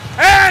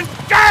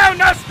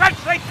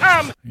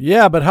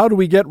Yeah, but how do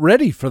we get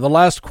ready for the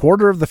last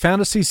quarter of the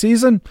fantasy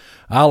season?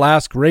 I'll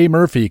ask Ray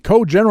Murphy,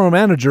 co-general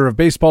manager of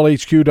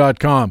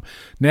BaseballHQ.com,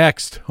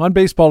 next on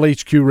Baseball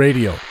HQ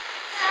Radio.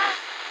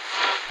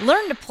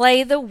 Learn to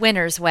play the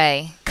winner's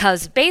way,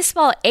 'cause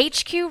Baseball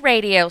HQ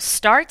Radio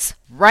starts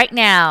right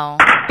now.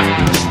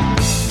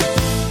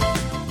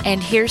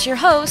 And here's your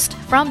host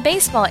from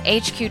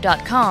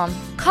BaseballHQ.com,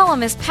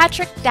 columnist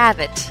Patrick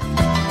Davitt.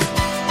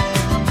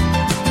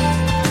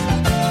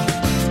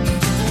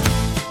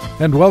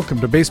 And welcome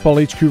to Baseball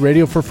HQ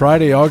Radio for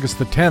Friday, August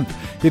the 10th.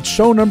 It's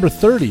show number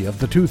 30 of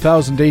the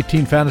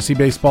 2018 fantasy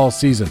baseball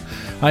season.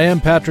 I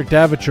am Patrick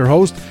Davitt, your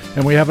host,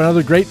 and we have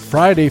another great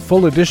Friday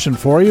full edition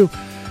for you.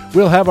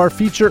 We'll have our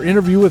feature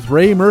interview with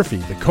Ray Murphy,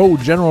 the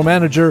co-general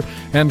manager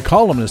and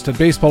columnist at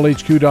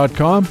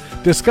BaseballHQ.com,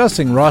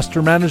 discussing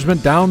roster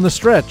management down the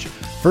stretch,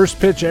 first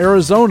pitch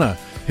Arizona,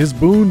 his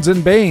boons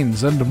and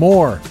banes, and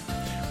more.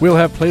 We'll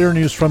have player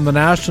news from the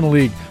National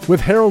League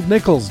with Harold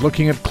Nichols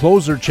looking at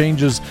closer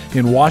changes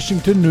in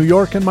Washington, New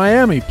York, and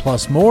Miami,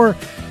 plus more.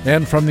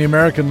 And from the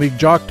American League,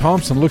 Jock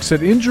Thompson looks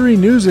at injury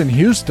news in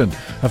Houston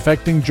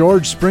affecting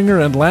George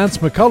Springer and Lance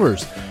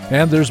McCullers.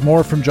 And there's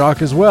more from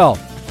Jock as well.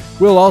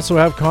 We'll also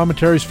have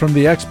commentaries from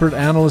the expert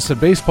analysts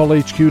at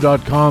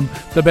BaseballHQ.com,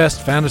 the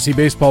best fantasy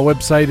baseball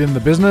website in the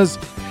business.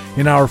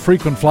 In our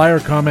frequent flyer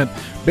comment,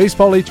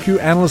 Baseball HQ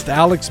analyst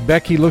Alex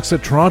Becky looks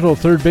at Toronto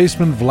third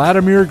baseman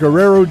Vladimir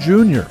Guerrero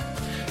Jr.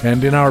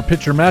 And in our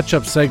pitcher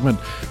matchup segment,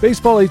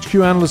 Baseball HQ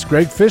analyst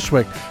Greg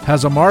Fishwick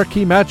has a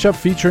marquee matchup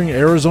featuring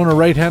Arizona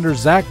right-hander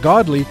Zach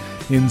Godley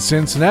in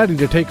Cincinnati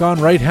to take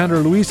on right-hander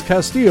Luis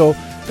Castillo,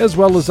 as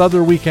well as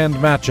other weekend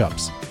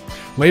matchups.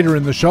 Later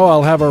in the show,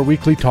 I'll have our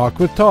weekly Talk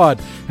with Todd,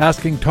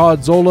 asking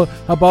Todd Zola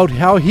about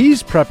how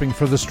he's prepping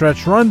for the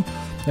stretch run.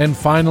 And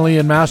finally,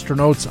 in Master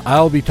Notes,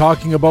 I'll be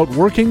talking about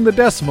working the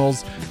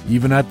decimals,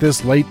 even at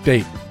this late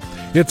date.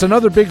 It's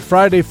another big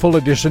Friday full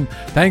edition.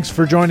 Thanks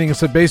for joining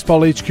us at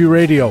Baseball HQ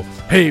Radio.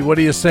 Hey, what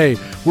do you say?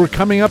 We're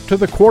coming up to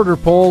the quarter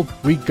pole.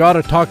 We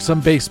gotta talk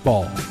some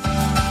baseball.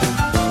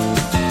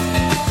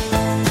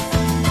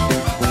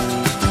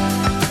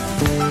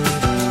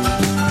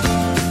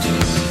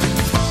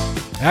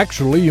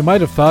 Actually, you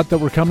might have thought that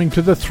we're coming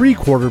to the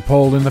three-quarter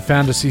pole in the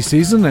fantasy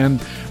season,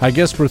 and I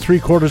guess we're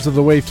three-quarters of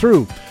the way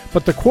through.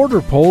 But the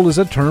quarter pole is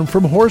a term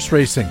from horse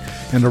racing,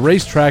 and a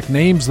racetrack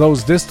names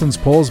those distance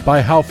poles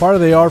by how far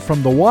they are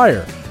from the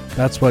wire.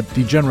 That's what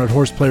degenerate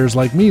horse players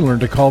like me learn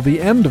to call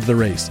the end of the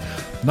race,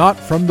 not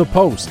from the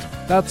post.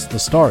 That's the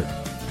start.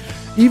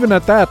 Even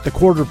at that, the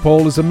quarter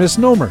pole is a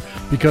misnomer,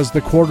 because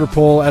the quarter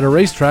pole at a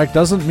racetrack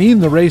doesn't mean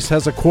the race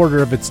has a quarter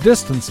of its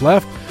distance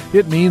left.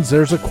 It means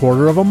there's a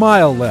quarter of a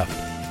mile left.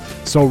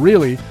 So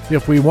really,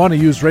 if we want to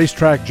use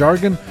racetrack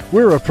jargon,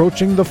 we're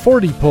approaching the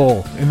 40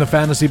 pole in the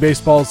fantasy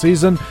baseball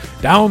season.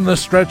 Down the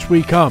stretch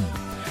we come.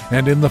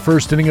 And in the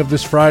first inning of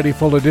this Friday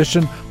full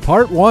edition,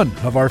 part one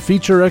of our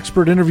feature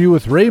expert interview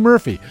with Ray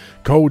Murphy,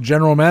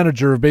 co-general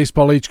manager of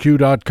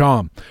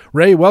BaseballHQ.com.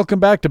 Ray,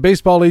 welcome back to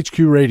Baseball HQ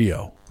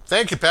Radio.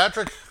 Thank you,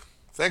 Patrick.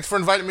 Thanks for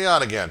inviting me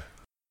on again.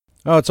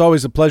 Oh, it's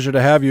always a pleasure to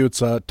have you.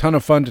 It's a ton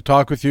of fun to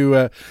talk with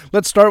you.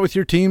 Let's start with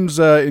your teams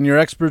in your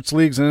experts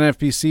leagues and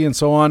NFBC and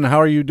so on. How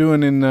are you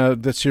doing in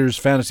this year's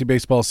fantasy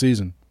baseball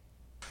season?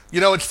 You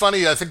know, it's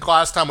funny. I think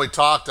last time we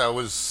talked, I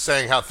was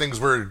saying how things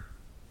were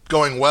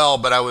going well,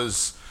 but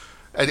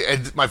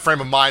my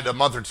frame of mind a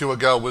month or two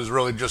ago was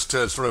really just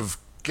to sort of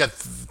get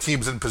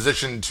teams in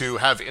position to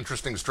have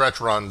interesting stretch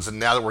runs. And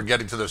now that we're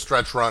getting to the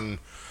stretch run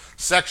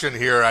section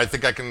here, I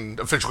think I can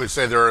officially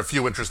say there are a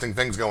few interesting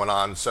things going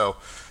on. So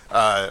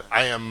I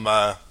am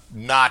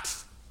not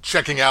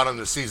checking out on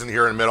the season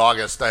here in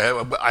mid-August. I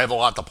have a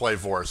lot to play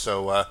for,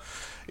 so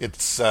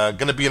it's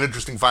going to be an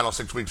interesting final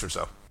 6 weeks or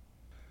so.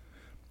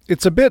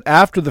 It's a bit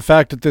after the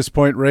fact at this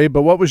point, Ray,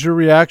 but what was your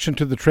reaction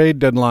to the trade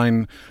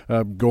deadline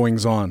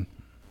goings-on?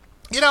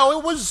 You know,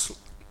 it was...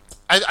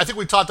 I think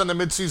we talked on the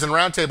mid-season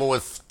roundtable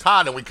with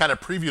Todd, and we kind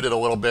of previewed it a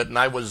little bit, and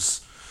I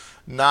was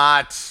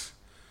not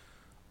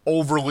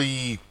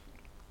overly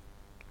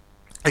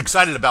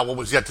excited about what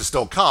was yet to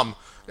still come.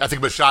 I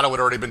think Machado had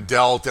already been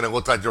dealt, and it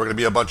looked like there were going to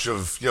be a bunch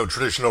of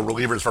traditional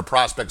relievers for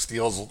prospect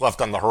steals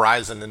left on the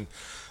horizon, and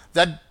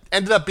that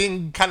ended up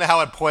being kind of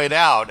how it played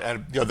out.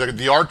 And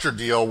the Archer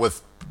deal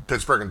with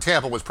Pittsburgh and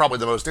Tampa was probably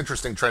the most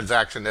interesting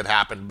transaction that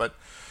happened. But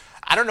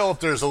I don't know if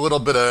there's a little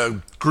bit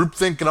of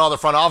groupthink in all the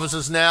front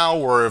offices now,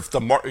 or if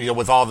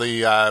with all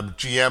the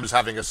GMs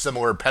having a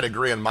similar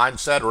pedigree and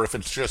mindset, or if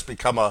it's just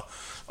become a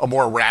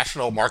more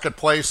rational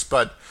marketplace.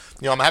 But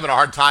I'm having a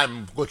hard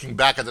time looking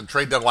back at the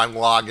trade deadline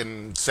log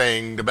and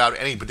saying about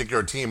any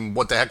particular team,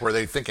 what the heck were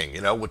they thinking,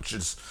 which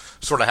is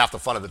sort of half the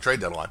fun of the trade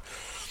deadline.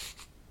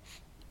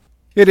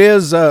 It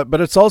is, but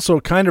it's also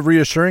kind of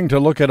reassuring to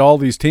look at all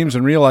these teams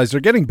and realize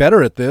they're getting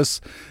better at this,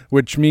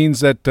 which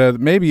means that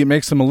maybe it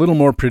makes them a little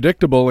more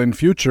predictable in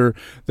future,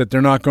 that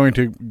they're not going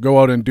to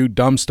go out and do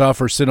dumb stuff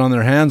or sit on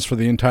their hands for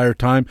the entire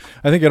time.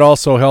 I think it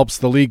also helps.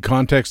 The league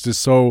context is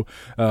so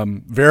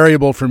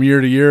variable from year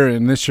to year,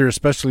 and this year,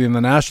 especially in the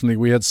National League,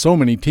 we had so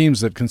many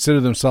teams that consider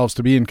themselves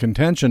to be in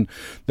contention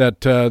that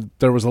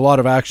there was a lot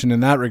of action in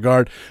that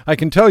regard. I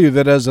can tell you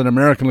that as an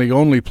American League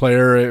only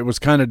player, it was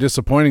kind of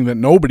disappointing that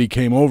nobody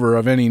came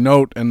over of any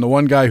note, and the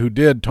one guy who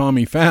did,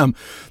 Tommy Pham,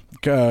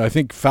 I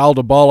think fouled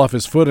a ball off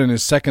his foot in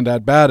his second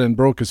at bat and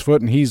broke his foot,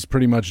 and he's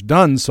pretty much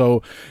done.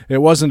 So it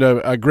wasn't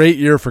a great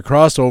year for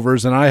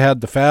crossovers, and I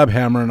had the Fab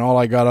hammer, and all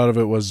I got out of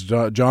it was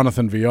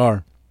Jonathan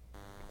VR.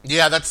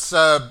 Yeah, that's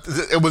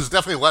it was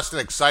definitely less than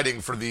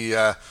exciting for the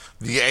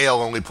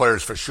AL only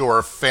players for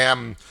sure.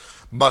 Pham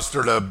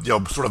mustered a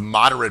sort of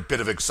moderate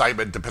bit of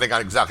excitement depending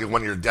on exactly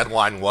when your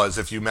deadline was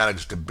if you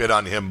managed to bid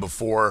on him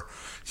before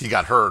he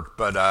got hurt,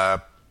 but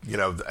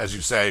as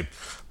you say,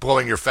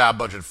 blowing your Fab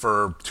budget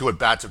for 2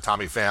 at-bats of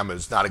Tommy Pham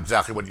is not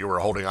exactly what you were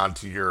holding on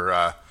to your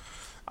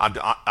onto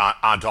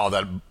all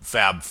that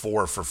Fab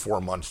for 4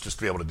 months just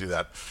to be able to do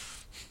that.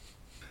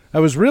 I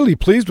was really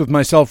pleased with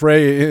myself,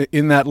 Ray,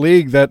 in that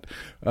league that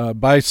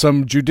by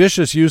some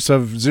judicious use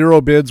of zero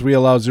bids, we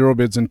allow zero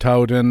bids in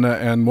tout and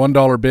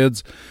 $1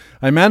 bids,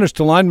 I managed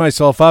to line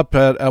myself up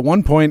at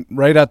one point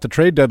right at the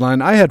trade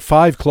deadline. I had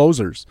 5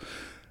 closers.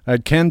 I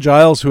had Ken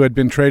Giles, who had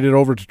been traded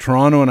over to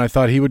Toronto, and I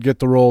thought he would get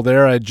the role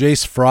there. I had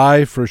Jace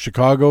Fry for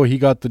Chicago. He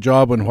got the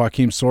job when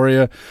Joaquim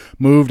Soria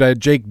moved. I had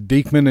Jake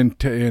Diekman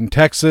in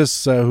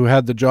Texas, who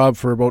had the job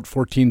for about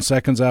 14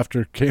 seconds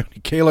after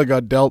Kayla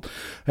got dealt.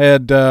 I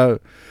had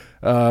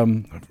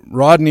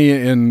Rodney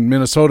in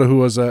Minnesota, who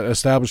was an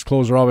established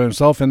closer all by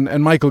himself,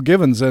 and Michael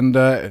Givens. And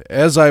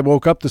as I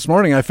woke up this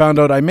morning, I found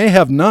out I may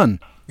have none.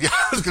 Yeah,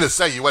 I was going to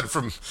say, you went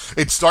from,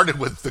 it started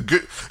with the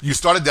good, you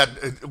started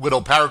that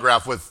little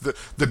paragraph with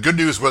the good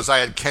news was I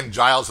had Ken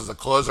Giles as a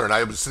closer, and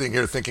I was sitting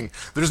here thinking,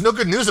 there's no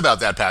good news about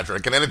that,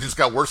 Patrick, and then it just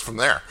got worse from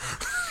there.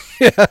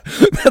 Yeah,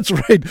 that's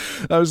right.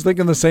 I was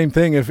thinking the same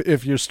thing.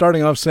 If you're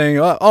starting off saying,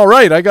 all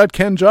right, I got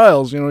Ken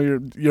Giles,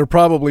 you're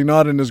probably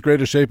not in as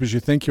great a shape as you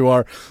think you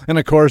are. And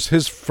of course,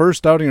 his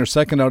first outing or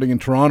second outing in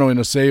Toronto in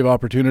a save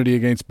opportunity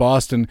against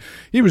Boston,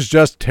 he was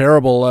just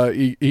terrible.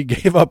 He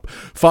gave up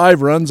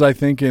 5 runs, I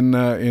think,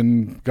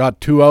 in got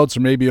 2 outs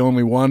or maybe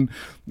only 1.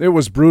 It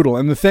was brutal.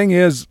 And the thing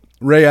is,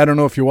 Ray, I don't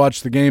know if you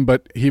watched the game,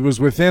 but he was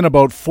within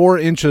about 4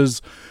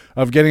 inches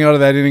of getting out of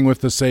that inning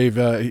with the save.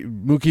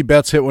 Mookie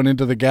Betts hit one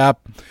into the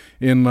gap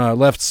in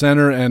left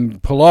center,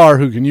 and Pilar,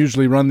 who can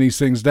usually run these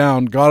things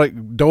down,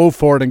 dove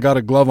for it and got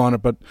a glove on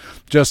it, but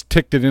just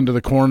ticked it into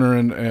the corner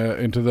and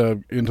into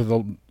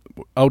the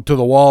out to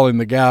the wall in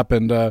the gap,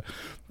 and the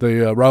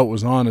route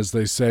was on, as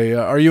they say.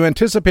 Are you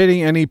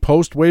anticipating any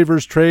post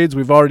waivers trades?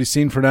 We've already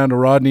seen Fernando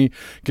Rodney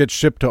get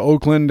shipped to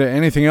Oakland.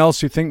 Anything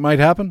else you think might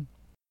happen?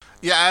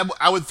 Yeah,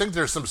 I would think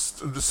there's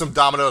some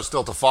dominoes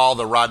still to fall.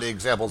 The Rodney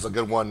example is a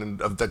good one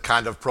of the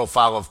kind of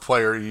profile of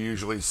player you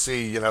usually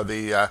see.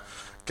 The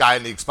guy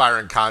in the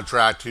expiring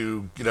contract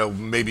who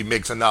maybe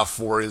makes enough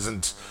or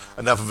isn't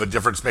enough of a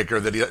difference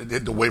maker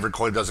that the waiver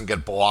claim doesn't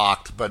get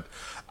blocked. But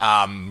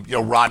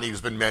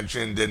Rodney's been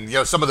mentioned,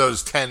 and some of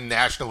those 10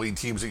 National League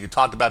teams that you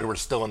talked about who are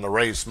still in the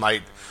race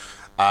might.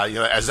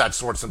 As that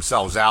sorts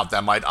themselves out,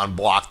 that might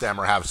unblock them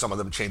or have some of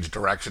them change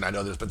direction. I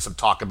know there's been some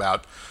talk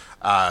about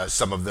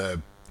some of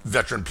the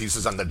veteran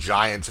pieces on the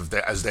Giants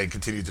as they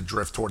continue to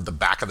drift toward the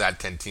back of that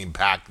 10-team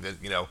pack that,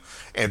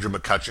 Andrew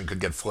McCutchen could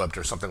get flipped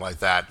or something like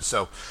that.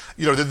 So,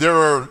 there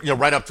are,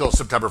 right up till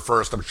September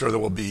 1st, I'm sure there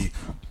will be,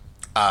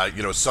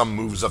 some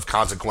moves of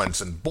consequence.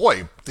 And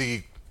boy,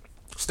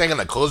 staying on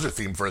the closer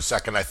theme for a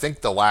second, I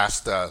think the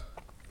last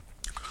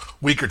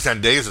week or 10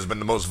 days has been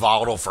the most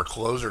volatile for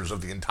closers of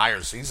the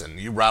entire season.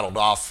 You rattled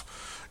off,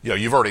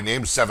 you've already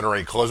named 7 or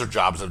 8 closer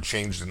jobs that have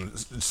changed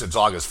since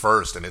August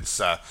 1st, and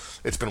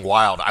it's been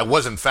wild. I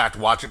was, in fact,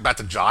 watching, back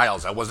to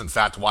Giles,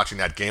 watching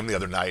that game the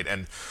other night,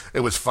 and it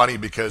was funny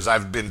because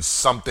I've been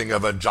something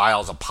of a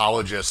Giles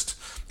apologist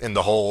in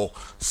the whole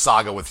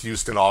saga with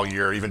Houston all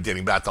year, even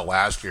dating back to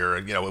last year.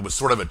 It was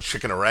sort of a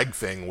chicken or egg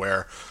thing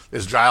where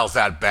is Giles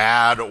that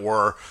bad,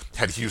 or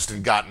had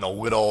Houston gotten a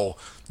little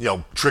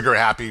trigger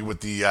happy with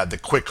the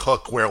quick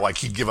hook where like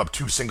he'd give up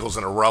 2 singles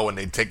in a row and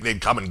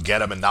they'd come and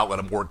get him and not let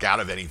him work out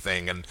of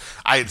anything. And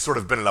I had sort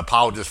of been an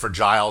apologist for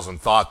Giles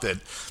and thought that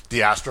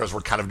the Astros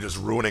were kind of just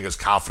ruining his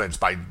confidence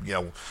by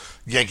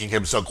yanking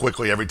him so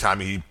quickly every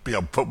time he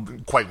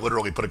quite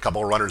literally put a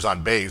couple of runners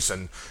on base.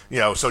 And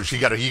so he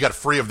got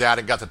free of that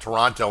and got to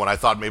Toronto, and I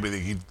thought maybe that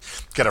he'd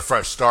get a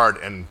fresh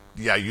start. And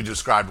yeah, you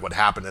described what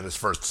happened in his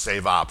first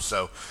save op.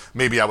 So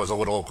maybe I was a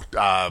little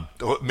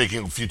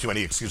making a few too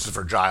many excuses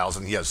for Giles,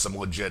 and he has some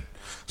legit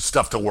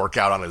stuff to work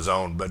out on his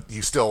own. But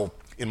he still,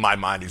 in my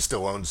mind, he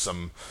still owns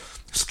some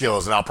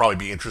skills, and I'll probably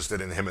be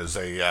interested in him as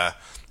a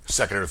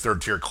second or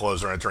third tier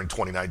closer entering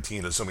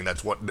 2019, assuming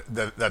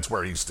that's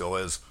where he still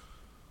is.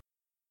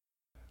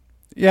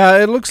 Yeah,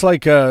 it looks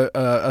like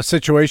a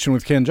situation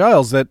with Ken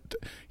Giles that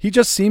he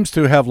just seems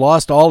to have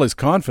lost all his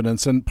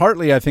confidence, and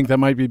partly I think that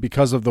might be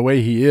because of the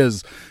way he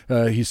is.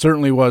 He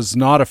certainly was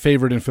not a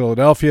favorite in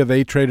Philadelphia.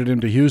 They traded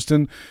him to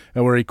Houston,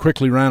 where he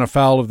quickly ran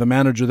afoul of the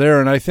manager there,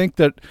 and I think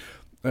that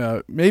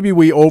maybe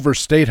we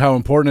overstate how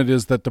important it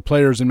is that the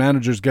players and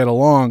managers get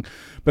along,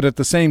 but at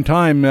the same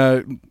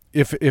time,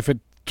 if it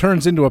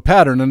turns into a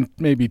pattern, and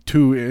maybe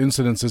two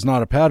incidents is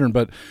not a pattern,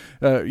 but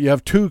you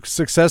have two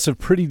successive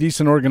pretty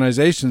decent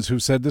organizations who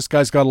said this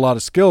guy's got a lot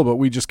of skill, but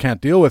we just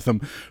can't deal with him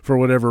for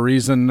whatever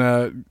reason.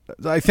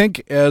 I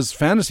think as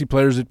fantasy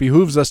players, it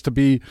behooves us to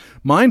be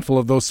mindful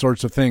of those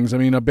sorts of things. I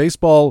mean, a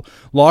baseball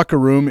locker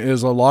room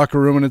is a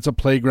locker room and it's a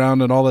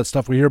playground and all that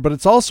stuff we hear, but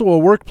it's also a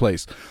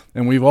workplace.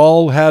 And we've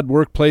all had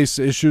workplace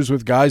issues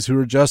with guys who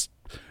are just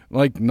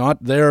like not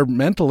there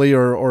mentally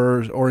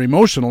or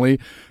emotionally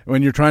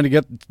when you're trying to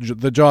get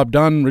the job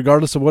done,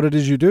 regardless of what it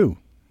is you do.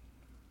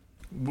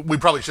 We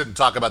probably shouldn't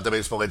talk about the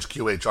Baseball HQ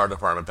HR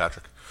department,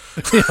 Patrick.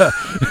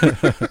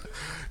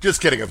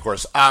 Just kidding, of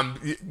course.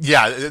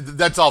 Yeah,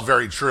 that's all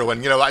very true.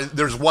 And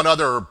there's one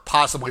other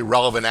possibly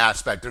relevant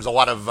aspect. There's a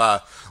lot of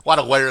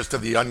layers to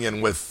the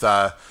onion with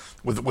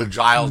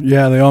Giles.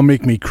 Yeah, they all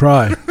make me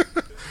cry.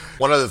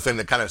 One other thing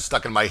that kind of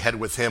stuck in my head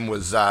with him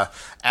was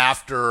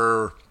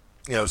after.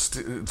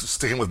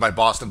 Sticking with my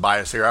Boston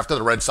bias here, after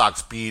the Red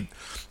Sox beat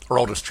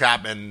Aroldis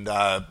Chapman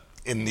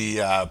in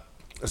the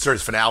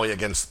series finale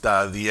against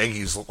the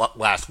Yankees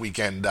last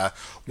weekend,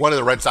 one of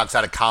the Red Sox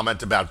had a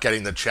comment about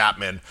getting the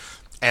Chapman,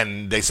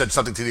 and they said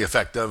something to the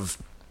effect of,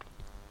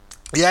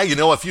 yeah,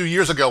 a few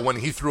years ago when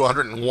he threw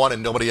 101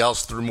 and nobody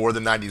else threw more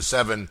than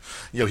 97,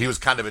 he was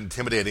kind of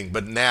intimidating.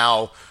 But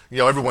now,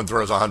 everyone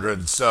throws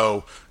 100,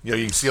 so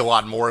you see a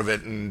lot more of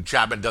it. And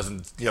Chapman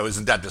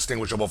isn't that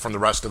distinguishable from the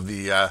rest of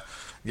the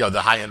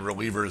the high-end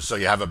relievers. So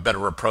you have a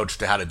better approach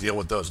to how to deal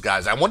with those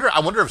guys. I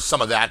wonder if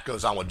some of that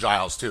goes on with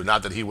Giles too.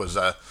 Not that he was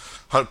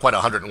quite a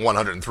 101,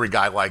 103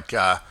 guy like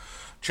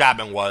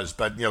Chapman was,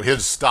 but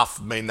his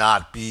stuff may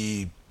not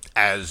be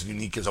as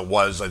unique as it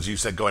was, as you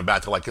said, going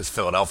back to like his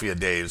Philadelphia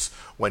days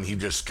when he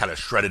just kind of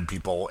shredded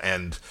people,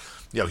 and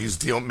he's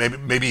dealing.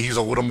 Maybe he's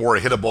a little more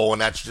hittable, and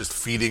that's just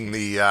feeding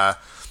the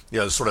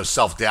sort of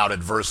self-doubt,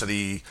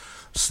 adversity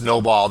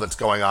snowball that's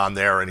going on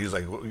there, and he's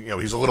like,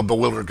 he's a little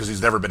bewildered because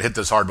he's never been hit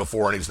this hard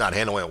before, and he's not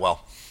handling it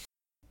well.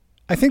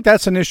 I think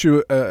that's an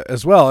issue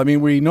as well. I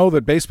mean, we know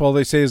that baseball,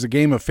 they say, is a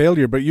game of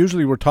failure, but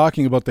usually we're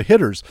talking about the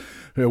hitters,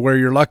 where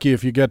you're lucky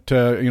if you get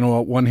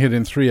one hit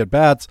in 3 at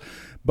bats.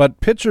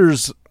 But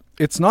pitchers,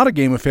 it's not a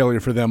game of failure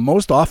for them.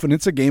 Most often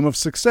it's a game of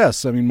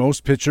success. I mean,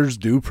 most pitchers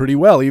do pretty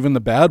well. Even the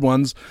bad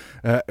ones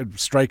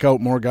strike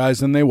out more guys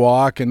than they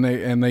walk, and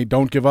they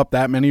don't give up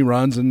that many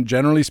runs. And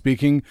generally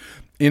speaking,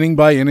 inning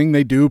by inning,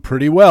 they do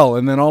pretty well.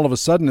 And then all of a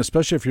sudden,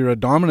 especially if you're a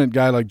dominant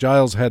guy like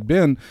Giles had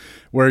been,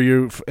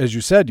 where as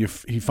you said,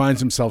 he finds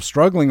himself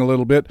struggling a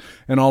little bit,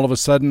 and all of a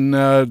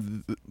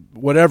sudden,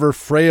 whatever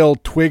frail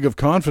twig of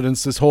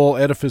confidence this whole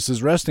edifice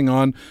is resting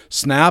on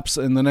snaps,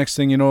 and the next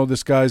thing you know,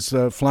 this guy's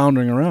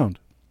floundering around.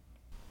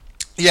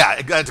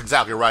 Yeah, that's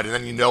exactly right. And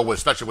then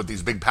especially with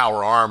these big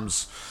power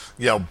arms,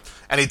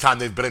 anytime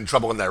they've been in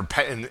trouble in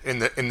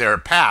their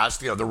past,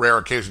 the rare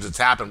occasions it's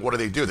happened, what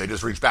do? They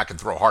just reach back and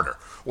throw harder,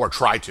 or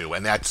try to,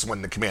 and that's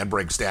when the command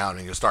breaks down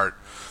and you start,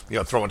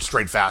 throwing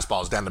straight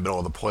fastballs down the middle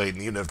of the plate,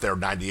 and even if they're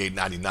 98,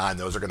 99,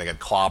 those are going to get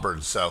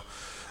clobbered. So,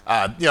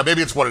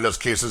 maybe it's one of those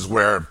cases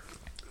where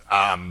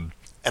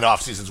an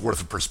off-season's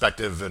worth of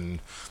perspective and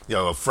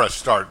a fresh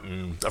start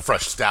and a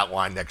fresh stat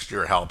line next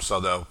year helps.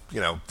 Although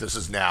this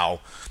is now,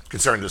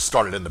 considering this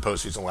started in the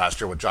postseason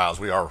last year with Giles,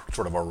 we are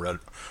sort of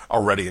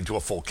already into a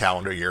full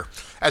calendar year.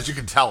 As you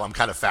can tell, I'm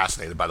kind of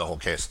fascinated by the whole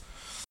case.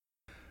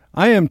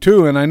 I am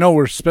too, and I know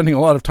we're spending a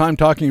lot of time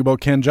talking about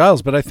Ken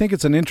Giles, but I think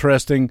it's an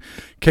interesting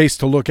case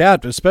to look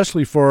at,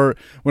 especially for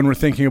when we're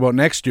thinking about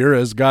next year,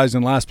 as guys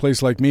in last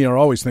place like me are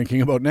always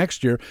thinking about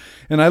next year.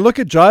 And I look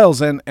at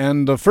Giles, and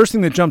the first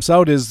thing that jumps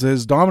out is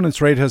his dominance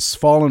rate has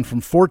fallen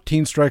from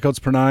 14 strikeouts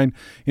per 9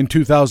 in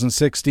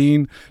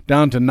 2016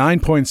 down to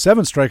 9.7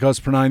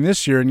 strikeouts per 9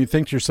 this year, and you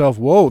think to yourself,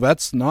 whoa,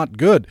 that's not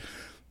good.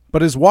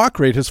 But his walk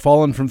rate has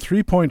fallen from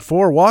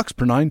 3.4 walks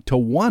per 9 to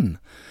 1.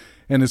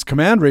 And his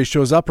command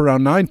ratio is up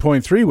around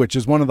 9.3, which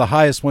is one of the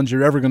highest ones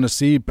you're ever going to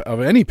see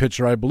of any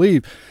pitcher, I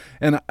believe.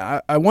 And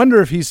I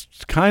wonder if he's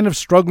kind of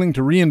struggling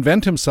to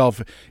reinvent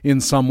himself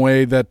in some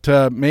way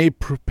that may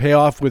pay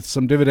off with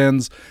some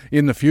dividends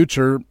in the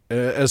future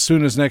as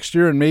soon as next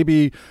year. And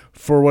maybe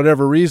for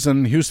whatever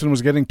reason, Houston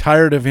was getting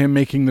tired of him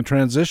making the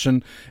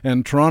transition,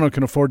 and Toronto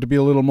can afford to be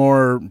a little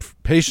more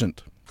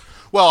patient.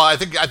 Well, I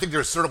think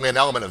there's certainly an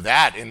element of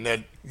that in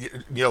that,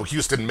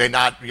 Houston may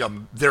not,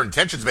 their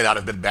intentions may not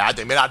have been bad.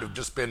 They may not have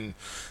just been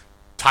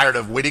tired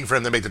of waiting for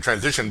him to make the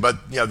transition, but,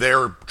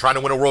 they're trying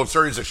to win a World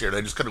Series this year.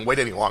 They just couldn't wait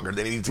any longer.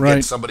 They needed to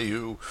get somebody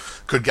who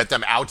could get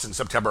them outs in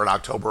September and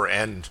October.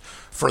 And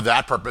for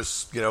that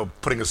purpose,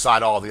 putting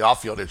aside all of the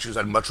off-field issues,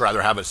 I'd much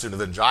rather have it sooner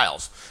than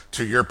Giles.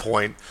 To your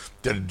point,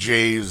 the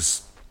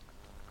Jays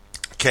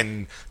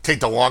can take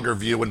the longer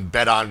view and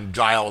bet on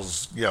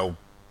Giles,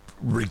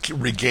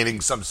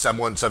 regaining some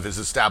semblance of his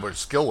established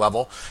skill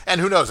level.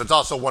 And who knows? It's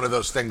also one of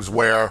those things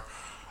where,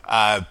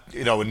 a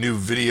new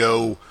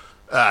video,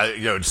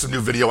 some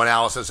new video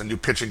analysis, a new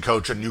pitching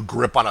coach, a new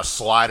grip on a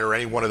slider,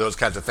 any one of those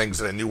kinds of things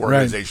that a new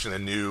organization,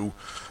 right, a new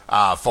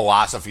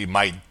philosophy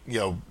might,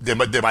 they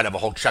might have a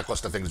whole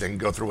checklist of things they can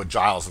go through with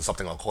Giles and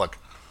something will click.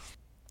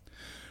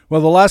 Well,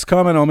 the last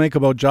comment I'll make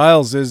about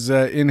Giles is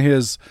in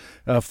his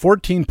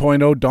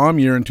 14.0 Dom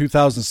year in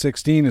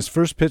 2016, his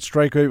first pitch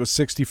strike rate was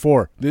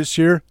 64. This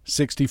year,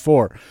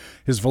 64.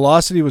 His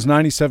velocity was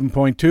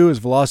 97.2. His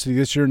velocity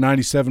this year,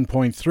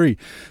 97.3.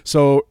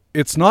 So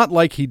it's not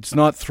like he's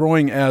not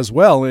throwing as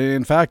well.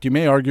 In fact, you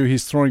may argue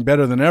he's throwing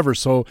better than ever.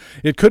 So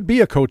it could be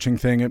a coaching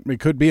thing. It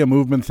could be a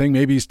movement thing.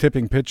 Maybe he's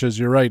tipping pitches.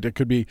 You're right. It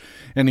could be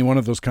any one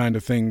of those kind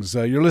of things.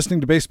 You're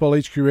listening to Baseball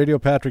HQ Radio.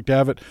 Patrick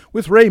Davitt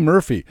with Ray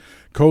Murphy,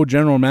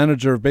 co-general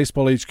manager of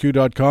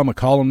BaseballHQ.com, a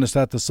columnist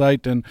at the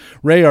site. And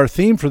Ray, our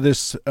theme for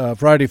this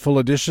Friday Full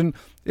Edition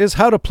is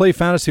how to play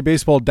fantasy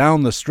baseball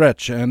down the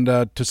stretch. And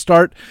to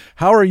start,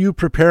 how are you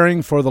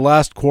preparing for the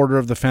last quarter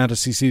of the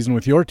fantasy season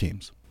with your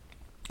teams?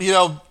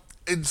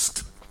 It's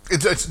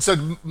a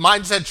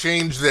mindset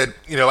change that,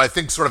 I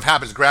think sort of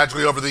happens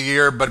gradually over the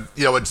year, but,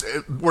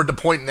 we're at the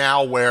point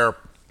now where,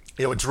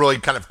 it's really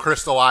kind of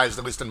crystallized,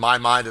 at least in my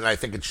mind, and I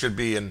think it should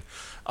be in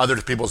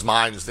other people's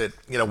minds, that,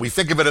 we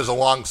think of it as a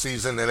long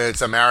season and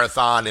it's a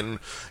marathon, and,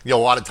 a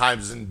lot of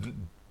times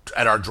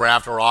at our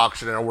draft or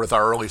auction or with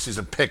our early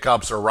season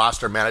pickups or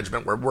roster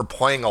management, we're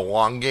playing a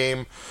long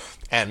game,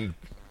 and,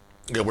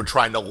 we're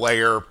trying to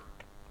layer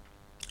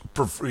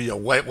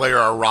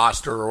our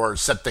roster or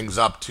set things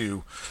up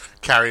to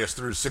carry us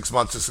through 6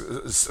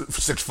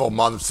 full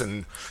months,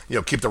 and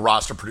keep the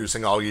roster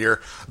producing all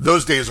year.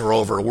 Those days are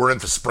over. We're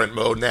into sprint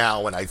mode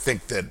now, and I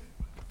think that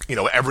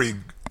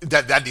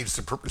that needs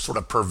to sort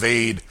of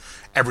pervade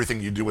everything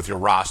you do with your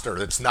roster.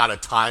 It's not a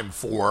time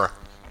for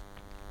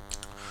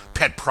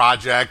pet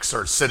projects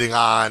or sitting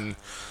on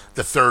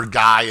the third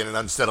guy in an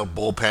unsettled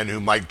bullpen who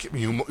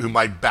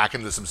might back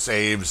into some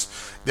saves.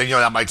 Then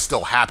that might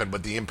still happen,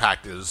 but the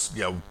impact is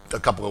a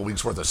couple of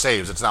weeks worth of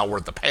saves. It's not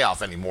worth the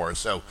payoff anymore.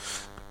 So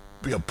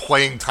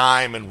playing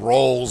time and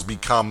roles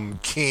become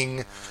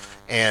king,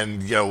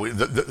 and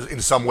in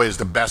some ways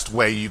the best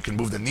way you can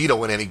move the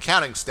needle in any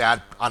counting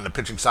stat on the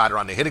pitching side or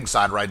on the hitting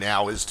side right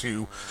now is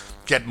to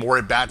get more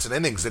at bats and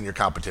innings than your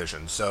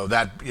competition. So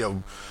that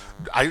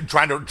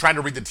trying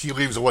to read the tea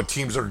leaves of what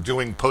teams are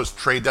doing post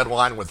trade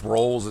deadline with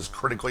roles is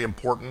critically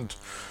important.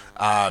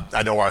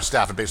 I know our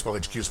staff at Baseball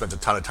HQ spends a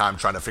ton of time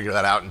trying to figure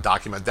that out and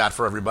document that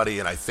for everybody.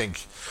 And I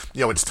think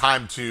it's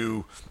time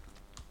to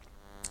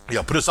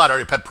put aside all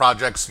your pet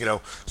projects.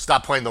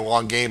 Stop playing the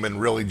long game and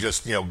really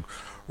just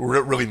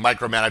really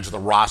micromanage the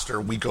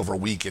roster week over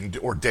week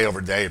or day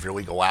over day if your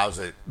league allows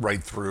it,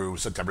 right through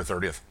September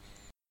 30th.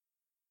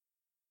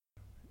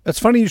 It's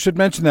funny you should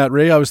mention that,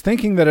 Ray. I was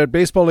thinking that at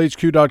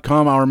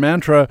BaseballHQ.com, our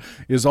mantra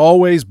is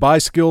always buy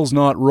skills,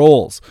 not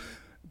roles.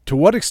 To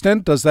what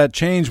extent does that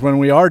change when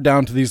we are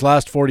down to these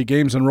last 40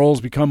 games and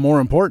roles become more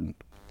important?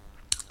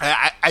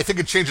 I think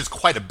it changes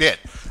quite a bit.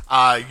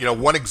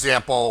 One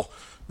example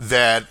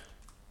that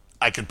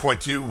I can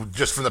point to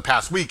just from the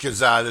past week is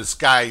this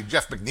guy,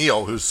 Jeff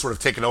McNeil, who's sort of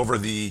taken over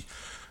the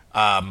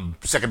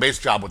second base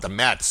job with the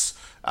Mets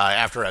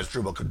after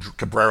Asdrubal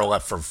Cabrera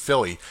left for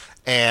Philly.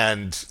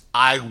 And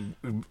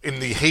in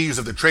the haze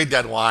of the trade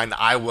deadline,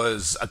 I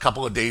was a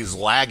couple of days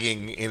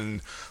lagging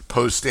in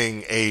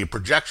posting a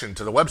projection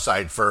to the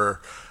website for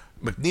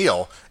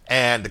McNeil,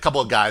 and a couple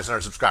of guys in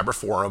our subscriber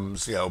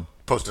forums,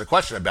 posted a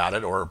question about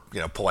it, or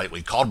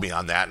politely called me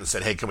on that and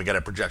said, "Hey, can we get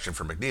a projection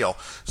for McNeil?"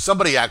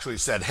 Somebody actually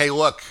said, "Hey,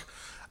 look,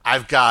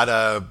 I've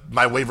got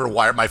my waiver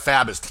wire, my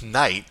fab is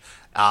tonight.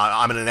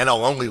 I'm in an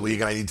NL only league,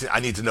 and I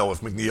need to know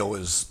if McNeil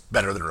is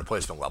better than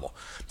replacement level."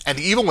 And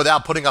even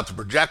without putting up the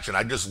projection,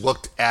 I just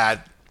looked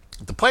at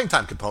the playing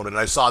time component, and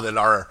I saw that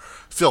our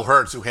Phil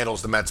Hertz, who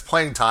handles the Mets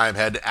playing time,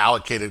 had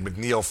allocated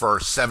McNeil for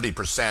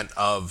 70%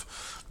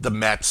 of the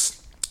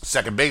Mets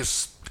second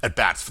base at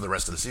bats for the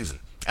rest of the season.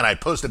 And I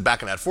posted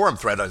back in that forum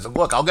thread. I said,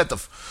 "Look, I'll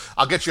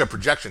get you a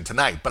projection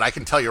tonight, but I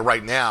can tell you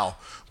right now,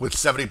 with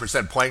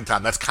 70% playing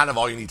time, that's kind of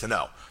all you need to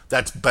know.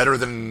 That's better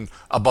than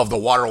above the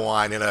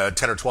waterline in a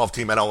 10 or 12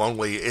 team NL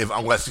only,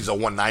 unless he's a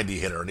 190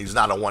 hitter, and he's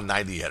not a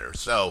 190 hitter.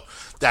 So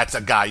that's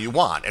a guy you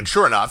want." And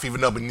sure enough,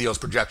 even though McNeil's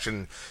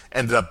projection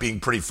ended up being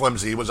pretty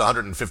flimsy, it was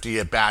 150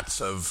 at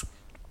bats of,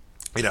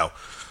 a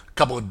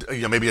couple of,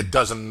 maybe a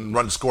dozen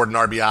runs scored in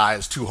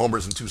RBIs, 2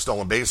 homers and 2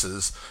 stolen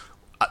bases.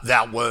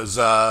 That was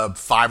a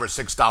 $5 or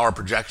 $6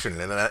 projection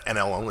in an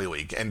NL only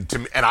league, and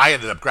I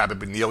ended up grabbing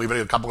McNeil even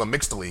in a couple of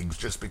mixed leagues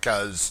just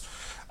because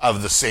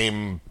of the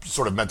same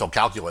sort of mental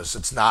calculus.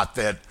 It's not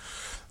that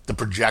the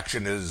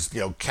projection is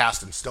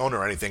cast in stone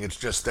or anything. It's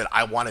just that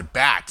I wanted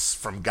bats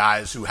from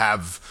guys who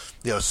have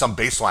some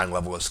baseline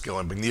level of skill,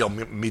 and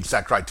McNeil meets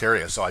that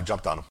criteria, so I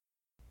jumped on him.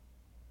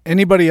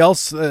 Anybody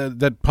else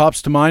that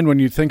pops to mind when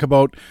you think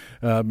about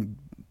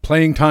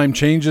playing time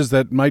changes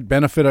that might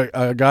benefit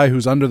a guy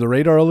who's under the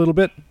radar a little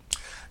bit?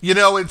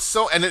 It's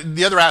so, and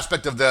the other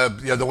aspect of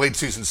the late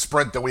season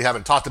sprint that we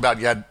haven't talked about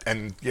yet,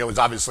 and is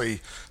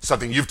obviously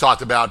something you've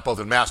talked about both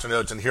in Master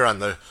Notes and here on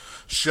the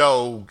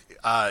show.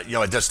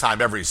 At this time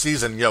every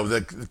season,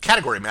 the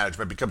category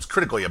management becomes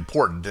critically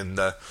important in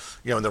the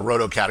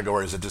roto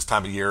categories at this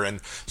time of year,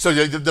 and so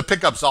the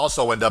pickups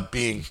also end up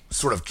being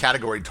sort of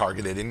category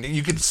targeted, and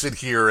you can sit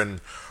here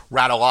and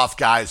rattle off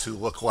guys who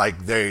look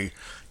like they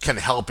can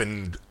help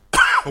in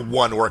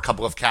one or a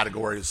couple of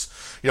categories.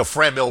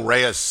 Franmil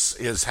Reyes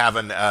is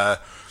having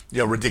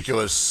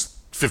ridiculous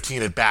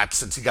 15 at bats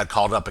since he got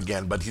called up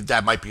again, but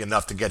that might be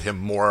enough to get him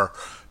more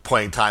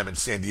playing time in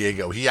San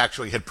Diego. He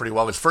actually hit pretty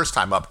well his first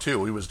time up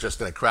too. He was just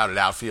in a crowded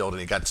outfield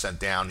and he got sent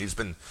down. He's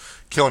been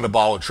killing the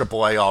ball in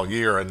AAA all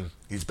year, and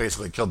he's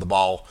basically killed the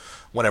ball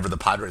whenever the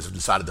Padres have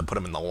decided to put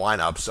him in the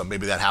lineup. So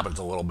maybe that happens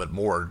a little bit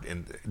more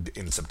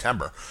in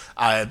September.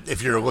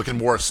 If you're looking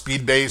more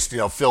speed based,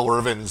 Phil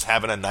Irvin's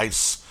having a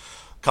nice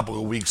couple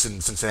of weeks in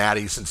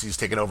Cincinnati since he's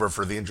taken over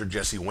for the injured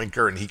Jesse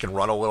Winker, and he can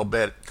run a little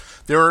bit.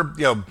 There are,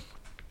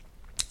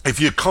 if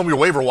you comb your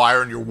waiver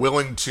wire and you're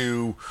willing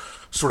to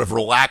sort of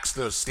relax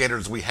those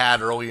standards we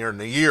had earlier in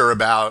the year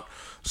about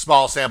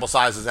small sample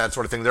sizes, that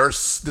sort of thing, there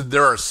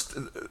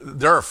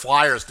are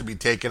flyers to be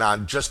taken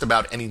on just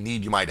about any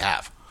need you might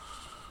have.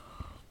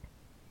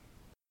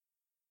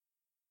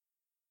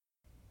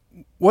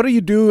 What do you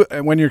do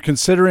when you're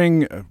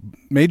considering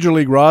major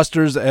league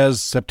rosters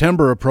as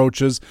September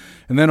approaches,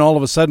 and then all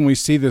of a sudden we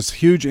see this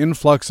huge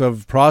influx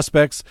of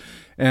prospects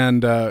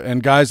and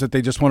guys that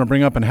they just want to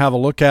bring up and have a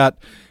look at?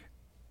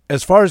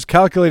 As far as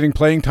calculating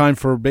playing time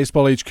for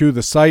Baseball HQ,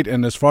 the site,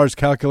 and as far as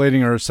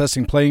calculating or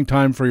assessing playing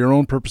time for your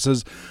own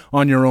purposes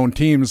on your own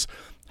teams,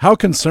 how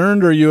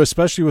concerned are you,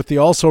 especially with the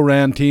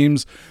also-ran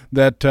teams,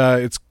 that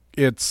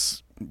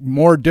it's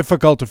more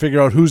difficult to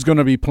figure out who's going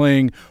to be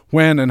playing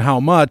when and how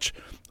much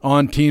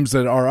on teams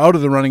that are out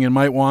of the running and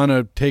might want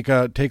to take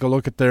a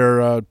look at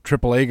their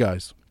AAA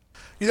guys?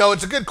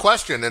 It's a good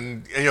question,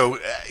 and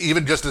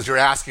even just as you're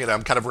asking it,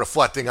 I'm kind of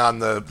reflecting on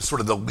the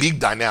sort of the league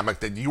dynamic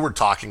that you were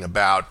talking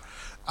about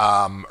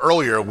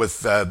earlier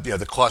with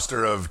the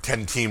cluster of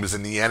 10 teams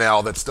in the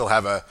NL that still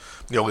have at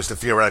least a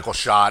theoretical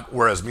shot,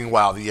 whereas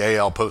meanwhile the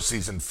AL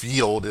postseason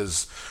field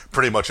is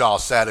pretty much all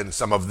set, and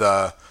some of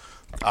the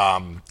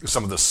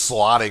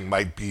slotting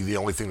might be the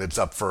only thing that's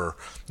up for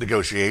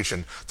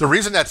negotiation. The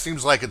reason that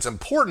seems like it's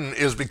important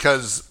is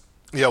because,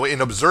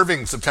 in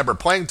observing September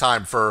playing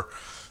time for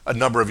a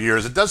number of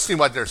years, it does seem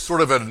like there's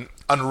sort of an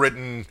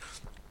unwritten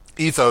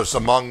ethos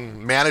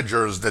among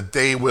managers that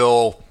they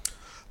will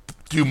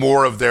do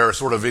more of their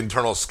sort of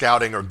internal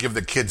scouting or give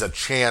the kids a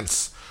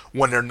chance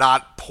when they're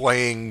not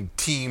playing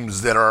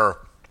teams that are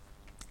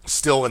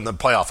still in the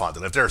playoff hunt.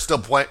 And if they're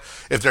still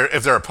if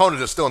their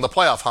opponent is still in the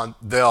playoff hunt,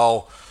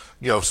 they'll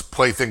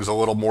play things a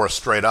little more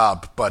straight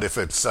up. But if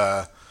it's,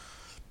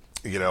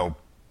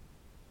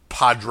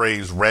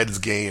 Padres Reds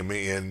game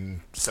in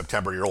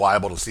September, you're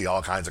liable to see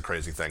all kinds of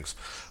crazy things.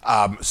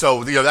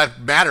 So that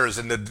matters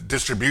in the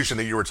distribution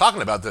that you were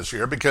talking about this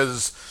year,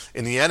 because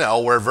in the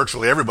NL, where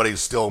virtually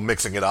everybody's still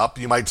mixing it up,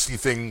 you might see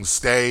things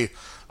stay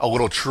a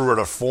little truer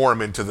to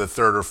form into the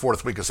third or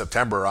fourth week of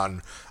September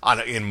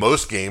in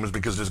most games,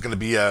 because there's going to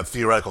be a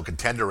theoretical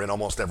contender in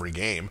almost every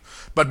game.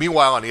 But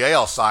meanwhile, on the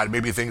AL side,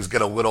 maybe things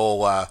get a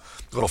little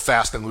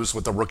fast and loose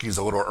with the rookies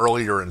a little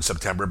earlier in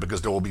September,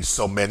 because there will be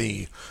so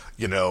many,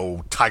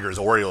 Tigers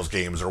Orioles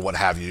games or what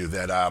have you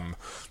that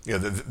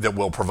that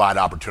will provide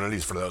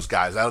opportunities for those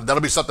guys.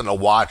 That'll be something to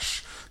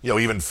watch,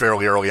 even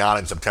fairly early on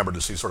in September, to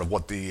see sort of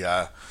what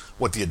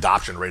the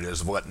adoption rate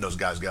is of letting those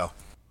guys go.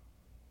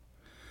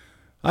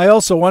 I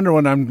also wonder,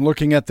 when I'm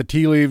looking at the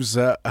tea leaves,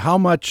 how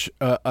much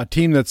a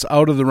team that's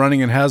out of the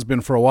running and has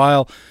been for a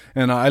while,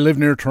 and I live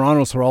near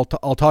Toronto, so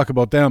I'll talk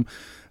about them.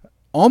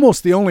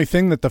 Almost the only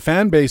thing that the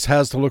fan base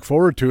has to look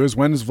forward to is,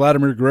 when is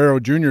Vladimir Guerrero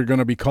Jr. going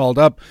to be called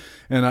up?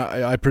 And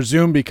I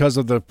presume, because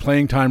of the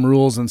playing time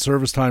rules and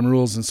service time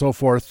rules and so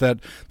forth, that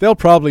they'll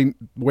probably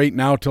wait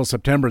now till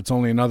September. It's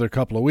only another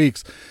couple of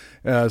weeks.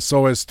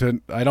 So as to,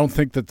 I don't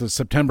think that the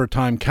September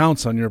time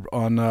counts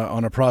on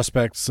a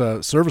prospect's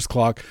service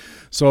clock.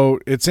 So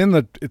it's in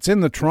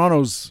the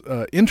Toronto's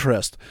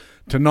interest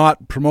to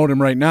not promote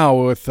him right now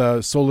with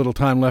so little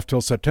time left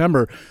till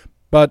September.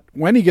 But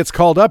when he gets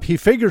called up, he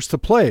figures to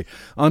play.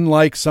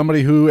 Unlike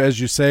somebody who,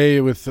 as you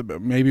say,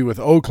 maybe with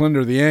Oakland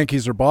or the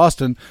Yankees or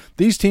Boston,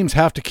 these teams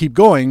have to keep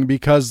going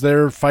because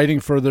they're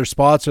fighting for their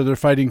spots, or they're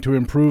fighting to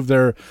improve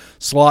their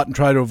slot and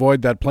try to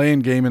avoid that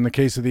play-in game in the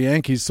case of the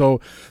Yankees. So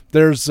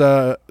there's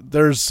a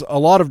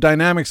lot of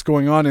dynamics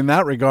going on in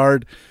that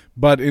regard.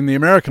 But in the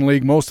American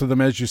League, most of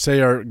them, as you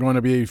say, are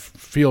going to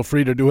feel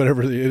free to do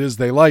whatever it is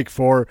they like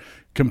for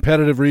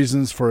competitive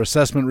reasons, for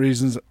assessment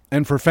reasons,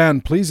 and for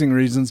fan-pleasing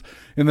reasons.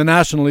 In the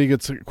National League,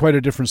 it's quite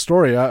a different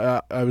story.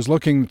 I was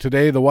looking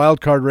today, the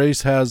wild card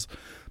race has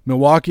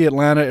Milwaukee,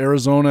 Atlanta,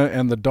 Arizona,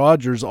 and the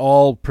Dodgers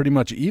all pretty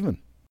much even.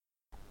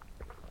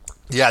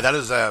 Yeah, that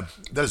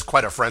is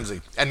quite a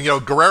frenzy. And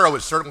Guerrero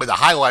is certainly the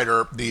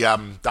highlighter,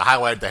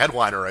 the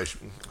headliner,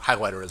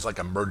 highlighter is like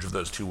a merge of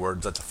those two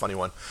words. That's a funny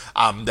one.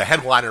 The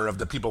headliner of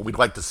the people we'd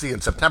like to see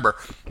in September.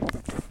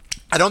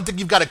 I don't think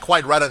you've got it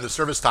quite right on the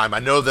service time. I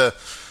know the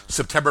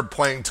September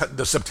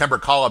the September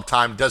call-up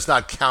time does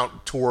not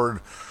count toward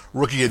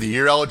Rookie of the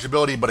Year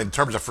eligibility, but in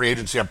terms of free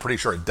agency, I'm pretty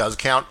sure it does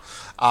count.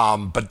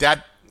 But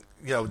that,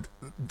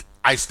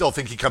 I still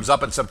think he comes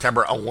up in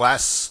September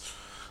unless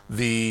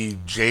the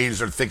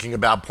Jays are thinking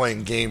about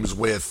playing games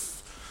with,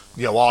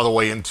 all the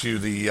way into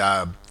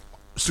the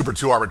Super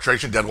 2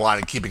 arbitration deadline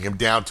and keeping him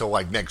down till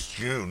like next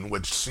June,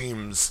 which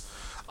seems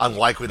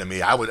unlikely to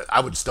me. I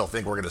would still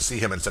think we're going to see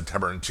him in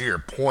September. And to your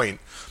point,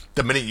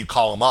 the minute you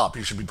call him up,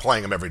 you should be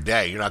playing him every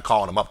day. You're not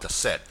calling him up to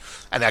sit.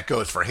 And that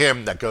goes for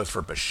him. That goes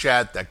for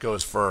Bichette. That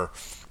goes for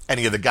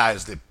any of the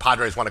guys that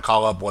Padres want to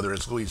call up, whether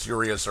it's Luis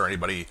Urias or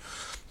anybody,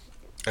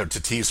 or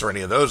Tatis or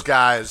any of those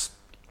guys.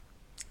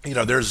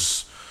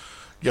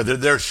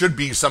 There should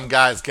be some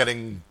guys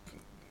getting,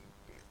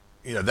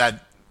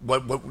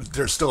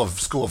 there's still a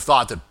school of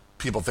thought that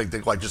people think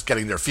that like just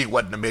getting their feet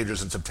wet in the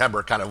majors in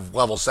September kind of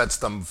level sets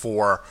them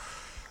for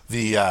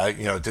the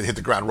to hit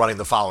the ground running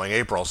the following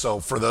April. So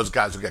for those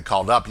guys who get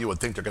called up, you would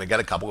think they're going to get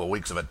a couple of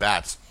weeks of at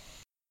bats.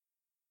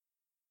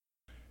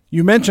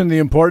 You mentioned the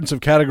importance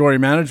of category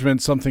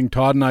management, something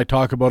Todd and I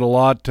talk about a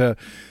lot.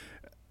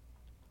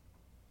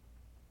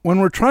 When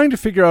we're trying to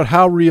figure out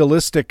how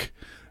realistic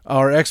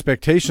our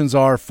expectations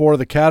are for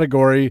the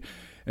category,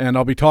 and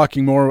I'll be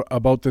talking more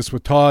about this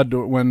with Todd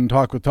when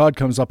Talk with Todd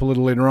comes up a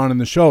little later on in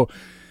the show.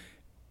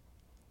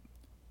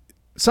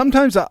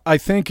 Sometimes I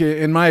think,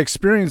 in my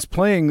experience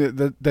playing,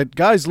 that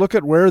guys look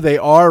at where they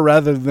are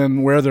rather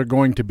than where they're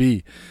going to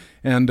be.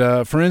 And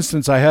for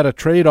instance, I had a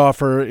trade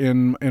offer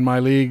in my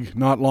league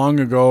not long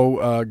ago.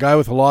 A guy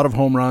with a lot of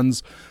home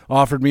runs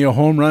offered me a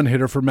home run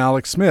hitter for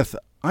Malik Smith.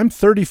 I'm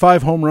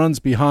 35 home runs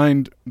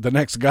behind the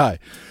next guy.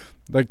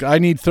 Like, I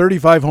need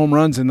 35 home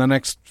runs in the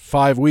next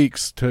 5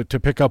 weeks to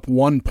pick up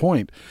 1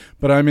 point.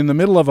 But I'm in the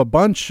middle of a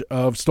bunch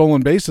of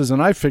stolen bases,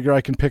 and I figure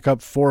I can pick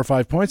up 4 or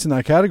 5 points in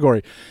that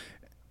category.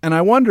 And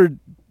I wondered,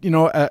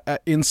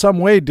 in some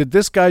way, did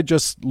this guy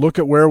just look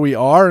at where we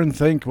are and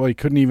think, well, he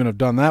couldn't even have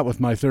done that with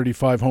my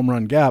 35 home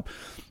run gap.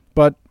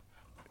 But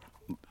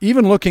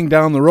even looking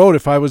down the road,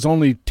 if I was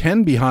only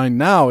 10 behind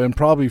now and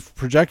probably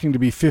projecting to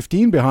be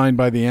 15 behind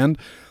by the end,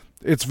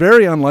 it's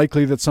very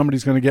unlikely that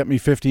somebody's going to get me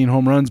 15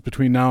 home runs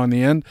between now and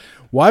the end.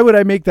 Why would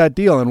I make that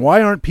deal? And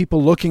why aren't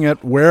people looking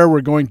at where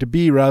we're going to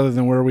be rather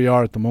than where we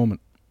are at the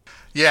moment?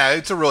 Yeah,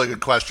 it's a really good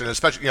question,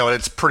 especially,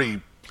 it's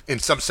pretty, in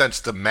some sense,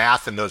 the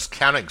math and those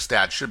counting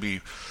stats should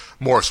be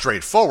more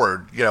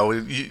straightforward.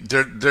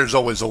 There's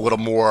always a little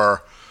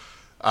more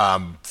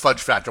fudge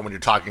factor when you're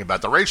talking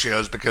about the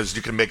ratios, because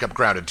you can make up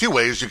ground in two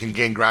ways. You can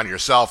gain ground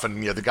yourself,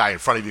 and the guy in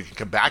front of you can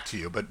come back to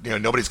you. But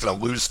nobody's going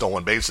to lose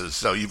stolen bases,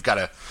 so you've got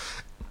to,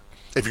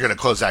 if you're going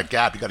to close that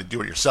gap, you got to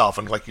do it yourself.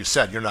 And like you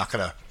said, you're not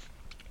going to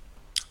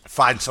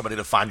find somebody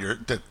to find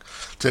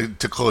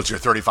to close your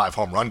 35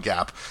 home run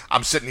gap.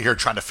 I'm sitting here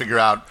trying to figure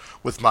out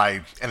with my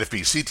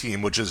NFBC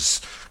team, which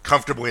is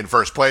comfortably in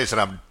first place, and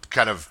I'm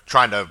kind of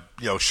trying to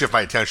shift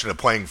my attention to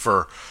playing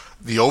for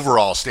the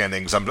overall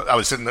standings. I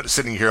was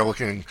sitting here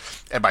looking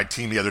at my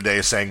team the other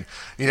day saying,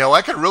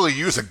 I could really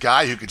use a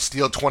guy who could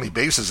steal 20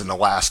 bases in the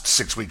last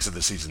 6 weeks of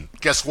the season.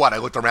 Guess what? I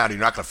looked around and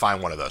you're not going to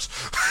find one of those.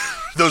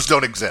 Those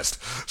don't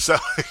exist. So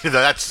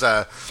that's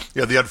the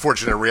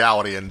unfortunate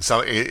reality in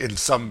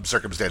some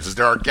circumstances.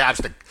 There are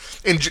gaps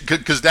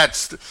because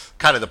that's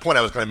kind of the point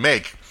I was going to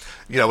make.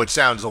 It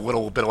sounds a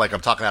little bit like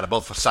I'm talking out of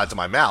both sides of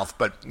my mouth,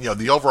 but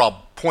the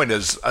overall point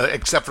is,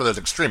 except for those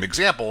extreme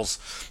examples,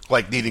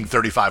 like needing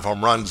 35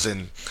 home runs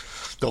in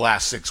the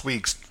last 6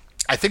 weeks,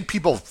 I think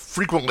people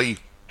frequently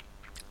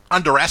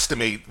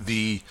underestimate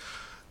the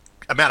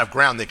amount of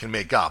ground they can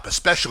make up,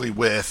 especially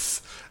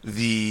with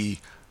the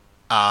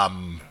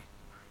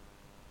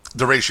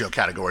ratio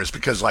categories,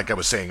 because like I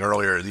was saying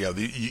earlier,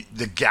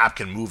 the gap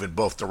can move in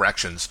both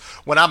directions.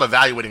 When I'm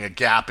evaluating a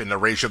gap in the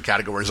ratio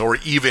categories or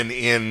even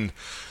in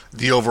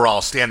the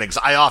overall standings,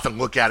 I often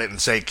look at it and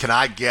say, can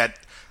I get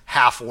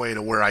halfway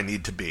to where I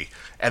need to be?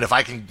 And if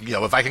I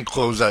can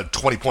close a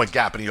 20-point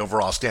gap in the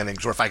overall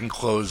standings, or if I can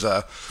close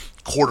a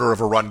quarter of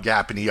a run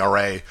gap in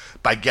ERA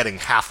by getting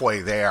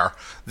halfway there,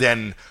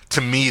 then to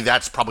me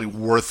that's probably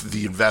worth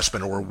the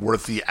investment or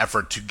worth the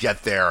effort to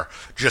get there,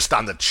 just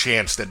on the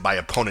chance that my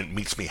opponent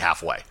meets me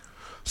halfway.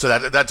 So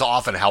that's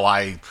often how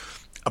I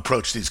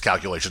approach these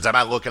calculations. I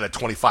might look at a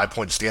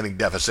 25-point standing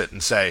deficit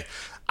and say,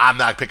 I'm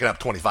not picking up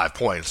 25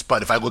 points.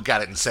 But if I look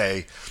at it and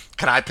say,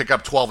 can I pick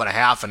up 12 and a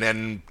half, and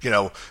then,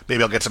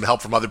 maybe I'll get some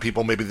help from other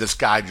people. Maybe this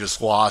guy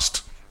just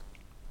lost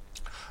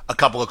a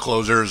couple of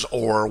closers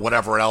or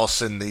whatever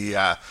else in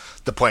the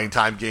playing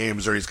time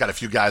games, or he's got a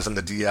few guys on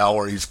the DL,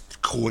 or he's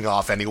cooling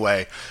off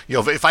anyway.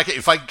 If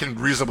I can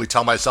reasonably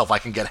tell myself I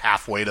can get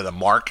halfway to the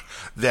mark,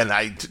 then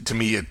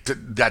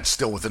that's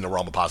still within the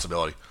realm of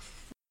possibility.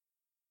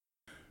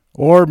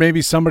 Or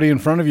maybe somebody in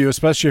front of you,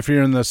 especially if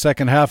you're in the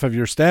second half of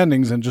your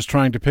standings and just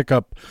trying to pick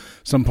up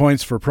some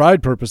points for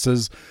pride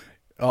purposes,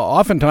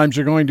 oftentimes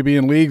you're going to be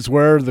in leagues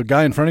where the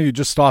guy in front of you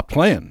just stopped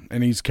playing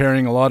and he's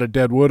carrying a lot of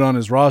dead wood on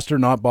his roster,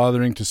 not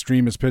bothering to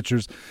stream his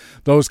pitchers,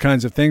 those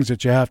kinds of things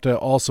that you have to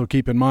also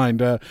keep in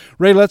mind.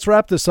 Ray, let's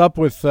wrap this up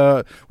with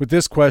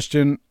this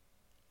question.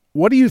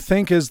 What do you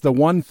think is the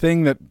one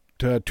thing that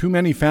too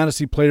many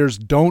fantasy players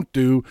don't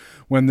do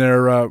when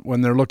they're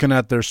looking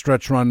at their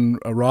stretch run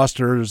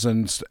rosters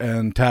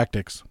and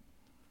tactics?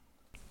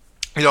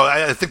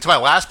 I think to my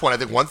last point, I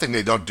think one thing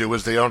they don't do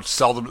is they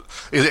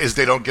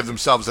don't give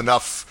themselves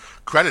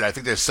enough credit. I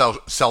think they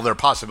sell their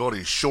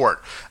possibilities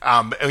short.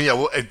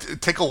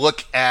 Take a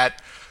look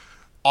at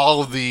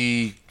all of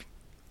the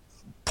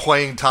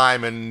playing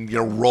time and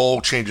role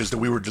changes that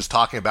we were just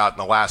talking about in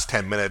the last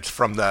 10 minutes,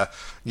 from the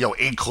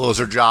 8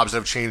 closer jobs that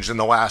have changed in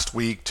the last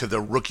week, to the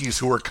rookies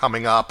who are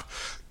coming up,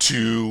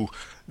 to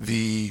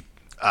the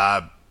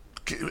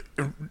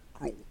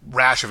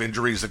rash of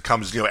injuries that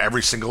comes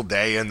every single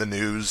day in the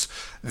news.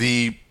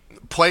 The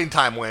playing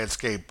time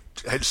landscape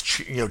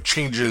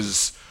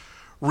changes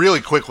really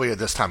quickly at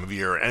this time of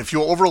year, and if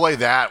you overlay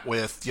that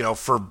with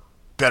for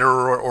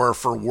better or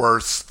for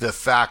worse, the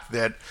fact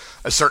that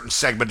a certain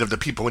segment of the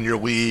people in your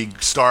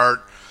league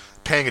start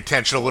paying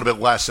attention a little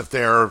bit less if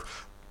they're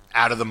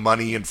out of the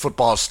money and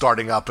football is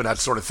starting up and that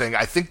sort of thing,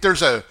 I think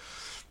there's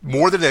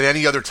more than at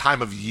any other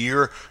time of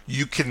year,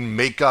 you can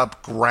make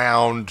up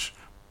ground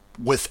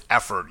with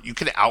effort. You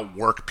can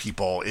outwork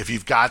people if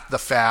you've got the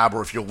fab,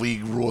 or if your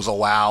league rules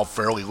allow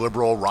fairly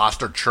liberal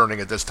roster churning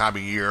at this time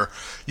of year.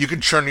 You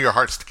can churn to your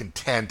heart's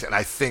content, and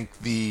I think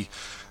the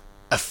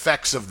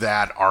effects of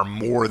that are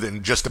more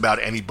than just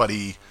about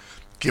anybody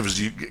gives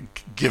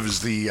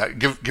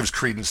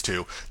credence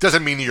to.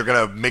 Doesn't mean you're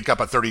going to make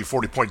up a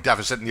 30-40 point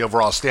deficit in the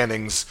overall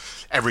standings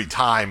every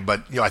time,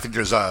 but I think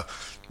there's a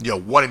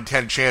 1 in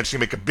 10 chance you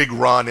make a big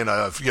run, and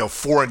a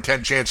 4 in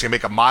 10 chance you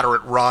make a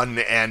moderate run.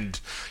 And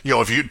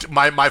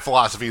my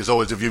philosophy is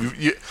always,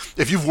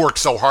 if you've worked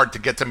so hard to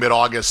get to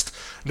mid-August,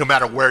 no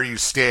matter where you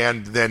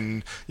stand,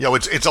 then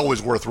it's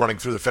always worth running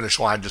through the finish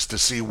line just to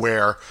see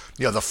where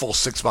the full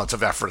 6 months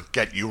of effort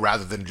get you,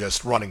 rather than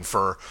just running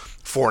for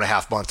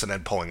 4.5 months and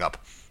then pulling up.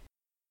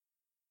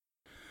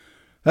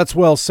 That's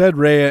well said,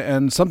 Ray.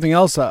 And something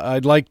else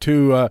I'd like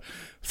to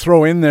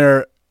throw in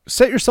there: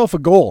 set yourself a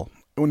goal.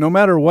 No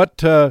matter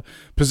what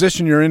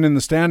position you're in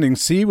the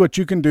standings, see what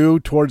you can do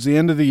towards the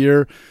end of the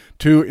year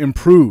to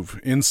improve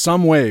in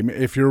some way.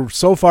 If you're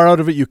so far out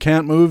of it you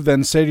can't move,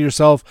 then say to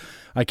yourself,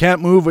 I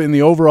can't move in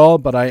the overall,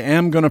 but I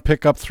am going to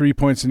pick up 3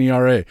 points in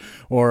ERA.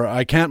 Or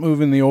I can't move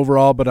in the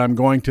overall, but I'm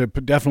going to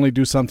definitely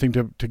do something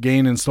to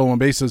gain in stolen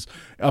bases,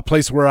 a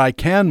place where I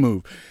can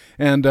move.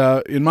 And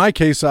in my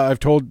case, I've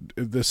told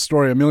this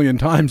story a million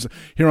times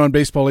here on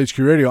Baseball HQ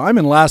Radio. I'm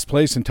in last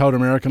place in Tout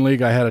American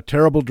League. I had a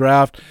terrible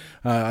draft.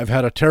 I've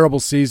had a terrible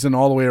season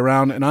all the way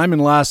around, and I'm in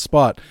last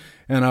spot.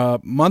 And a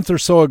month or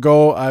so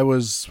ago, I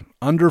was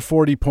under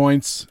 40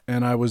 points,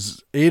 and I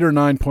was 8 or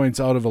 9 points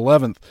out of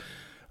 11th.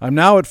 I'm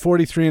now at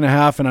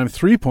 43.5, and I'm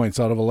 3 points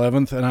out of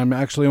 11th, and I'm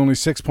actually only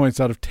 6 points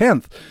out of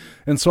 10th.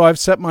 And so I've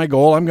set my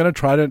goal. I'm going to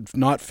try to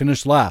not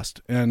finish last.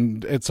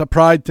 And it's a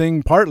pride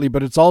thing partly,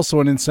 but it's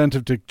also an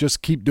incentive to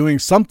just keep doing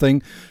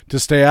something to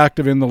stay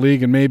active in the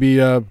league and maybe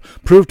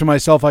prove to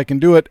myself I can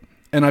do it.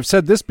 And I've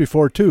said this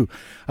before too.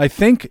 I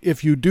think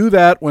if you do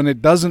that when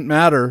it doesn't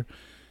matter,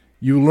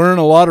 you learn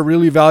a lot of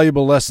really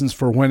valuable lessons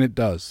for when it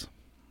does.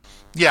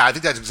 Yeah, I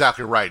think that's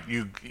exactly right.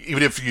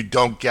 Even if you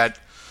don't get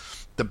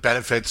the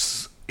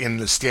benefits in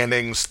the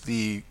standings,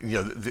 the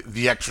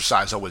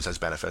exercise always has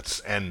benefits,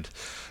 and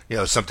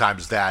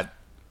sometimes that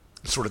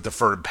sort of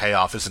deferred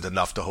payoff isn't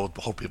enough to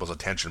hold people's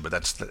attention. But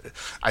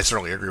I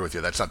certainly agree with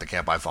you. That's not the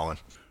camp I fall in.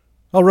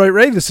 All right,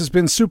 Ray, this has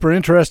been super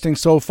interesting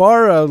so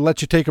far. I'll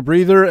let you take a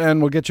breather,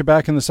 and we'll get you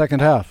back in the second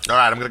half. All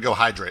right, I'm going to go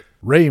hydrate.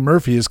 Ray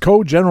Murphy is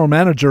co-general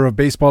manager of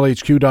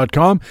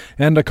BaseballHQ.com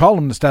and a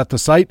columnist at the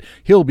site.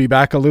 He'll be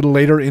back a little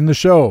later in the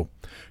show.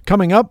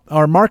 Coming up,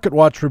 our Market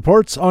Watch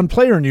reports on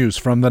player news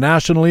from the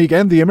National League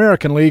and the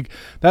American League.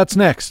 That's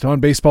next on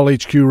Baseball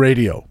HQ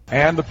Radio.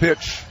 And the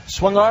pitch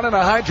swung on in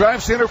a high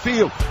drive center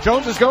field.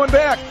 Jones is going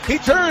back. He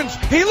turns.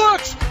 He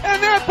looks.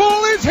 And that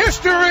ball is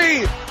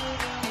history.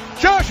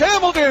 Josh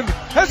Hamilton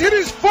has hit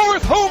his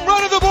 4th home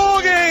run of the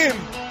ball game.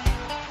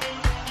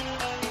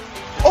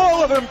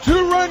 All of them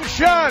 2-run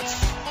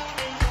shots.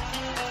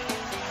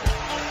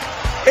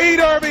 8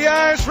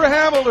 RBIs for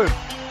Hamilton.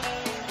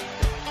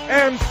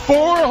 And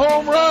 4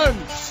 home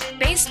runs.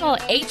 Baseball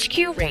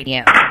HQ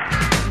Radio.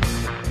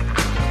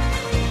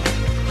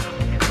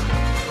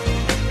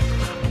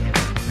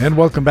 And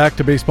welcome back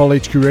to Baseball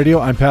HQ Radio.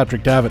 I'm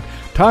Patrick Davitt.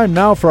 Time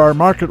now for our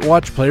Market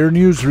Watch player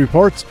news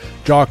reports.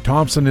 Jock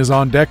Thompson is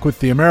on deck with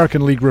the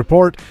American League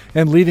report,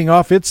 and leading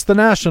off, it's the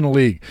National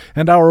League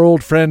and our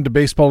old friend,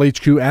 Baseball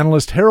HQ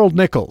analyst Harold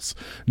Nichols.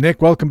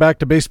 Nick, welcome back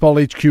to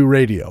Baseball HQ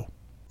Radio.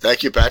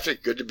 Thank you,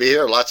 Patrick. Good to be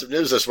here. Lots of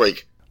news this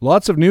week.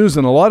 Lots of news,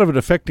 and a lot of it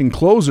affecting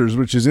closers,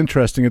 which is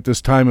interesting at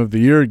this time of the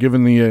year,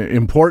 given the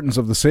importance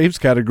of the saves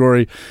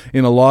category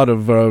in a lot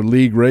of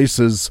league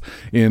races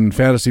in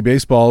fantasy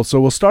baseball. So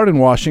we'll start in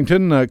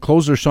Washington.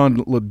 Closer Sean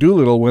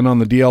Doolittle went on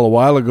the DL a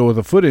while ago with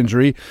a foot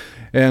injury,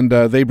 and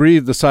they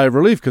breathed a sigh of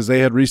relief because they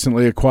had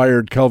recently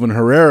acquired Kelvin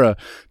Herrera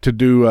to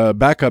do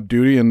backup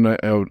duty, and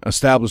an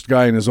established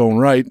guy in his own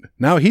right.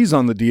 Now he's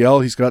on the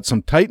DL. He's got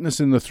some tightness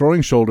in the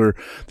throwing shoulder,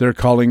 they're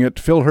calling it.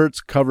 Phil Hertz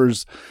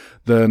covers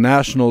the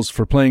Nationals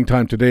for Playing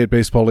Time today at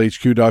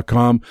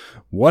BaseballHQ.com.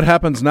 What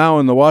happens now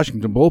in the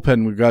Washington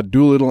bullpen? We've got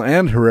Doolittle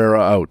and Herrera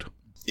out.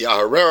 Yeah,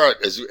 Herrera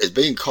is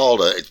being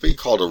called a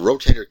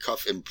rotator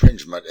cuff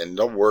impingement, and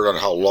no word on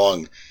how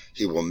long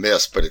he will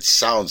miss. But it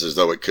sounds as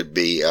though it could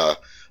be a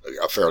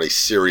fairly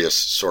serious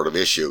sort of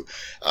issue.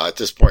 At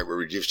this point, we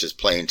reduced his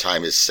playing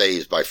time, his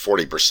saves by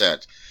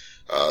 40%.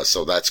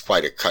 So that's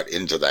quite a cut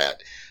into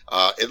that.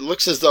 It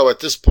looks as though at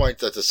this point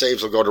that the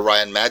saves will go to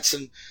Ryan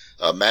Madsen.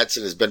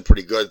 Madsen has been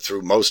pretty good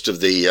through most of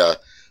the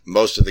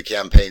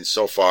campaign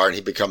so far, and he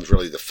becomes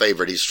really the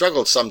favorite. He's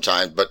struggled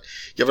sometimes, but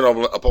given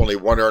up only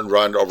one earned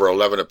run over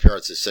 11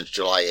 appearances since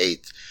July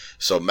 8th.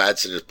 So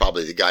Madsen is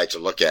probably the guy to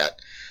look at.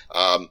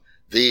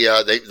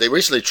 They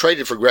recently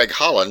traded for Greg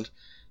Holland,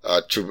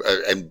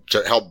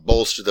 to help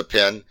bolster the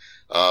pen.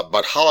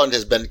 But Holland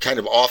has been kind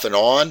of off and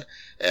on,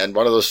 and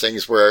one of those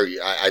things where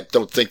I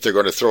don't think they're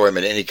going to throw him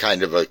in any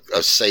kind of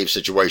a save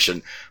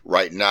situation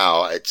right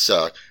now. It's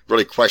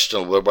really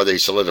questionable whether he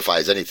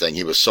solidifies anything.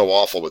 He was so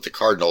awful with the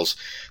Cardinals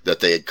that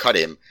they had cut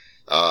him,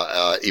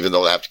 even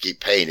though they have to keep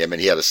paying him, and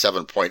he had a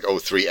 7.03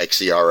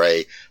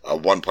 xERA, a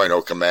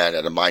 1.0 command,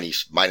 and a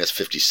minus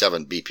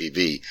 57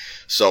 BPV.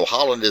 So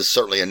Holland is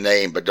certainly a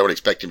name, but don't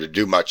expect him to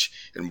do much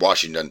in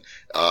Washington.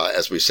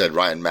 As we said,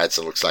 Ryan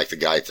Madsen looks like the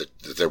guy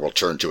that they will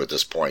turn to at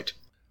this point.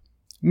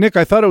 Nick,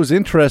 I thought it was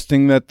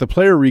interesting that the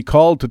player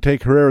recalled to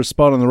take Herrera's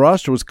spot on the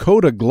roster was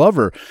Coda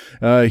Glover.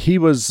 He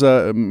was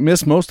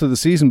missed most of the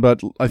season,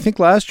 but I think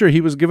last year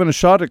he was given a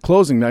shot at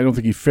closing. I don't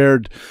think he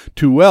fared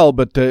too well,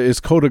 but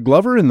is Coda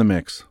Glover in the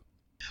mix?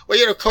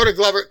 Well, Coda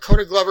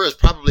Glover is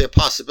probably a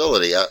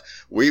possibility.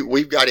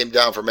 We've got him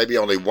down for maybe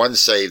only one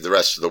save the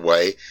rest of the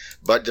way,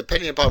 but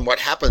depending upon what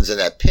happens in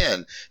that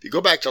pen, if you go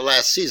back to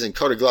last season,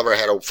 Coda Glover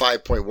had a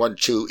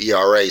 5.12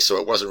 ERA, so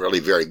it wasn't really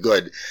very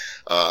good.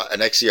 An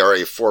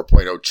xERA of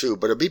 4.02,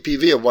 but a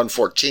BPV of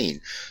 114.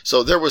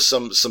 So there was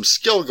some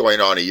skill going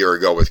on a year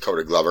ago with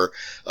Coda Glover,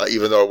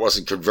 even though it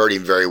wasn't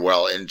converting very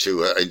well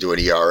into an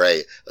ERA.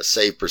 A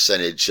save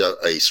percentage,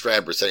 a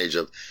strand percentage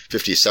of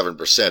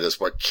 57% is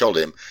what killed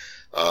him.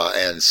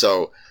 And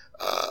so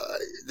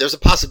there's a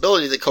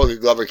possibility that Coda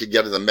Glover could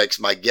get in the mix.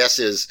 My guess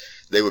is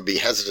they would be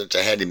hesitant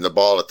to hand him the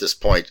ball at this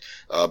point,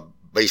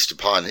 based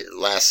upon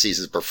last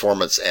season's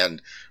performance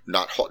and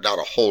not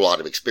a whole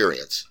lot of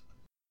experience.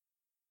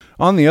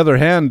 On the other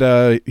hand,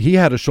 he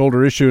had a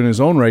shoulder issue in his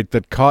own right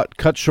that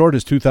cut short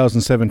his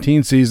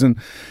 2017 season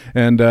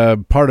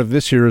and part of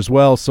this year as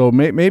well. So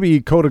maybe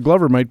Coda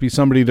Glover might be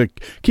somebody to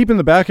keep in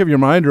the back of your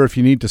mind, or if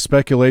you need to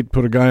speculate,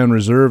 put a guy on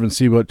reserve and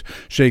see what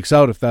shakes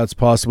out. If that's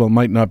possible, it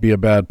might not be a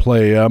bad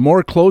play.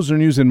 More closer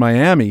news in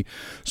Miami.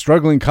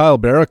 Struggling Kyle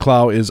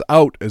Barraclough is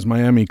out as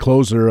Miami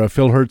closer.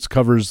 Phil Hertz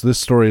covers this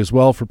story as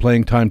well for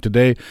Playing Time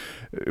today.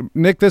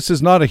 Nick, this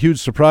is not a huge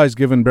surprise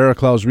given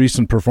Barraclough's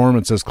recent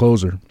performance as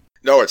closer.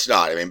 No, it's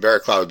not. I mean,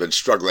 Barraclough has been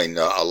struggling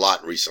a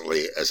lot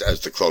recently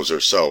as the closer.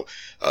 So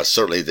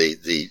certainly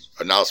the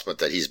announcement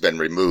that he's been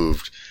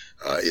removed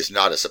is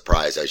not a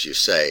surprise, as you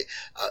say.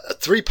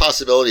 Three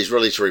possibilities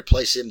really to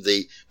replace him.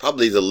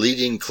 Probably the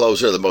leading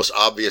closer, the most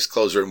obvious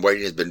closer in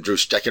waiting has been Drew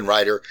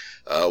Steckenrider.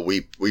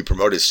 We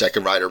promoted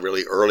Steckenrider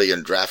really early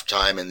in draft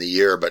time in the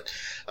year, but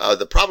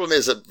the problem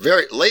is that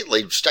very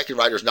lately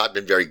Steckenrider's not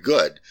been very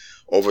good.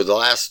 Over the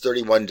last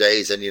 31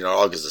 days, ending on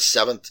August the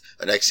 7th,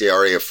 an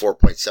xERA of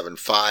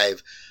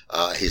 4.75,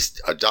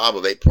 a DOM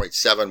of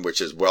 8.7, which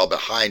is well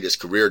behind his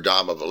career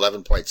DOM of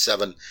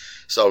 11.7.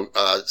 So,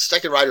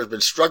 Steckenrider's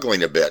been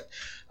struggling a bit.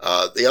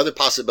 Another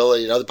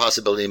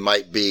possibility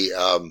might be,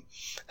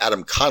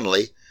 Adam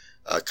Conley.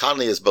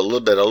 Conley has been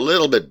a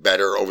little bit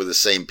better over the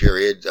same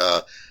period.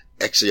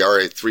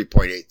 xERA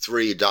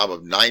 3.83, DOM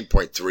of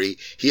 9.3.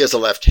 He is a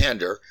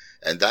left-hander,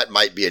 and that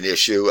might be an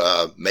issue.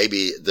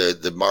 Maybe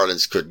the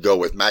Marlins could go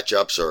with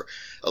matchups or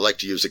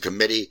elect to use a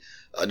committee.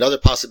 Another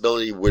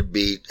possibility would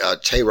be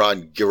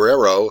Tehran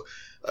Guerrero.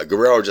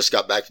 Guerrero just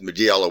got back from the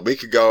DL a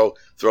week ago,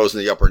 throws in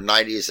the upper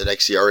 90s, an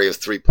xERA of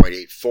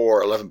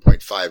 3.84,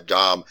 11.5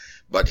 DOM,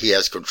 but he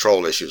has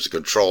control issues, a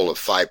control of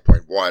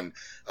 5.1,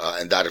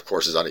 and that, of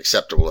course, is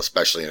unacceptable,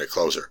 especially in a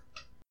closer.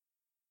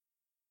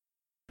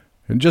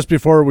 And just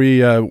before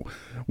we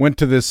went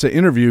to this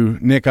interview,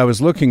 Nick, I was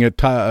looking at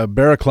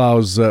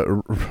Barraclough's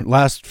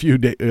last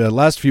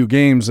few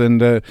games,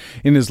 and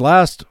in his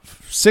last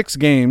 6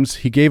 games,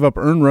 he gave up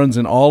earned runs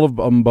in all of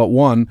them but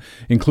one,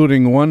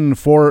 including one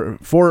four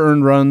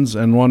earned runs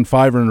and one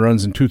 5 earned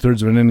runs in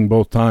 2/3 of an inning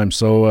both times.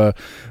 So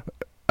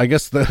I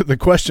guess the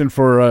question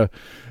for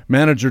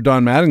Manager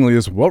Don Mattingly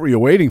is, what were you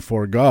waiting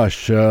for?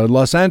 Gosh,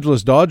 Los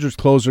Angeles Dodgers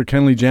closer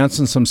Kenley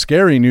Jansen, some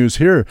scary news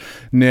here,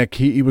 Nick.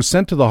 He was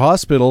sent to the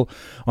hospital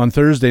on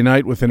Thursday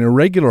night with an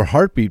irregular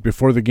heartbeat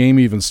before the game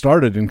even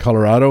started in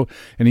Colorado,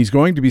 and he's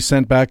going to be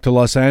sent back to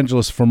Los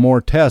Angeles for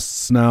more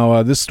tests.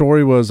 Now, this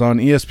story was on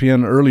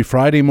ESPN early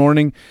Friday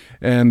morning,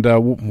 and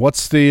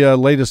what's the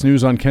latest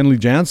news on Kenley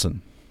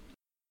Jansen?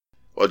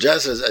 Well,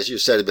 Jansen, as you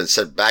said, had been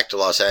sent back to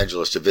Los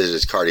Angeles to visit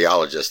his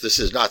cardiologist. This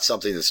is not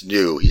something that's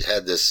new. He's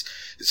had this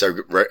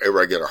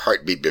irregular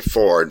heartbeat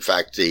before. In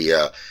fact,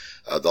 the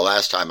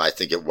last time I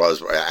think it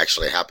was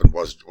actually happened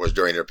was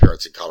during an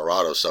appearance in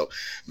Colorado. So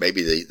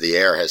maybe the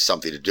air has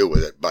something to do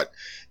with it. But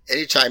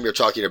anytime you're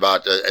talking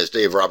about, as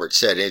Dave Roberts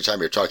said, anytime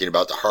you're talking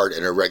about the heart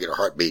and irregular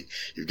heartbeat,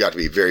 you've got to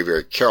be very,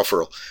 very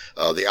careful.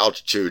 The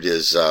altitude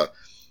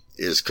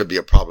could be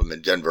a problem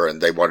in Denver,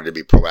 and they wanted to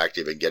be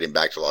proactive in getting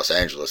back to Los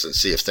Angeles and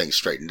see if things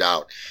straightened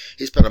out.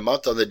 He spent a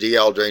month on the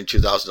DL during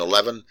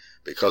 2011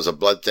 because of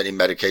blood thinning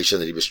medication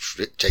that he was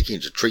taking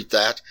to treat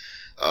that.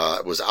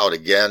 Was out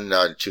again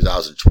in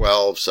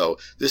 2012. So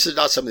this is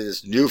not something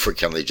that's new for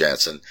Kenley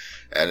Jansen.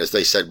 And as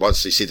they said,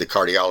 once they see the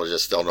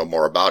cardiologist, they'll know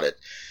more about it.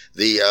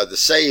 The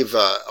save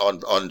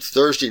on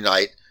Thursday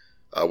night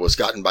was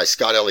gotten by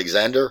Scott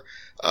Alexander.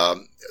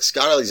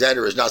 Scott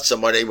Alexander is not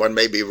someone anyone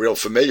may be real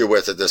familiar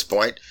with at this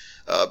point.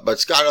 But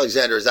Scott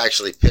Alexander has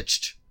actually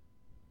pitched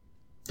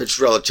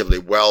relatively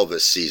well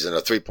this season, a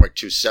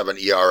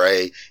 3.27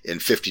 ERA in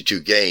 52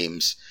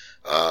 games,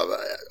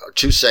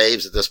 2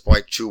 saves at this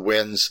point, 2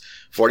 wins,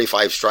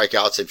 45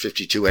 strikeouts in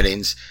 52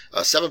 innings,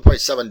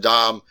 7.7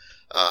 DOM,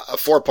 a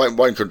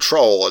 4.1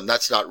 control, and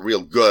that's not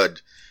real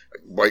good,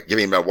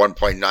 giving him a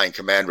 1.9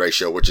 command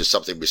ratio, which is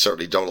something we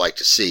certainly don't like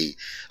to see,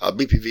 a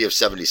BPV of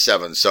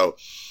 77. So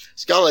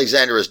Scott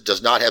Alexander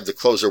does not have the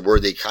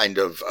closer-worthy kind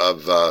of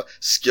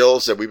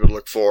skills that we would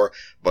look for,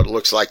 but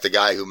looks like the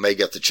guy who may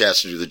get the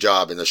chance to do the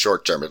job in the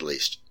short term at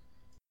least.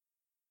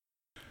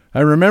 I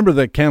remember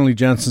that Kenley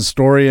Jansen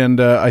story, and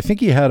I think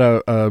he had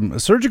a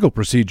surgical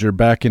procedure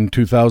back in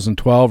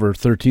 2012 or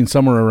 13,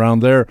 somewhere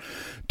around there,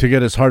 to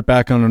get his heart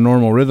back on a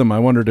normal rhythm. I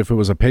wondered if it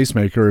was a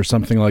pacemaker or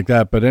something like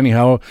that. But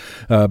anyhow,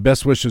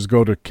 best wishes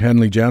go to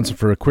Kenley Jansen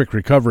for a quick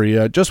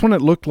recovery. Just when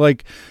it looked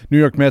like New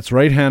York Mets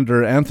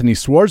right-hander Anthony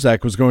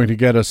Swarzak was going to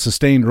get a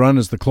sustained run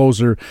as the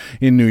closer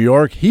in New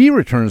York, he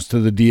returns to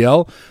the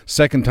DL.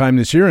 Second time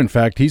this year, in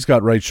fact. He's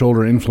got right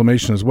shoulder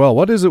inflammation as well.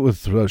 What is it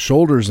with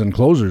shoulders and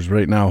closers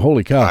right now?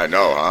 Holy cow. I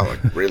know,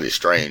 huh? Really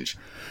strange.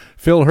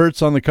 Phil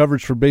Hertz on the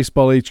coverage for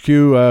Baseball HQ.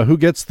 Who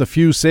gets the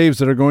few saves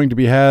that are going to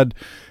be had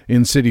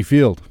in Citi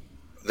Field?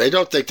 They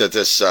don't think that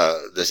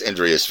this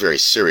injury is very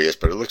serious,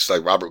 but it looks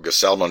like Robert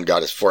Gesellman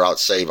got his 4-out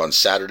save on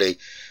Saturday.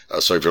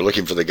 So if you're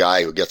looking for the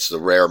guy who gets the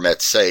rare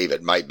Mets save,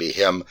 it might be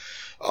him.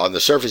 On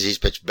the surface, he's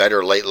pitched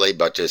better lately,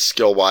 but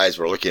skill-wise,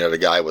 we're looking at a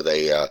guy with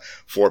a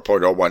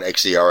 4.01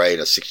 xERA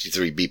and a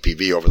 63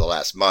 BPV over the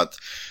last month.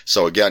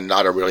 So again,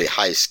 not a really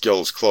high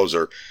skills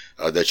closer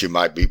that you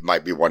might be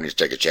wanting to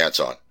take a chance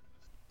on.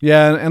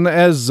 Yeah, and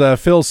as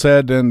Phil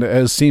said, and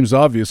as seems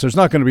obvious, there's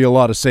not going to be a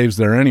lot of saves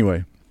there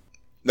anyway.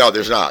 No,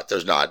 there's not.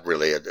 There's not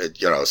really.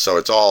 So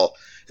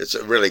it's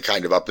really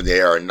kind of up in the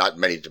air and not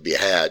many to be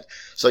had.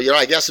 So,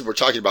 I guess if we're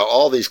talking about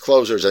all these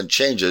closers and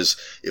changes,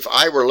 if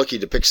I were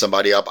looking to pick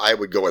somebody up, I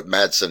would go with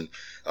Madsen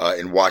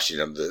in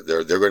Washington. There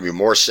are going to be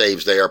more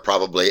saves there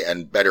probably,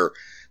 and better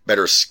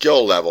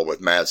skill level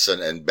with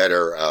Madsen, and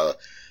better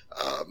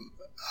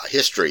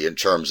history in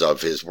terms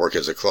of his work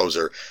as a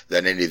closer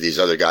than any of these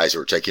other guys who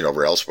are taking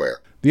over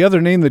elsewhere. The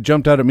other name that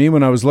jumped out at me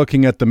when I was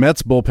looking at the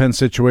Mets bullpen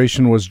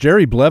situation was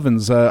Jerry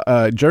Blevins.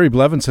 Jerry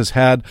Blevins has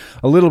had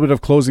a little bit of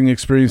closing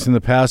experience in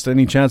the past.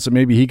 Any chance that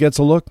maybe he gets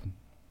a look?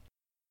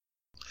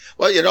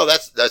 Well,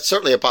 that's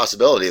certainly a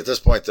possibility. At this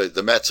point,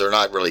 the Mets are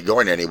not really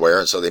going anywhere,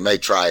 and so they may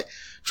try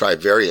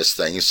various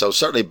things. So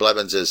certainly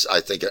Blevins is, I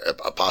think,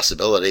 a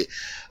possibility.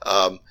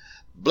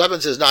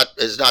 Blevins has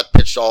not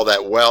pitched all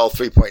that well,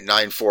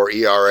 3.94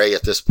 ERA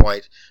at this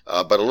point,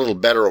 but a little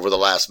better over the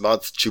last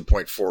month,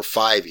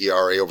 2.45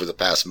 ERA over the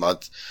past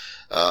month,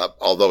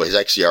 although his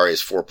xERA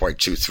is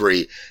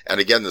 4.23.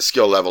 And again, the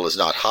skill level is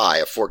not high,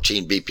 a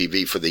 14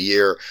 BPV for the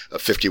year, a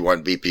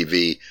 51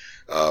 BPV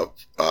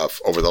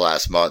over the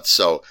last month.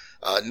 So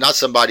not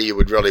somebody you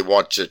would really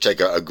want to take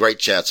a great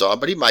chance on,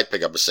 but he might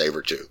pick up a save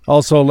or two.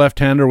 Also a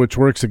left-hander, which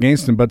works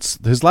against him, but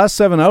his last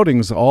 7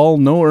 outings, all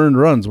no earned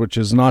runs, which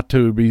is not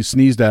to be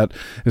sneezed at,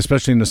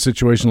 especially in a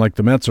situation like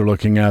the Mets are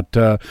looking at.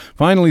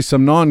 Finally,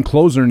 some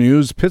non-closer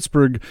news.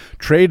 Pittsburgh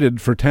traded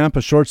for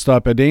Tampa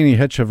shortstop Adeiny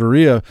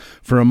Hechavarria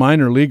for a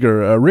minor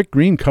leaguer. Rick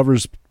Green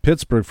covers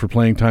Pittsburgh for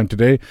playing time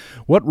today.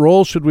 What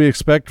role should we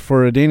expect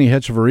for Adeiny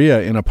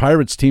Hechavarria in a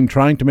Pirates team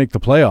trying to make the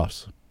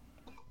playoffs?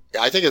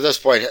 I think at this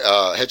point,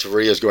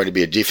 Hechavarria is going to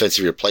be a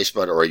defensive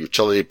replacement or a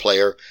utility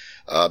player.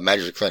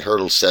 Manager Clint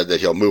Hurdle said that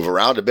he'll move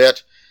around a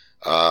bit.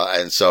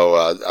 And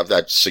so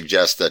that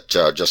suggests that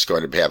just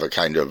going to have a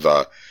kind of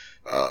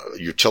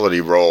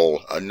utility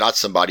role, not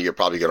somebody you're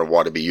probably going to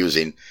want to be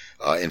using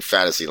in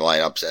fantasy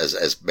lineups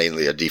as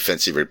mainly a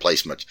defensive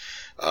replacement.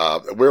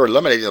 We're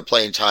eliminating the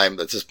playing time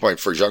at this point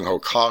for Jung Ho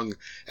Kong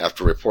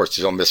after reports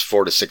he'll miss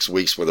 4 to 6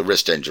 weeks with a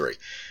wrist injury.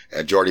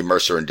 And Jordy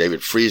Mercer and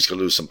David Freese could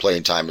lose some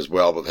playing time as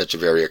well, with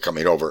Hechavarria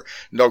coming over.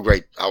 No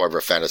great,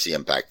 however, fantasy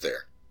impact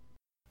there.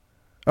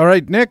 All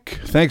right, Nick,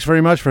 thanks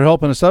very much for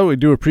helping us out. We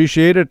do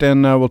appreciate it,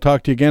 and we'll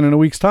talk to you again in a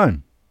week's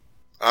time.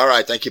 All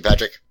right, thank you,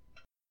 Patrick.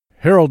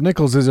 Harold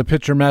Nichols is a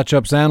pitcher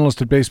matchups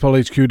analyst at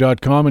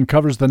BaseballHQ.com and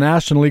covers the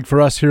National League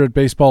for us here at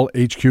Baseball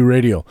HQ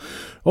Radio.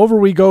 Over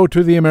we go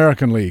to the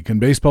American League, and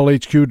Baseball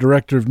HQ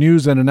Director of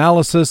News and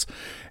Analysis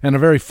and a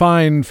very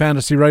fine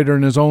fantasy writer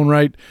in his own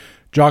right,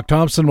 Jock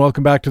Thompson,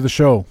 welcome back to the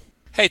show.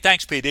 Hey,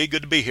 thanks, PD.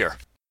 Good to be here.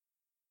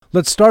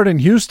 Let's start in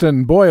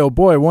Houston. Boy, oh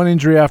boy, one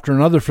injury after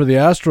another for the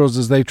Astros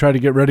as they try to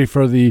get ready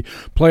for the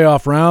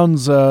playoff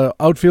rounds.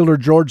 Outfielder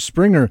George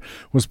Springer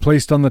was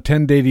placed on the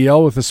 10-day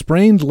DL with a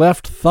sprained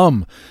left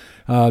thumb.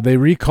 They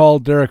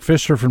recalled Derek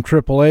Fisher from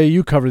AAA.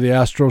 You cover the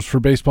Astros for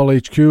Baseball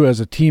HQ as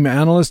a team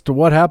analyst.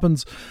 What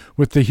happens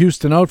with the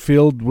Houston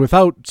outfield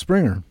without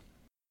Springer?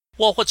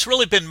 Well, what's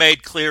really been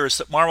made clear is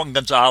that Marwin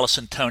Gonzalez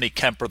and Tony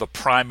Kemp are the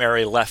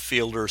primary left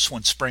fielders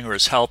when Springer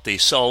is healthy.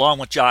 So along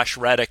with Josh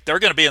Reddick, they're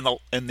going to be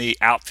in the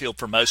outfield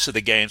for most of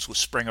the games with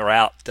Springer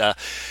out.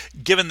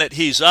 Given that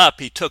he's up,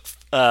 he took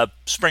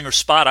Springer's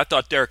spot. I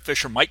thought Derek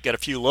Fisher might get a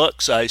few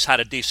looks. He's had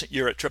a decent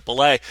year at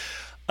AAA.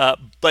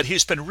 But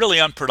he's been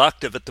really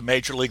unproductive at the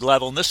major league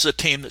level, and this is a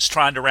team that's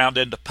trying to round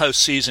into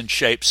postseason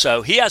shape.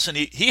 So he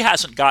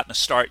hasn't gotten a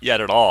start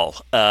yet at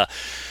all.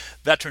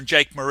 Veteran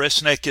Jake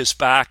Marisnick is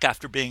back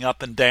after being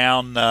up and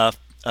down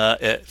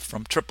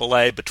from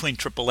AAA, between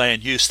AAA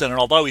and Houston, and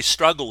although he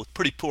struggled with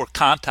pretty poor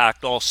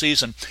contact all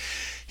season,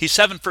 he's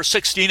 7 for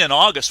 16 in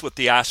August with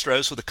the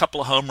Astros with a couple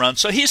of home runs.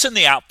 So he's in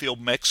the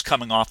outfield mix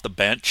coming off the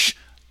bench.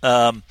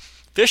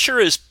 Fisher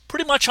is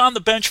pretty much on the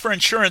bench for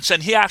insurance,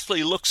 and he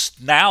actually looks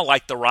now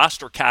like the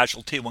roster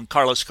casualty when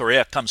Carlos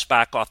Correa comes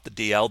back off the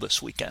DL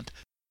this weekend.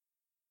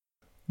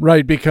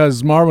 Right,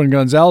 because Marwin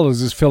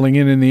Gonzalez is filling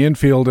in the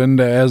infield, and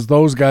as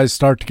those guys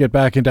start to get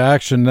back into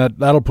action,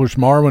 that'll push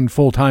Marwin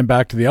full-time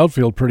back to the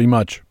outfield pretty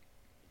much.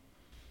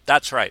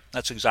 That's right.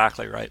 That's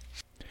exactly right.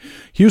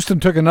 Houston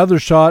took another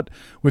shot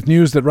with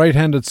news that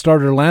right-handed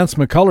starter Lance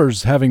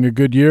McCullers, having a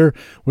good year,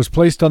 was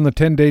placed on the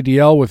 10-day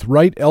DL with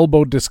right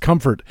elbow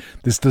discomfort.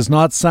 This does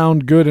not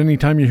sound good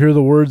anytime you hear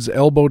the words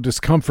elbow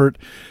discomfort.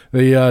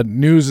 The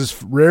news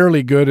is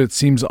rarely good. It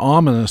seems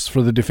ominous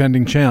for the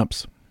defending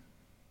champs.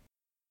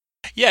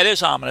 Yeah, it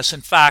is ominous.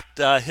 In fact,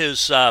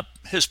 his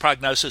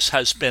prognosis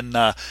has been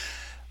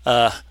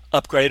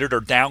upgraded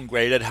or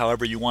downgraded,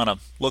 however you want to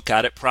look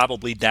at it,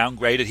 probably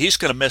downgraded. He's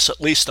going to miss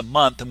at least a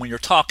month, and when you're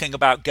talking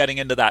about getting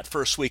into that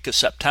first week of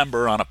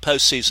September on a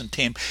postseason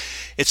team,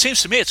 it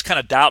seems to me it's kind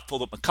of doubtful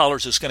that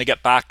McCullers is going to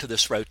get back to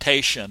this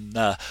rotation.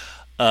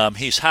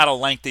 He's had a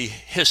lengthy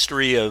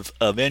history of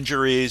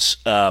injuries.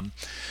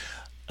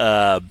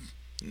 I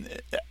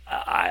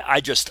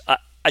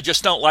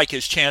just don't like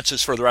his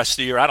chances for the rest of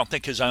the year. I don't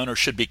think his owner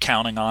should be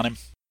counting on him.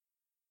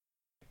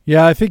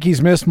 Yeah, I think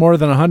he's missed more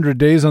than 100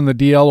 days on the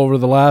DL over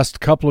the last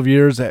couple of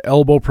years.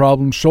 Elbow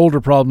problems,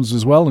 shoulder problems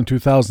as well in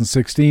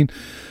 2016.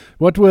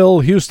 What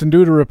will Houston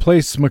do to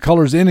replace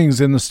McCullers' innings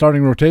in the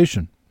starting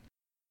rotation?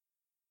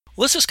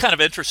 Well, this is kind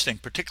of interesting,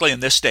 particularly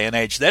in this day and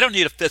age. They don't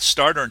need a fifth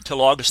starter until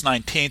August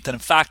 19th, and in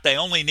fact, they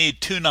only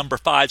need 2 number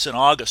 5s in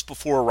August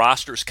before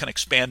rosters can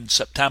expand in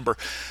September.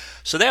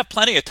 So they have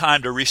plenty of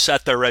time to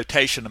reset their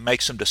rotation and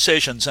make some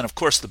decisions. And, of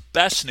course, the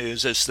best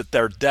news is that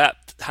their depth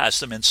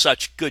has them in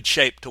such good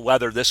shape to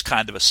weather this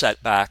kind of a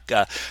setback,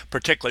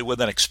 particularly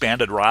with an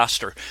expanded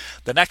roster.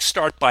 The next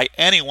start by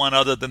anyone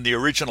other than the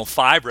original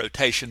 5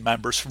 rotation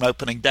members from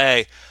opening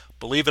day,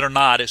 believe it or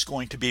not, is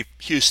going to be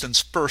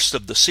Houston's first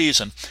of the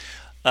season.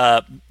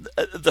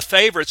 The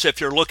favorites,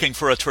 if you're looking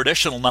for a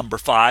traditional number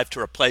 5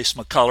 to replace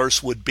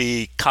McCullers, would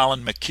be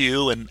Colin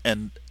McHugh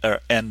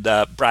and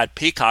Brad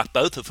Peacock,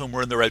 both of whom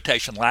were in the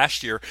rotation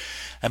last year,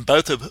 and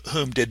both of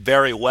whom did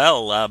very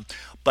well.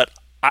 But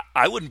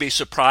I wouldn't be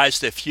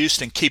surprised if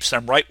Houston keeps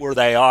them right where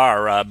they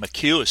are.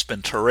 McHugh has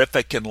been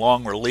terrific in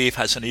long relief,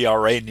 has an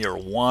ERA near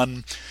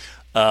 1.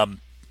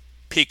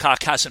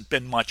 Peacock hasn't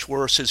been much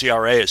worse. His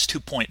ERA is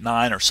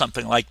 2.9 or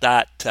something like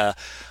that.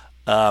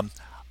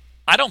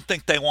 I don't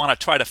think they want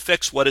to try to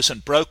fix what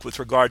isn't broke with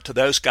regard to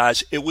those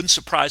guys. It wouldn't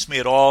surprise me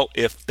at all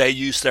if they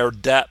use their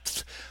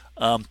depth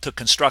to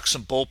construct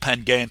some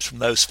bullpen games from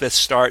those fifth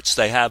starts.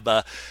 They have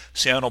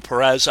Cionel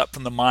Perez up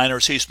from the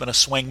minors. He's been a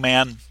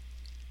swingman.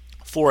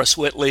 Forrest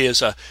Whitley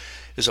is a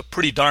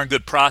pretty darn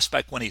good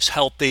prospect when he's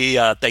healthy.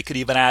 They could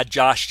even add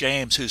Josh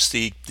James, who's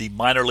the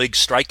minor league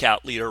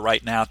strikeout leader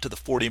right now, to the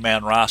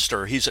 40-man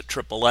roster. He's at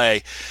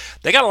AAA.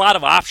 They got a lot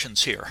of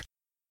options here.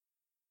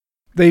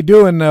 They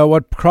do, and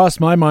what crossed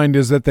my mind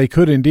is that they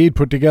could indeed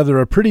put together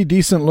a pretty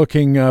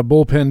decent-looking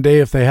bullpen day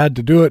if they had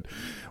to do it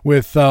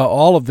with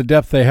all of the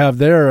depth they have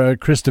there.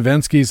 Chris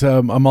Davinsky's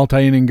a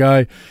multi-inning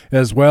guy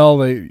as well.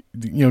 They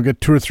get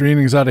 2 or 3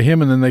 innings out of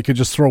him, and then they could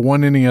just throw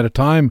 1 inning at a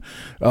time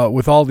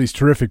with all these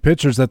terrific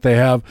pitchers that they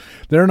have.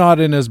 They're not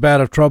in as bad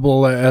of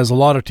trouble as a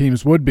lot of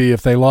teams would be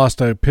if they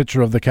lost a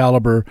pitcher of the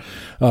caliber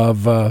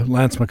of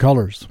Lance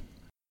McCullers.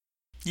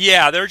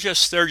 Yeah, they're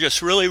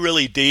just really,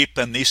 really deep,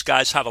 and these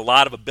guys have a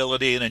lot of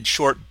ability, and in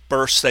short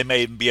bursts they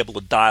may even be able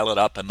to dial it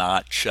up a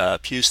notch.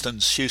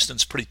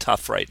 Houston's pretty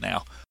tough right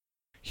now.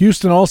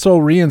 Houston also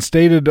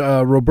reinstated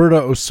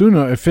Roberto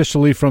Osuna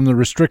officially from the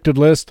restricted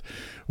list.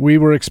 We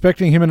were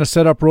expecting him in a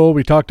setup role.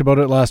 We talked about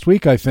it last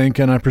week, I think,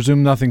 and I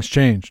presume nothing's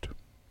changed.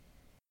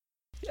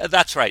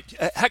 That's right.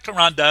 Hector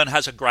Rondon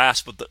has a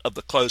grasp of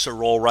the closer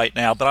role right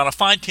now, but on a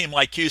fine team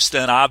like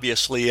Houston,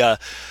 obviously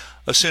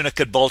Osuna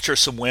could vulture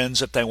some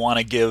wins if they want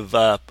to give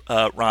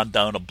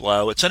Rondon a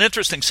blow. It's an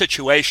interesting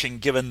situation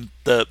given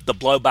the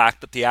blowback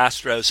that the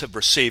Astros have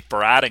received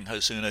for adding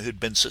Osuna, who'd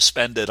been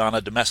suspended on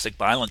a domestic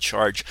violence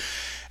charge.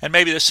 And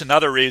maybe this is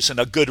another reason,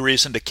 a good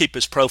reason to keep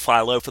his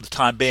profile low for the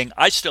time being.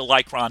 I still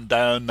like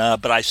Rondon,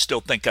 but I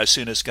still think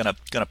Osuna's going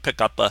to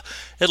pick up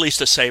at least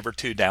a save or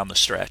two down the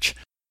stretch.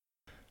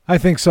 I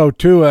think so,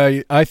 too.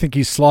 I think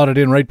he's slotted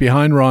in right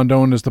behind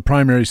Rondon as the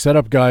primary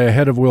setup guy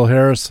ahead of Will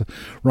Harris,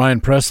 Ryan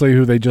Presley,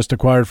 who they just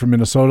acquired from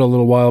Minnesota a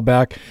little while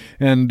back,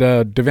 and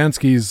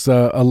Davinsky's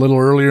a little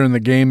earlier in the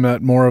game,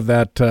 more of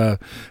that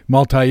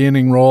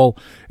multi-inning role.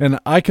 And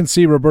I can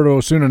see Roberto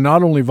Osuna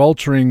not only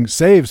vulturing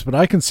saves, but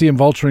I can see him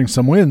vulturing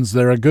some wins.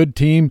 They're a good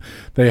team.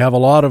 They have a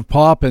lot of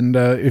pop, and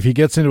if he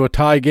gets into a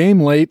tie game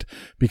late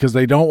because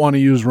they don't want to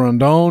use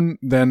Rondon,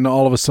 then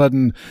all of a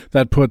sudden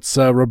that puts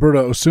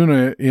Roberto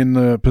Osuna in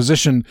the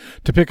position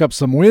to pick up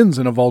some wins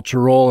in a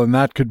vulture role, and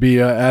that could be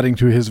adding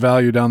to his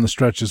value down the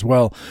stretch as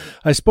well.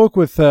 I spoke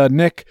with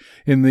Nick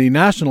in the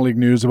National League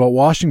News about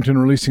Washington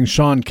releasing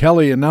Sean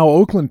Kelly, and now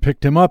Oakland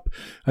picked him up,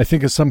 I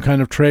think as some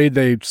kind of trade.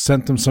 They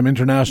sent them some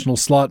international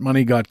slot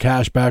money, got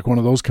cash back, one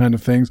of those kind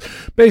of things.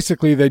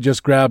 Basically, they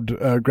just grabbed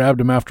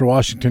him after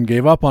Washington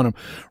gave up on him.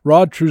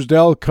 Rod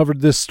Truesdell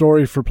covered this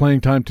story for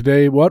Playing Time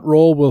today. What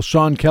role will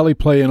Sean Kelly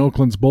play in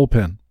Oakland's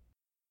bullpen?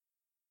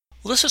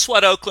 Well, this is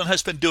what Oakland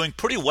has been doing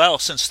pretty well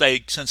since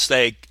they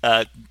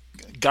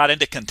got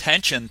into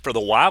contention for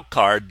the wild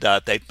card.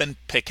 They've been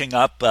picking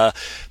up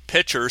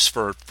pitchers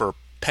for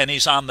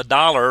pennies on the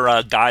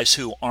dollar, guys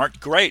who aren't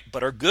great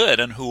but are good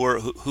and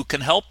who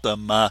can help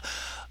them.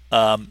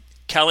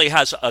 Kelly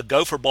has a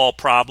gopher ball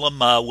problem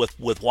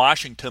with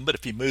Washington, but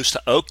if he moves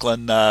to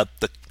Oakland, the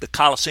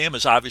Coliseum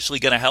is obviously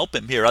going to help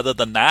him here. Other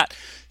than that,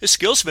 his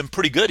skills have been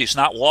pretty good. He's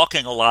not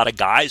walking a lot of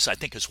guys. I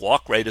think his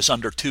walk rate is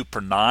under 2 per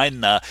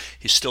 9.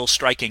 He's still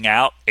striking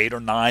out 8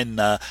 or 9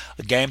 a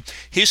game.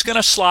 He's going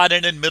to slot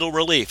in middle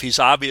relief. He's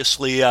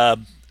obviously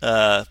not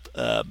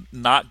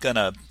going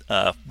to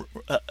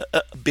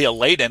be a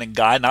late inning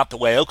guy, not the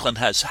way Oakland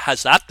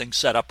has that thing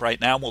set up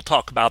right now. We'll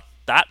talk about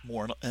that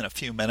more in a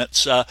few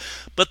minutes.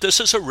 But this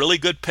is a really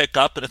good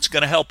pickup, and it's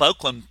going to help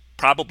Oakland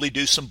probably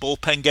do some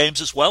bullpen games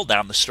as well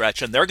down the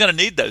stretch, and they're going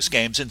to need those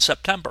games in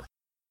September.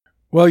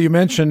 Well, you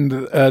mentioned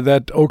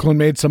that Oakland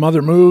made some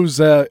other moves.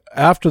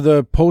 After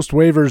the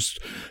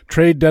post-waivers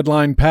trade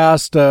deadline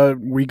passed,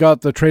 we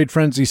got the trade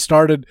frenzy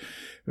started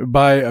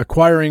by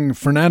acquiring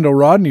Fernando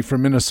Rodney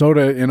from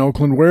Minnesota in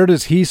Oakland. Where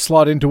does he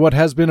slot into what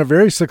has been a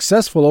very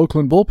successful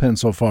Oakland bullpen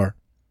so far?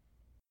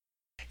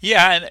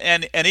 Yeah,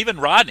 and even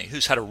Rodney,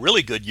 who's had a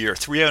really good year,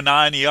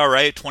 3.09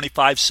 ERA,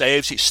 25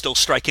 saves. He's still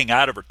striking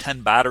out over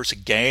 10 batters a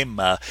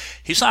game.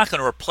 He's not going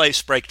to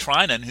replace Blake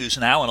Treinen, who's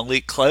now an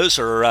elite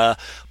closer,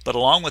 but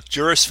along with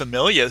Juris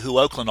Familia, who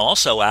Oakland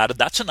also added,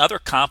 that's another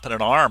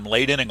competent arm,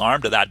 late-inning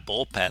arm to that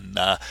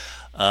bullpen.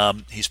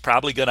 He's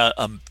probably going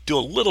to do a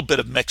little bit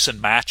of mix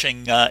and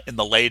matching in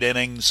the late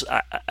innings.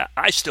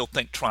 I still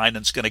think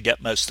Treinen's going to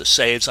get most of the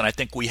saves, and I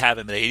think we have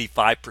him at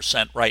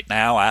 85% right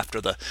now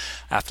after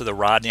the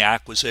Rodney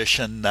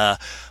acquisition.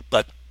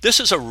 But this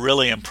is a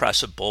really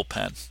impressive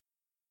bullpen.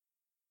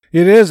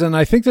 It is, and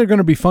I think they're going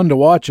to be fun to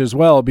watch as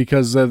well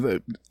because,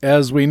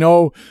 as we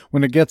know,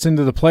 when it gets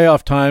into the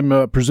playoff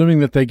time, presuming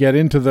that they get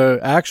into the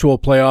actual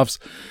playoffs,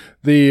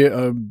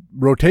 the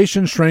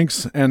rotation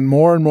shrinks and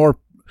more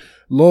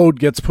load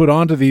gets put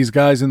onto these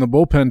guys in the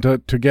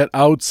bullpen to get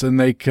outs, and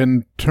they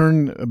can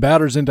turn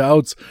batters into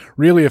outs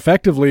really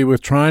effectively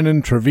with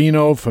Treinen,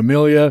 Trevino,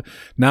 Familia,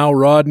 now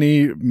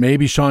Rodney,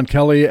 maybe Sean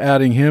Kelly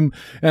adding him.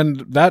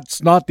 And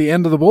that's not the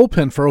end of the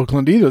bullpen for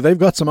Oakland either. They've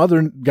got some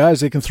other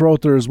guys they can throw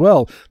out there as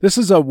well. This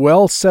is a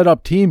well set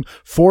up team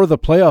for the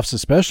playoffs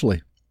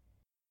especially.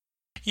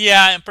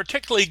 Yeah, and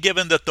particularly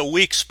given that the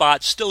weak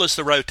spot still is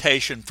the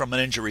rotation from an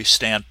injury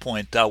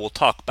standpoint. We'll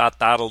talk about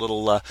that a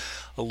little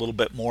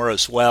bit more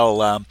as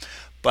well.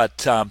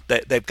 But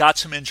they've got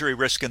some injury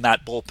risk in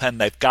that bullpen.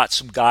 They've got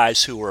some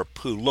guys who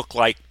look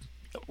like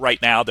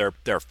right now they're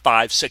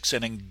 5-6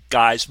 inning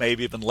guys,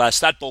 maybe even less.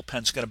 That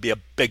bullpen's going to be a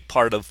big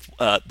part of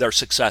their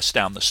success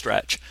down the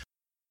stretch.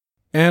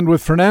 And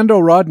with Fernando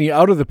Rodney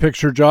out of the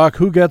picture, Jock,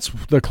 who gets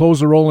the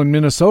closer role in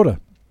Minnesota?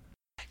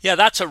 Yeah,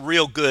 that's a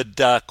real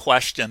good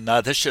question.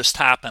 This just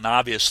happened,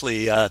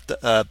 obviously,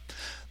 the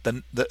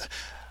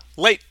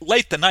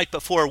late the night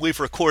before we've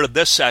recorded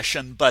this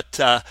session, but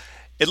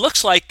it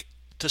looks like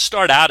to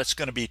start out it's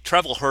going to be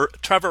Trevor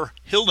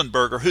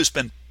Hildenberger, who's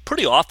been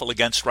pretty awful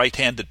against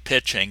right-handed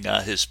pitching.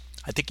 I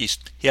think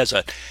he has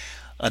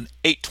an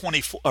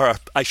 824, or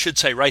I should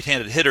say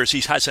right-handed hitters. He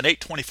has an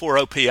 824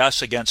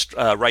 OPS against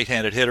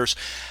right-handed hitters.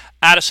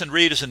 Addison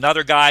Reed is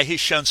another guy.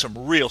 He's shown some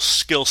real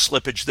skill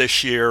slippage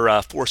this year,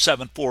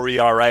 4.74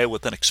 ERA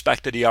with an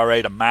expected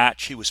ERA to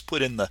match. He was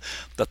put in the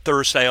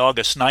Thursday,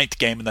 August 9th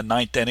game in the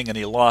ninth inning, and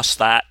he lost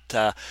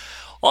that.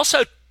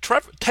 Also,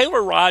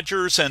 Taylor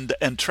Rogers and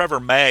Trevor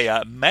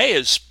May. May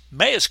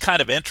is kind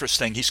of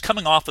interesting. He's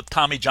coming off of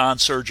Tommy John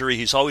surgery.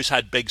 He's always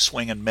had big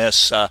swing and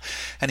miss,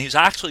 and he's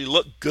actually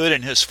looked good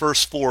in his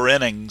first 4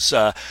 innings.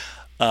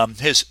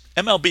 His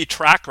MLB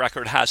track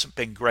record hasn't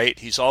been great.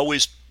 He's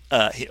always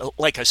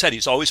like I said,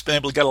 he's always been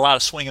able to get a lot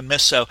of swing and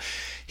miss, so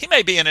he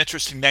may be an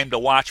interesting name to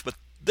watch, but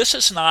this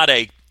is not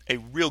a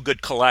real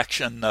good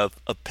collection of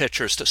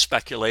pitchers to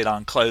speculate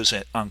on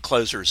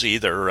closers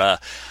either.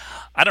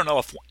 I don't know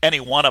if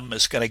any one of them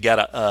is going to get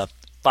a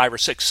 5 or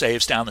 6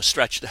 saves down the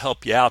stretch to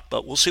help you out,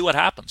 but we'll see what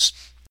happens.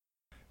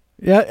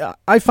 Yeah,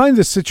 I find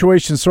this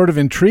situation sort of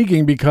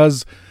intriguing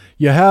because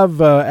you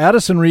have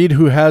Addison Reed,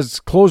 who has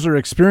closer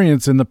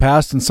experience in the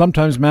past, and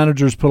sometimes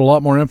managers put a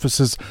lot more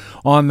emphasis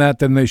on that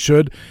than they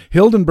should.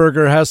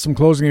 Hildenberger has some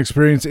closing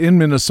experience in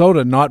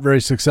Minnesota, not very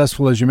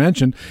successful, as you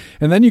mentioned.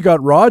 And then you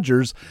got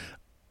Rogers.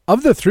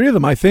 Of the 3 of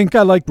them, I think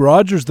I like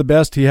Rogers the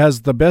best. He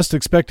has the best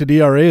expected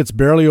ERA. It's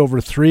barely over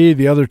 3.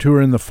 The other 2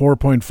 are in the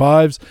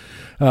 4.5s.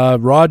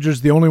 Rogers,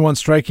 the only one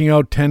striking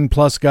out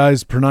 10-plus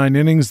guys per 9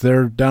 innings.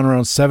 They're down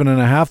around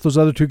 7.5, those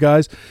other 2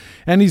 guys.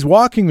 And he's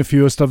walking the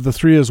fewest of the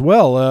 3 as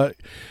well.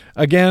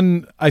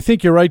 Again, I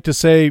think you're right to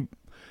say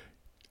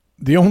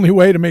the only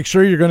way to make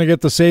sure you're going to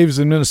get the saves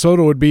in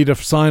Minnesota would be to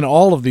sign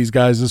all of these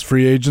guys as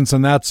free agents,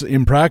 and that's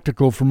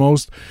impractical for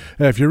most.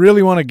 If you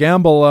really want to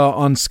gamble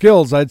on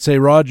skills, I'd say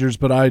Rogers,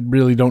 but I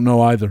really don't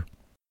know either.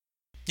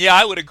 Yeah,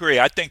 I would agree.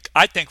 I think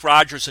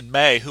Rogers and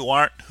May, who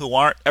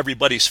aren't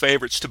everybody's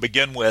favorites to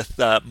begin with,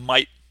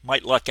 might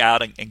luck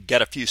out and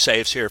get a few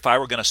saves here. If I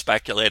were going to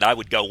speculate, I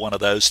would go one of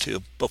those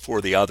 2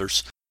 before the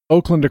others.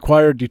 Oakland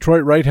acquired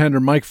Detroit right-hander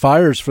Mike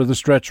Fiers for the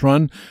stretch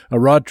run.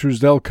 Rod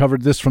Truesdell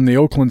covered this from the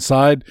Oakland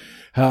side.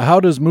 How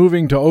does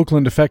moving to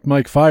Oakland affect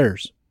Mike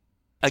Fiers?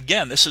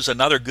 Again, this is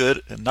another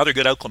good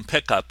Oakland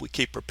pickup. We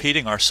keep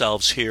repeating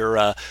ourselves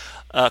here.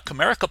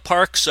 Comerica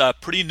Park's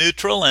pretty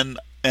neutral, and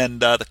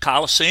the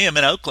Coliseum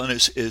in Oakland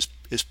is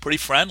pretty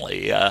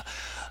friendly.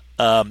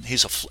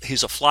 He's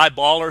a fly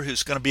baller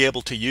who's going to be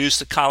able to use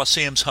the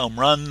Coliseum's home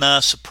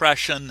run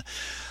suppression.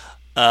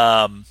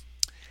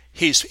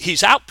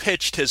 He's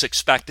outpitched his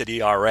expected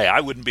ERA. I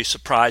wouldn't be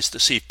surprised to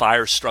see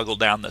Fiers struggle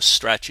down this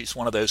stretch. He's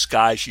one of those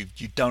guys you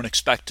don't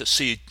expect to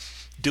see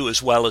do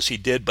as well as he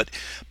did, but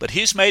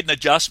he's made an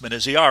adjustment.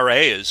 His ERA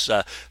is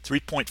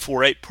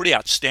 3.48, pretty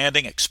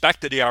outstanding.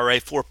 Expected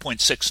ERA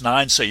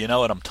 4.69, so you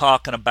know what I'm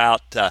talking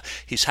about.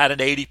 He's had an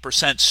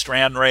 80%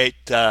 strand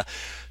rate.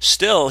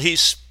 Still,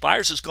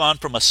 Fiers has gone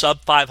from a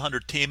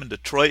sub-500 team in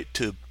Detroit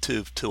to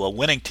a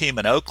winning team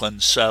in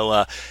Oakland,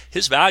 so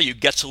his value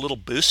gets a little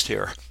boost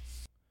here.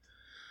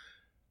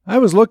 I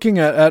was looking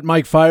at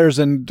Mike Fiers,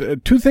 and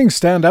 2 things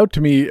stand out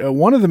to me.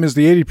 One of them is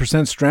the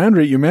 80% strand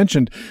rate you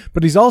mentioned,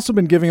 but he's also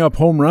been giving up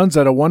home runs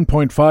at a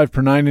 1.5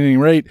 per 9 inning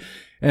rate.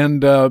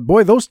 And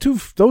boy, those two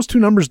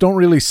numbers don't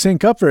really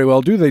sync up very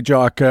well, do they,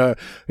 Jock?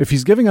 If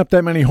he's giving up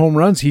that many home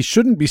runs, he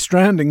shouldn't be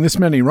stranding this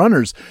many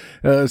runners.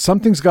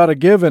 Something's got to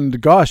give, and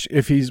gosh,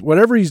 if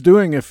whatever he's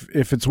doing, if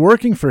it's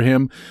working for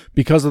him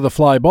because of the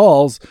fly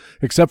balls,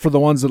 except for the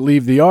ones that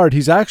leave the yard,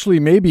 he's actually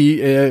maybe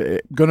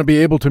going to be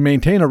able to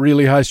maintain a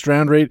really high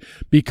strand rate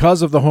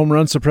because of the home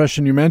run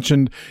suppression you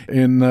mentioned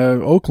in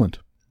Oakland.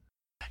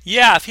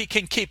 Yeah, if he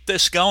can keep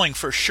this going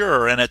for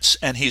sure,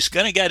 and he's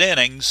going to get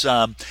innings.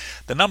 The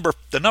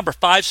number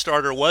 5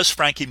 starter was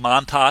Frankie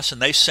Montas,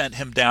 and they sent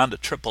him down to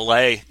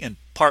AAA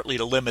partly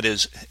to limit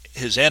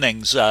his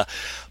innings.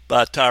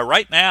 But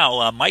right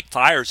now, Mike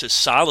Fiers is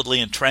solidly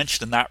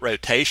entrenched in that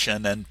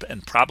rotation,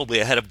 and probably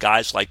ahead of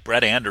guys like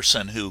Brett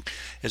Anderson, who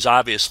is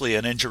obviously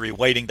an injury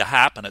waiting to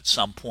happen at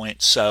some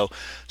point. So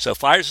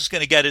Fiers is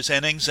going to get his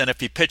innings, and if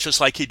he pitches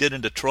like he did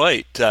in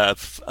Detroit,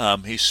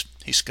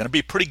 he's going to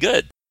be pretty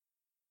good.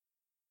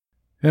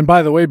 And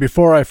by the way,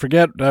 before I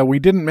forget, we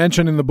didn't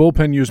mention in the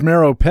bullpen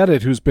Yusmeiro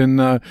Petit, who's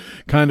been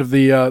kind of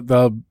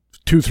the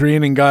 2-3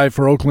 inning guy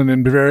for Oakland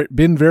and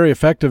been very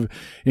effective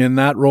in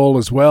that role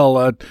as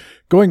well.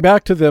 Going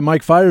back to the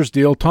Mike Fiers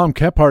deal, Tom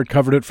Kephart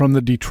covered it from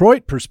the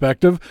Detroit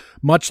perspective.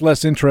 Much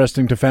less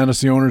interesting to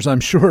fantasy owners, I'm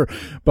sure.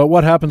 But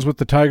what happens with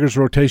the Tigers'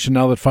 rotation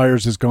now that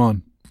Fiers is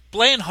gone?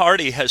 Blaine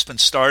Hardy has been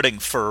starting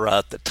for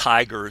the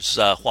Tigers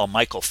while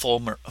Michael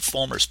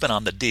Fulmer's been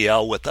on the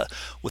DL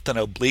with an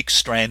oblique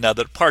strain. The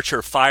departure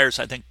of Fiers,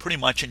 I think, pretty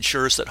much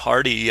ensures that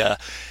Hardy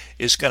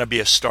is going to be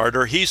a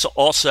starter. He's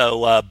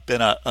also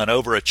been an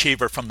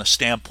overachiever from the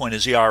standpoint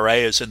his ERA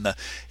is in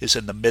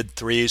the mid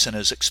threes and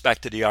his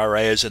expected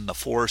ERA is in the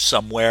fours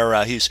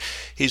somewhere.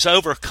 He's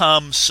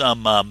overcome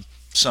some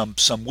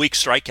weak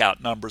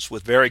strikeout numbers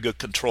with very good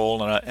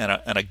control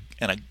and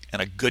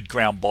a good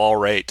ground ball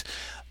rate.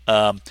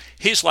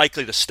 He's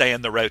likely to stay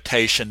in the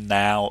rotation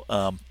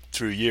now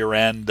through year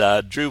end.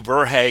 Drew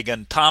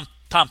Verhagen, Tom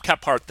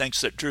Kephart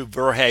thinks that Drew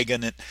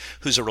Verhagen,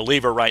 who's a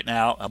reliever right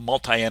now, a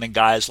multi-inning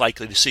guy, is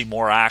likely to see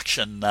more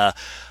action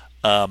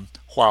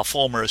while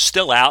Fulmer is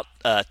still out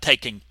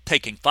taking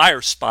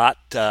Fiers' spot.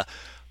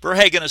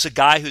 Verhagen is a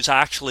guy who's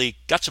actually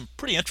got some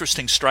pretty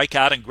interesting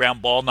strikeout and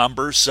ground ball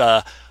numbers.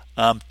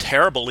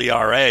 Terrible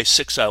ERA,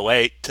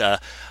 6.08.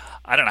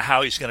 I don't know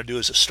how he's going to do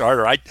as a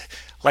starter.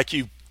 Like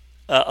you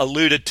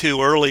alluded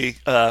to early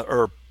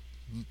or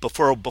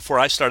before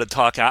I started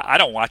talking, I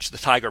don't watch the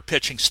Tiger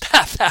pitching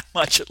staff that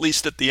much, at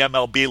least at the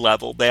MLB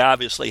level. They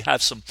obviously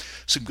have some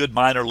good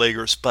minor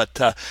leaguers, but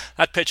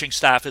that pitching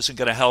staff isn't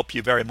going to help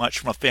you very much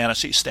from a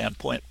fantasy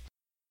standpoint.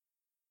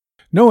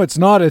 No, it's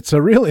not. It's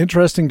real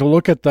interesting to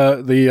look at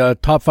the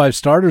top five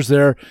starters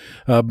there.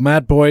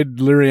 Matt Boyd,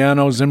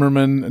 Liriano,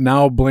 Zimmerman,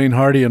 now Blaine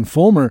Hardy and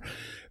Fulmer.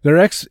 Their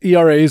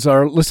xERAs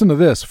are, listen to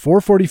this,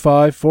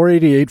 445,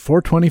 488,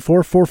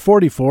 424,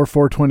 444,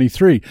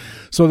 423.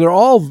 So they're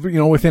all,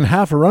 within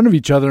half a run of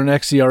each other in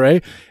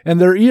xERA, and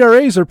their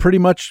ERAs are pretty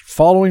much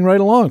following right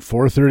along,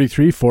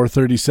 433,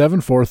 437,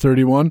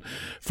 431,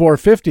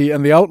 450,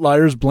 and the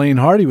outliers, Blaine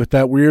Hardy with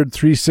that weird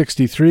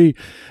 363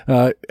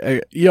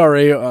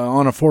 ERA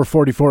on a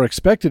 444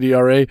 expected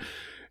ERA.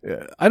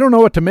 I don't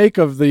know what to make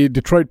of the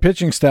Detroit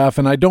pitching staff,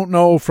 and I don't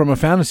know from a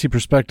fantasy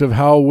perspective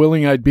how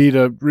willing I'd be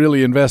to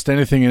really invest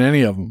anything in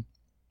any of them.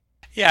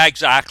 Yeah,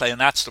 exactly,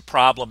 and that's the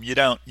problem. You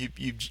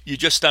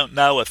just don't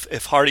know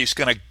if Hardy's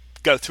going to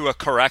go through a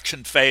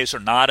correction phase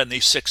or not in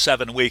these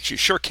 6-7 weeks. You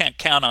sure can't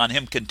count on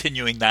him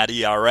continuing that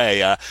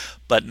ERA,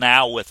 but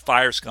now with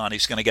Fiers gone,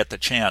 he's going to get the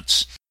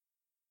chance.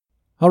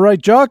 All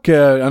right, Jock,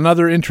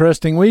 another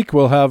interesting week.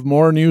 We'll have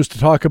more news to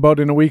talk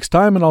about in a week's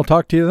time, and I'll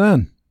talk to you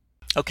then.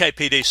 Okay,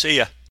 PD, see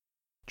ya.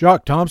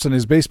 Jock Thompson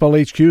is Baseball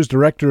HQ's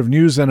Director of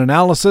News and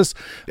Analysis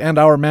and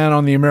our man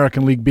on the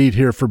American League beat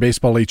here for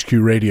Baseball HQ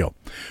Radio.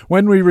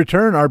 When we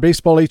return our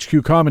Baseball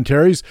HQ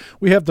commentaries,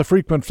 we have the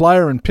frequent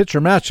flyer and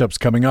pitcher matchups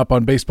coming up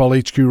on Baseball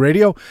HQ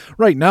Radio.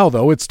 Right now,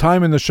 though, it's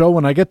time in the show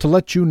when I get to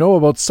let you know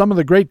about some of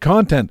the great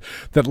content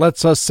that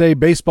lets us say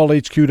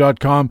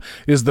BaseballHQ.com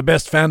is the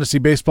best fantasy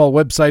baseball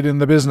website in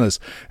the business.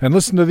 And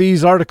listen to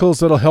these articles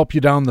that'll help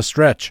you down the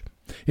stretch.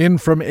 In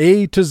From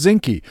A to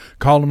Zinke,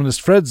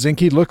 columnist Fred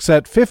Zinke looks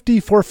at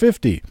 50 for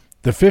 50,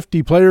 the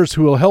 50 players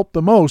who will help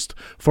the most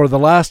for the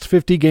last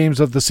 50 games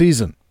of the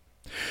season.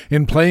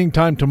 In Playing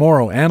Time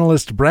Tomorrow,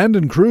 analyst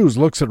Brandon Cruz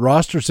looks at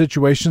roster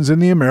situations in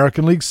the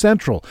American League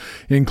Central,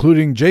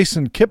 including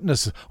Jason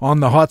Kipnis on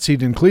the hot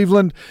seat in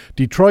Cleveland,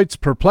 Detroit's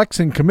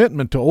perplexing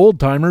commitment to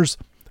old-timers,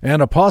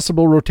 and a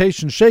possible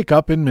rotation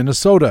shakeup in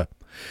Minnesota.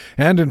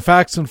 And in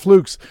Facts and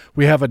Flukes,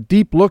 we have a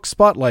deep look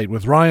spotlight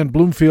with Ryan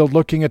Bloomfield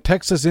looking at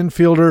Texas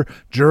infielder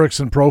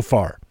Jurickson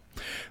Profar.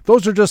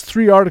 Those are just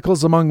 3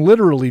 articles among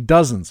literally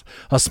dozens,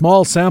 a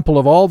small sample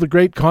of all the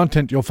great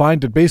content you'll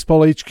find at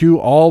Baseball HQ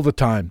all the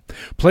time.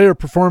 Player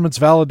performance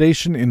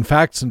validation in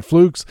Facts and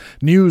Flukes,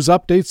 news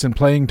updates in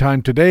Playing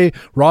Time Today,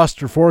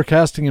 roster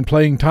forecasting in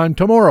Playing Time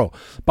Tomorrow,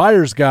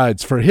 buyer's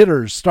guides for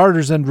hitters,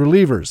 starters, and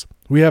relievers.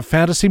 We have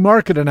fantasy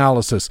market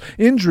analysis,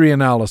 injury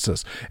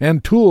analysis,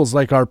 and tools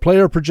like our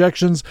player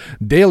projections,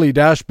 daily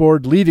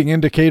dashboard, leading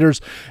indicators,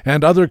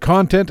 and other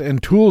content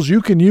and tools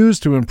you can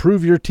use to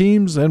improve your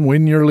teams and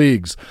win your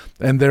leagues.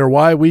 And they're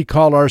why we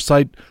call our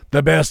site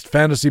the best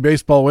fantasy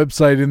baseball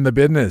website in the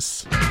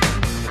business.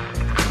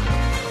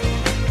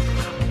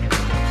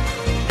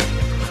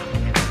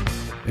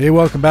 Hey,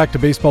 welcome back to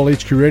Baseball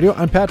HQ Radio.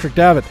 I'm Patrick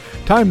Davitt.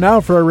 Time now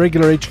for our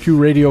regular HQ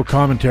Radio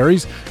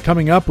commentaries.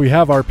 Coming up, we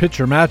have our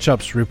pitcher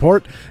matchups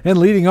report, and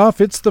leading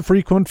off, it's the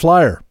frequent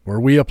flyer, where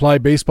we apply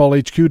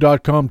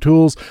BaseballHQ.com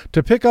tools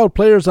to pick out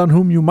players on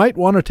whom you might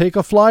want to take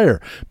a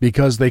flyer,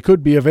 because they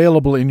could be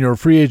available in your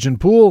free agent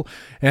pool,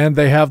 and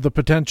they have the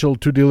potential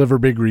to deliver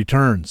big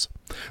returns.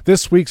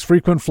 This week's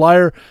frequent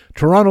flyer,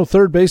 Toronto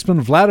third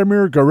baseman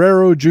Vladimir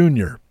Guerrero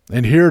Jr.,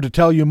 and here to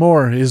tell you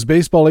more is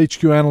Baseball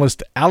HQ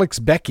analyst Alex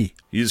Becky.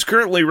 He's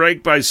currently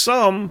ranked by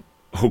some,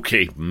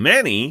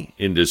 many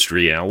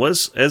industry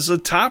analysts as a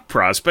top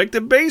prospect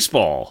in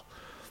baseball.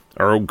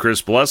 Our own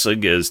Chris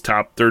Blessing, his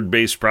top third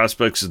base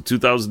prospects in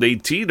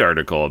 2018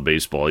 article on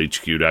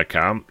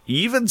BaseballHQ.com,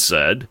 even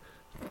said,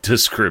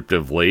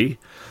 descriptively,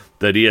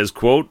 that he has,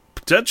 quote,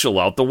 potential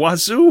out the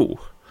wazoo.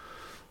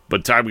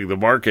 But timing the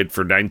market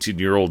for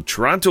 19-year-old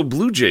Toronto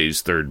Blue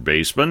Jays third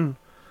baseman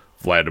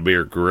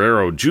Vladimir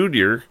Guerrero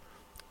Jr.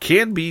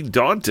 can be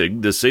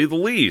daunting, to say the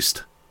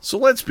least. So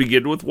let's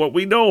begin with what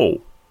we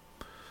know.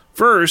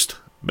 First,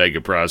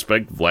 Mega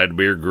prospect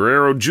Vladimir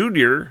Guerrero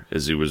Jr.,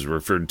 as he was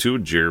referred to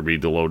in Jeremy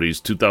Deloney's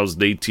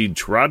 2018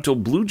 Toronto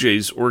Blue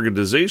Jays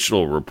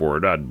organizational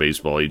report on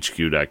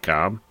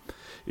BaseballHQ.com,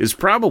 is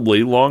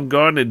probably long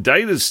gone in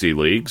dynasty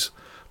leagues,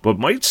 but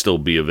might still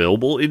be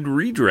available in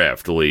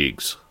redraft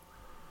leagues.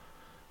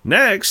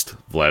 Next,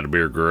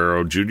 Vladimir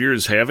Guerrero Jr.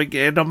 is having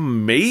an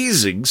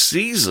amazing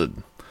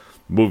season,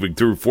 moving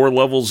through 4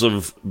 levels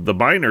of the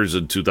minors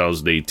in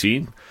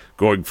 2018,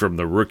 going from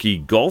the rookie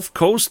Gulf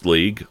Coast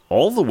League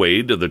all the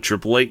way to the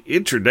AAA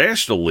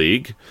International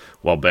League,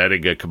 while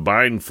batting a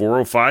combined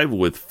 .405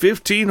 with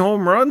 15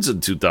 home runs in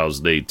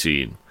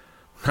 2018.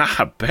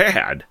 Not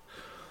bad.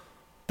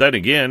 Then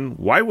again,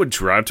 why would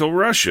Toronto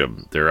rush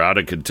him? They're out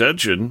of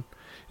contention.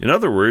 In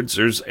other words,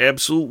 there's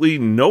absolutely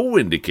no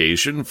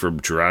indication from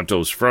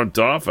Toronto's front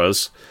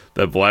office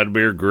that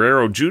Vladimir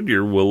Guerrero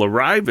Jr. will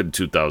arrive in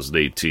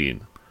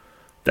 2018.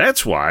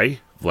 That's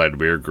why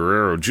Vladimir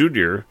Guerrero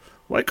Jr.,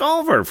 like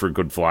all of our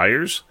frequent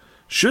flyers,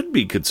 should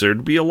be considered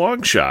to be a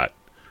long shot,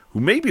 who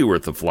may be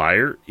worth a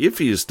flyer if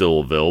he is still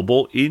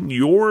available in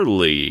your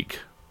league.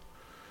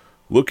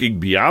 Looking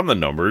beyond the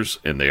numbers,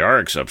 and they are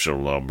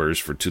exceptional numbers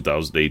for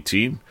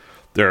 2018,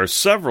 there are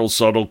several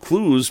subtle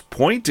clues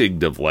pointing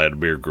to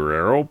Vladimir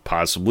Guerrero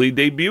possibly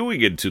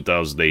debuting in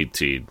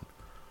 2018.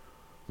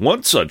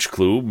 One such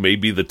clue may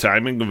be the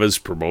timing of his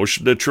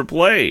promotion to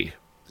AAA.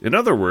 In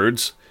other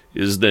words,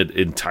 isn't it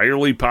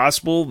entirely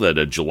possible that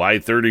a July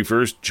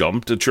 31st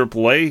jump to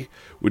AAA,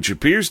 which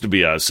appears to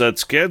be on a set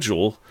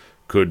schedule,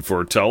 could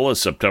foretell a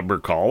September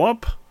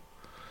call-up?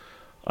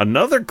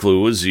 Another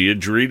clue is the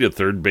injury to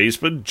third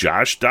baseman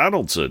Josh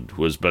Donaldson,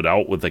 who has been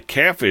out with a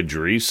calf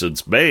injury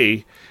since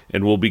May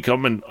and will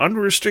become an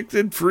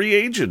unrestricted free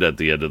agent at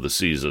the end of the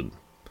season.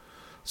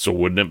 So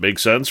wouldn't it make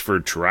sense for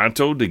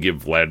Toronto to give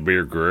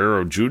Vladimir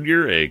Guerrero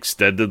Jr. an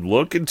extended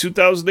look in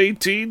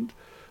 2018?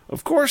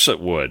 Of course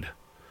it would.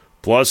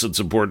 Plus, it's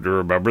important to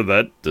remember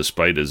that,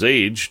 despite his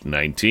age,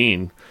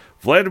 19,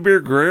 Vladimir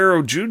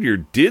Guerrero Jr.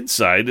 did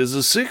sign as a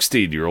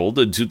 16-year-old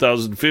in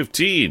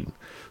 2015,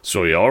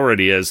 so he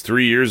already has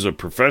 3 years of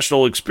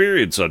professional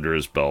experience under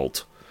his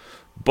belt.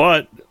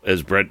 But,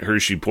 as Brent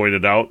Hershey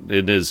pointed out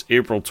in his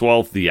April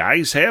 12th The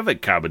Eyes Have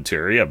It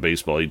commentary on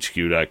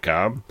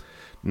BaseballHQ.com,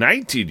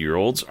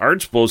 19-year-olds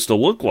aren't supposed to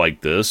look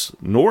like this,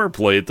 nor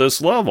play at this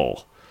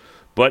level.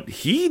 But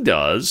he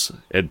does,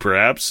 and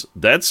perhaps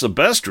that's the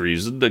best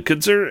reason to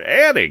consider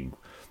adding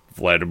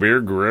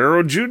Vladimir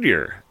Guerrero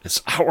Jr.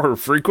 as our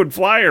frequent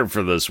flyer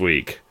for this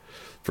week.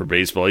 For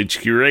Baseball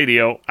HQ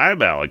Radio,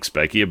 I'm Alex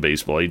Becky of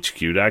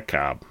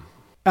BaseballHQ.com.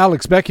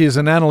 Alex Becky is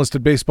an analyst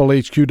at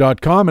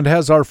BaseballHQ.com and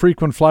has our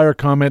frequent flyer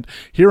comment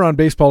here on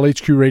Baseball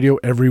HQ Radio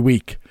every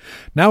week.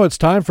 Now it's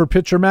time for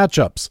pitcher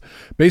matchups.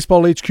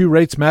 Baseball HQ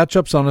rates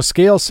matchups on a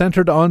scale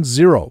centered on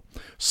 0.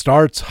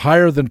 Starts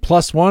higher than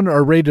 +1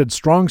 are rated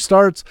strong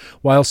starts,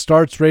 while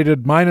starts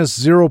rated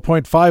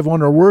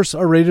 -0.51 or worse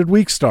are rated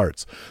weak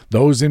starts.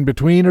 Those in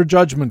between are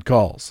judgment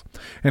calls.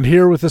 And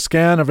here with a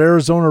scan of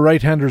Arizona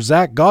right-hander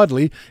Zach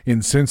Godley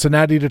in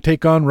Cincinnati to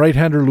take on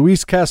right-hander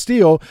Luis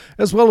Castillo,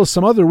 as well as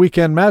some other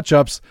weekend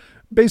matchups,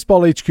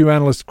 Baseball HQ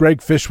analyst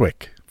Greg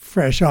Fishwick.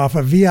 Fresh off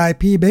a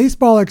VIP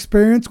baseball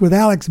experience with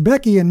Alex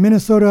Becky in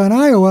Minnesota and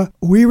Iowa,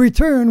 we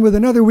return with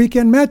another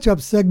weekend matchup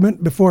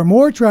segment before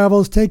more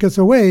travels take us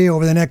away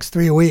over the next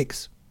 3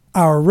 weeks.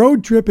 Our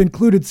road trip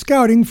included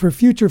scouting for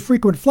future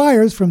frequent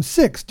flyers from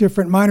 6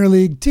 different minor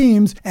league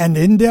teams and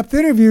in-depth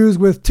interviews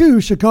with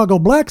 2 Chicago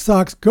Black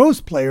Sox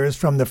ghost players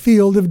from the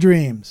Field of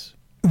Dreams.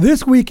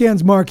 This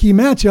weekend's marquee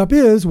matchup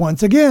is,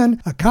 once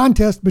again, a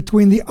contest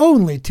between the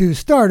only 2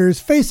 starters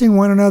facing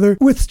one another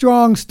with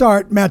strong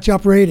start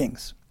matchup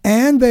ratings.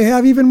 And they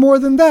have even more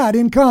than that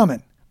in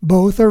common.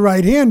 Both are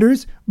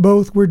right-handers,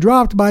 both were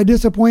dropped by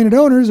disappointed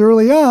owners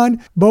early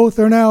on, both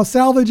are now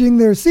salvaging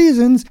their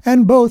seasons,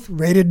 and both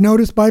rated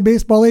notice by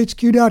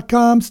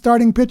BaseballHQ.com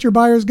starting pitcher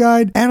buyer's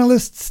guide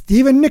analyst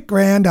Stephen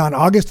Nickrand on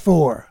August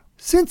 4.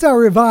 Since our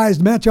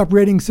revised matchup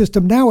rating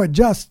system now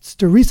adjusts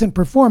to recent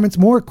performance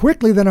more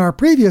quickly than our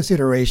previous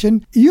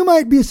iteration, you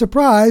might be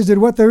surprised at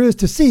what there is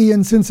to see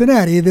in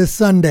Cincinnati this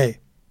Sunday.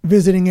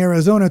 Visiting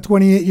Arizona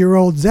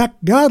 28-year-old Zach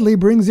Godley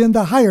brings in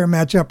the higher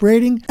matchup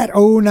rating at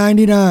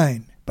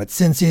 .099. But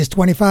Cincy's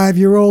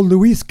 25-year-old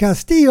Luis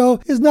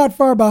Castillo is not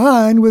far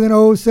behind with an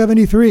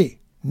 .073.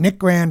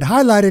 Nickrand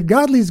highlighted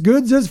Godley's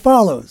goods as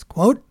follows,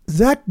 quote,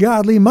 Zach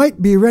Godley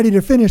might be ready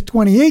to finish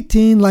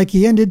 2018 like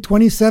he ended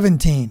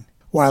 2017.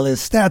 While his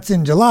stats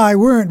in July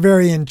weren't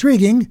very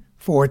intriguing,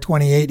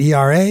 4.28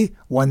 ERA,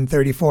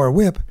 134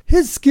 whip,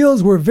 his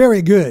skills were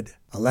very good.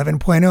 11.0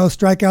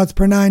 strikeouts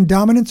per 9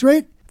 dominance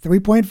rate,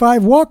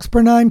 3.5 walks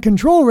per 9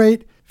 control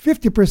rate,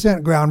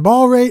 50% ground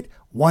ball rate,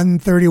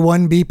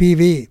 131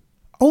 BPV.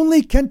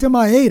 Only Kenta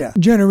Maeda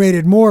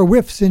generated more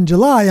whiffs in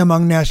July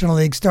among National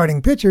League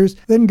starting pitchers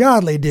than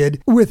Godley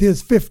did with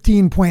his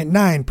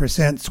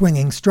 15.9%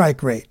 swinging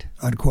strike rate,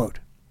 unquote.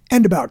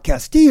 And about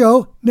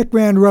Castillo,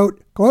 Nickrand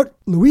wrote, quote,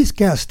 Luis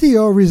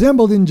Castillo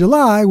resembled in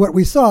July what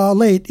we saw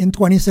late in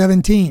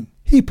 2017.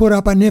 He put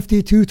up a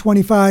nifty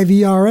 2.25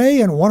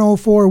 ERA and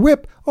 104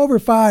 WHIP over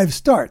 5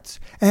 starts,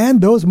 and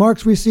those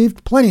marks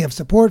received plenty of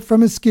support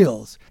from his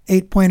skills.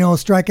 8.0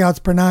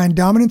 strikeouts per 9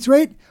 dominance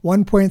rate,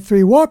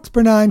 1.3 walks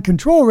per 9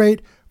 control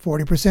rate,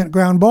 40%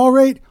 ground ball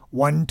rate,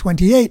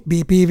 128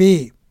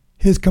 BPV.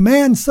 His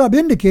command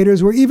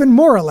sub-indicators were even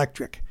more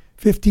electric.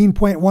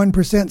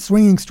 15.1%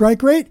 swinging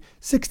strike rate,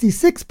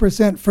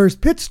 66%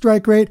 first pitch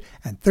strike rate,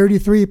 and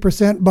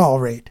 33% ball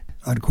rate."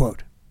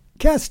 Unquote.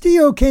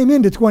 Castillo came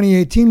into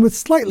 2018 with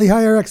slightly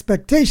higher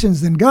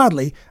expectations than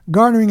Godley,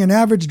 garnering an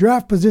average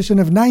draft position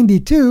of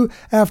 92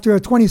 after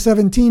a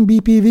 2017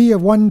 BPV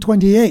of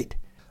 128.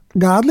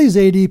 Godley's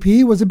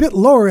ADP was a bit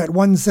lower at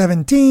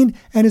 117,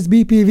 and his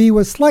BPV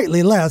was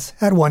slightly less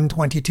at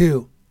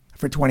 122.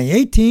 For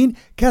 2018,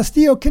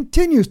 Castillo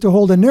continues to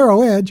hold a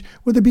narrow edge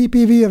with a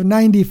BPV of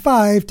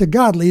 95 to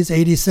Godley's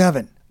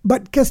 87.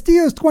 But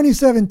Castillo's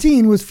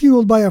 2017 was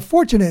fueled by a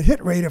fortunate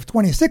hit rate of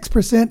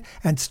 26%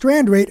 and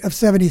strand rate of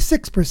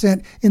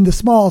 76% in the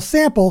small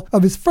sample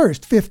of his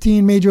first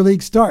 15 Major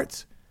League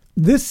starts.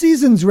 This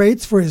season's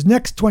rates for his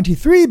next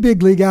 23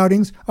 big league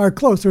outings are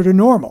closer to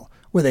normal,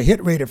 with a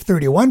hit rate of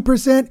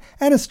 31%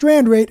 and a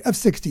strand rate of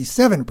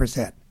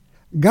 67%.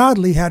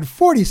 Godley had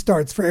 40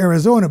 starts for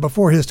Arizona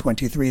before his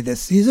 23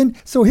 this season,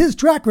 so his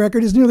track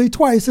record is nearly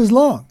twice as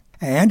long.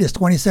 And his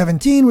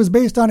 2017 was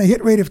based on a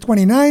hit rate of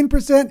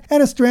 29%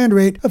 and a strand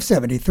rate of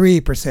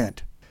 73%.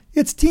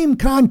 It's team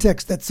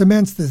context that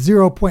cements the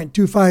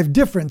 0.25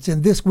 difference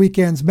in this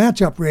weekend's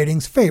matchup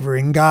ratings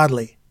favoring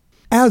Godley.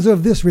 As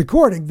of this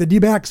recording, the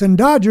D-backs and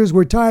Dodgers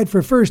were tied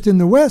for first in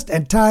the West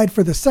and tied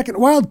for the second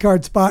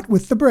wildcard spot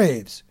with the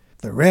Braves.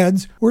 The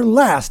Reds were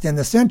last in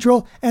the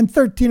Central and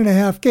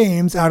 13.5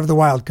 games out of the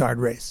wildcard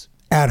race.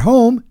 At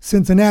home,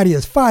 Cincinnati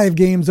is 5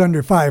 games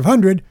under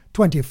 500,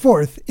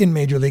 24th in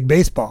Major League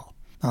Baseball.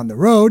 On the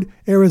road,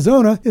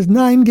 Arizona is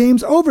 9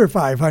 games over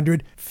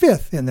 500,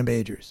 5th in the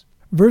majors.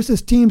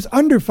 Versus teams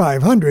under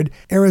 500,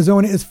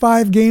 Arizona is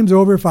 5 games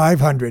over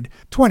 500,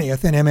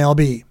 20th in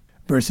MLB.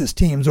 Versus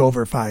teams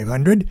over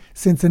 500,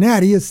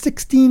 Cincinnati is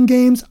 16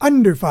 games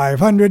under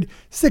 500,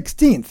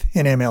 16th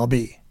in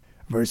MLB.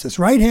 Versus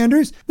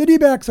right-handers, the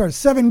D-backs are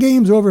 7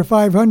 games over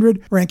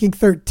 500, ranking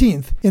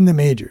 13th in the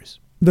majors.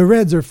 The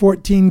Reds are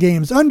 14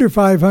 games under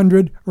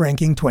 500,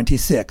 ranking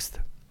 26th.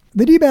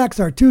 The D-backs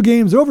are 2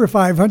 games over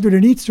 500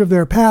 in each of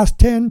their past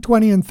 10,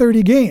 20, and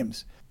 30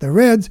 games. The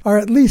Reds are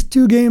at least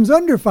 2 games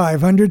under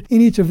 500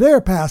 in each of their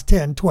past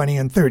 10, 20,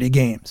 and 30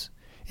 games.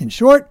 In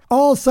short,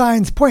 all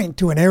signs point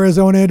to an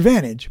Arizona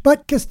advantage,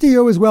 but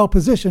Castillo is well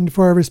positioned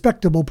for a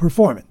respectable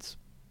performance.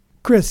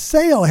 Chris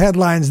Sale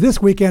headlines this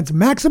weekend's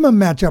maximum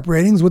matchup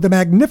ratings with a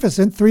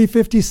magnificent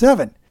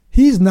 357.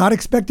 He's not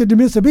expected to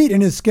miss a beat in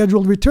his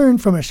scheduled return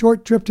from a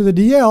short trip to the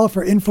DL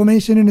for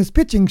inflammation in his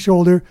pitching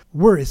shoulder,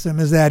 worrisome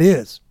as that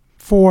is.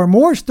 4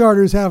 more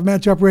starters have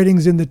matchup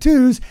ratings in the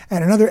 2s,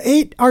 and another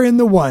 8 are in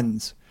the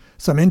 1s.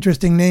 Some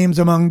interesting names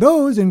among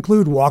those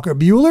include Walker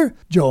Buehler,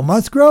 Joe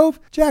Musgrove,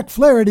 Jack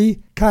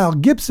Flaherty, Kyle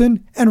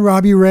Gibson, and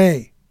Robbie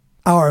Ray.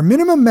 Our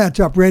minimum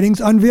matchup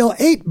ratings unveil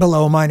 8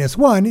 below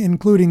 -1,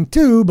 including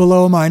 2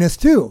 below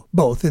 -2,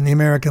 both in the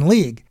American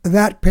League.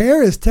 That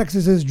pair is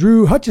Texas's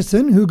Drew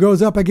Hutchison, who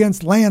goes up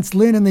against Lance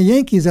Lynn and the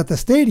Yankees at the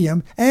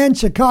stadium, and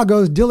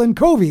Chicago's Dylan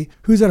Covey,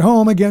 who's at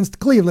home against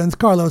Cleveland's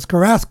Carlos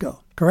Carrasco.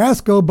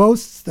 Carrasco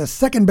boasts the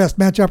second-best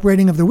matchup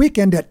rating of the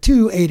weekend at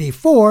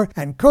 284,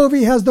 and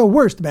Covey has the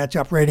worst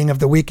matchup rating of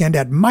the weekend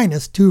at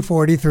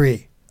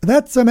 -243.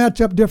 That's a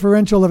matchup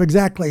differential of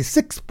exactly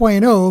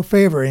 6.0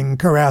 favoring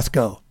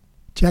Carrasco.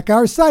 Check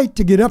our site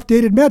to get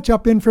updated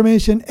matchup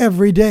information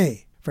every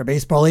day. For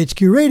Baseball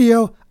HQ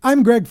Radio,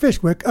 I'm Greg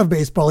Fishwick of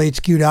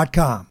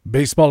BaseballHQ.com.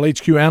 Baseball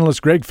HQ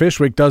analyst Greg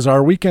Fishwick does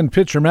our weekend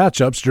pitcher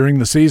matchups during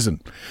the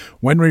season.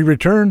 When we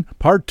return,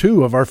 part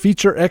 2 of our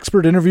feature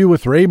expert interview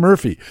with Ray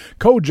Murphy,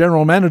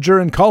 co-general manager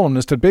and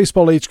columnist at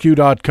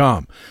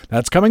BaseballHQ.com.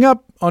 That's coming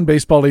up on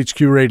Baseball HQ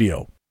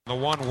Radio. The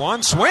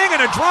 1-1 swing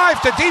and a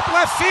drive to deep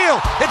left field.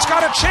 It's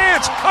got a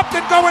chance.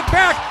 Upton going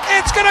back.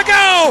 It's going to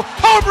go.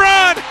 Home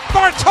run,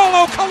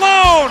 Bartolo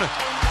Colon.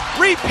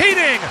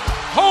 Repeating.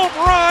 Home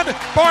run,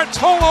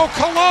 Bartolo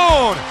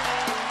Colon.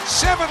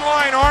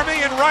 7-line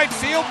army in right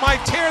field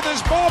might tear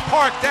this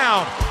ballpark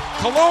down.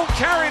 Colon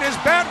carried his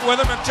bat with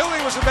him until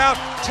he was about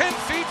 10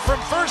 feet from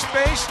first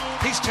base.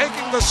 He's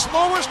taking the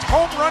slowest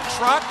home run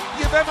trot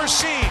you've ever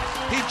seen.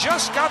 He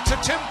just got to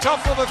Tim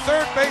Tuffle, the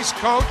third base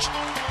coach.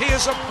 He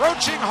is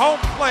approaching home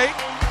plate.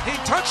 He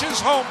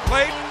touches home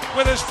plate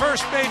with his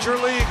first major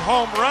league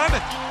home run.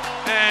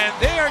 And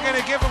they are going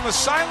to give him a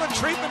silent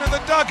treatment in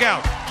the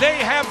dugout. They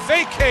have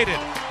vacated.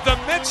 The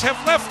Mets have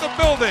left the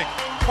building.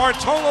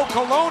 Bartolo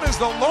Colon is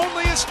the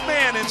loneliest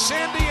man in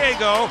San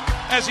Diego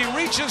as he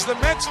reaches the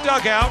Mets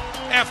dugout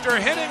after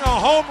hitting a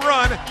home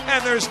run,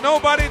 and there's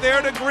nobody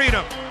there to greet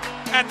him.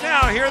 And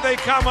now here they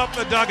come up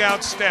the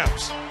dugout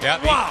steps.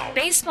 Yep. Wow.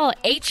 Baseball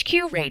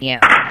HQ Radio.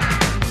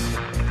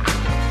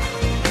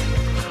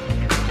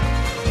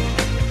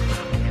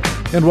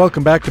 And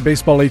welcome back to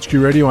Baseball HQ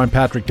Radio. I'm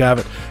Patrick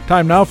Davitt.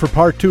 Time now for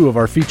part 2 of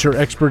our feature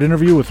expert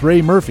interview with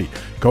Ray Murphy,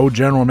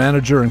 co-general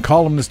manager and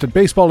columnist at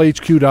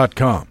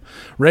BaseballHQ.com.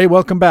 Ray,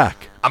 welcome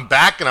back. I'm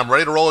back, and I'm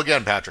ready to roll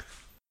again, Patrick.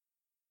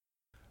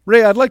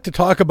 Ray, I'd like to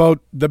talk about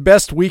the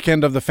best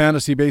weekend of the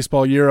fantasy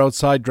baseball year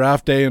outside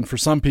draft day, and for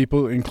some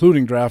people,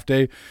 including draft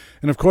day.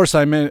 And of course,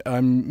 I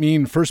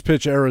mean First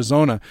Pitch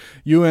Arizona.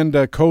 You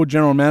and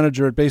co-general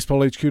manager at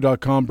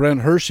BaseballHQ.com,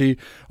 Brent Hershey,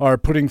 are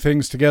putting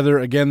things together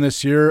again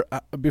this year.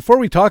 Before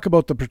we talk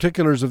about the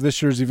particulars of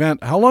this year's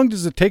event, how long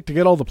does it take to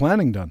get all the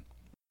planning done?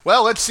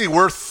 Well, let's see.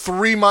 We're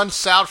 3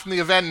 months out from the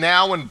event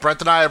now, and Brent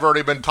and I have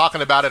already been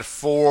talking about it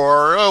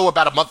for,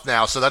 about a month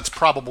now. So that's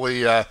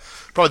probably the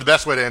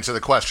best way to answer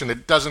the question.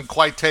 It doesn't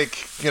quite take,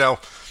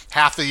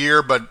 half the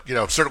year, but,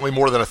 certainly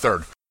more than a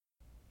third.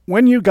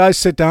 When you guys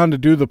sit down to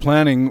do the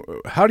planning,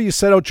 how do you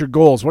set out your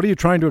goals? What are you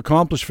trying to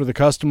accomplish for the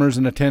customers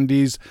and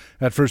attendees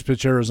at First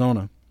Pitch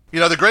Arizona?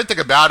 The great thing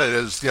about it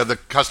is, the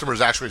customers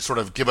actually sort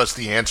of give us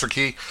the answer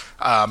key.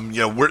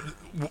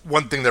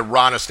 One thing that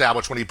Ron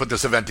established when he put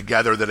this event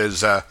together that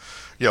is,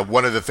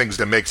 one of the things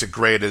that makes it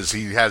great is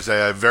he has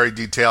a very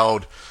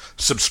detailed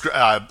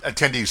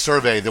attendee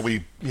survey that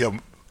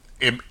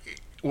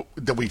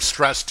we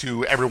stress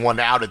to everyone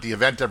out at the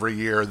event every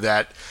year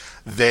that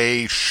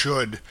they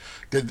should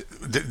take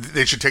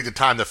the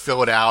time to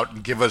fill it out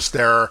and give us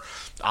their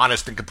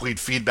honest and complete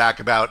feedback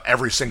about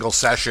every single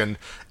session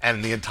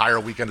and the entire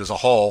weekend as a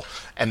whole.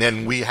 And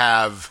then we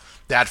have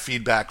that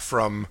feedback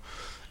from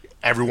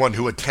everyone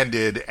who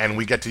attended, and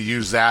we get to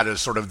use that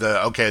as sort of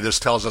this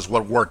tells us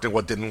what worked and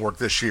what didn't work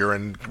this year,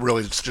 and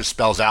really just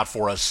spells out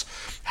for us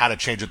how to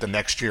change it the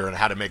next year and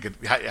how to make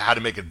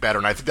it better.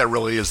 And I think that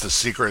really is the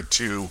secret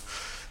to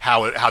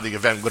how the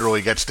event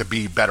literally gets to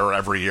be better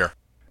every year.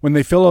 When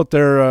they fill out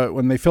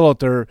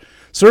their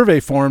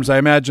survey forms, I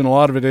imagine a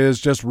lot of it is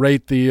just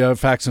rate the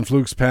Facts and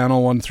Flukes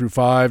panel 1 through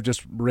 5,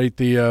 just rate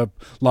the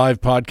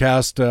live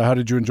podcast. How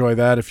did you enjoy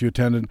that if you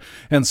attended,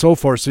 and so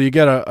forth. So you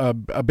get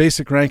a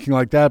basic ranking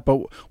like that.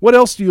 But what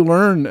else do you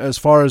learn as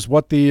far as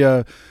what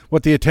the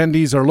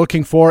attendees are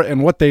looking for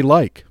and what they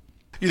like?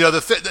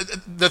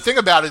 The thing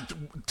about it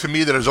to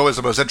me that is always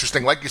the most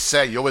interesting, like you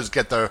say, you always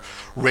get the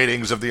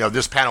ratings of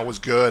this panel was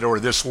good,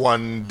 or this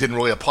one didn't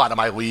really apply to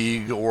my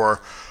league,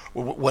 or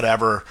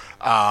whatever.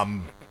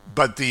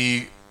 But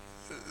the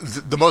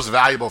most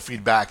valuable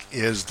feedback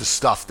is the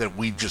stuff that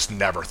we just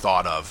never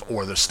thought of,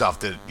 or the stuff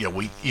that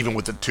we, even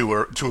with the two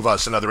of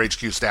us and other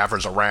HQ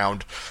staffers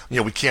around,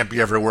 we can't be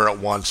everywhere at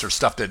once, or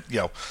stuff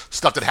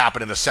that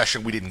happened in a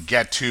session we didn't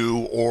get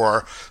to,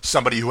 or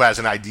somebody who has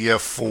an idea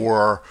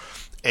for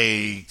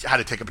how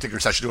to take a particular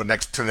session to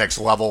the next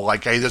level.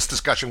 Like, hey, this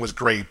discussion was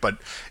great, but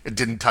it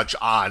didn't touch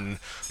on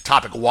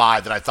topic Y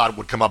that I thought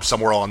would come up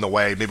somewhere along the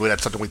way. Maybe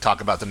that's something we talk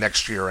about the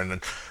next year.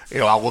 And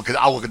I'll look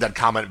at that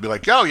comment and be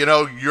like,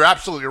 you're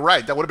absolutely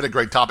right. That would have been a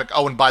great topic.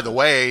 Oh, and by the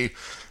way,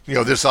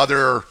 this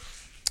other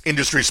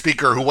industry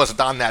speaker who wasn't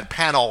on that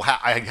panel,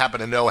 I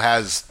happen to know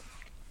has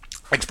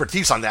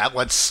expertise on that.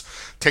 Let's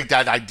take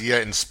that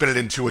idea and spin it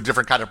into a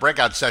different kind of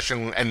breakout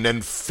session, and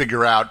then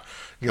figure out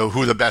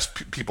who the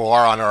best people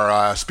are on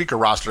our speaker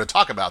roster to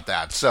talk about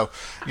that. So,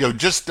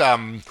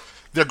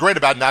 they're great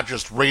about not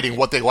just rating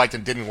what they liked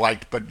and didn't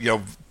like, but,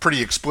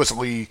 pretty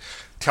explicitly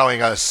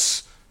telling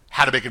us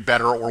how to make it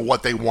better or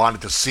what they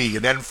wanted to see.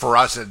 And then for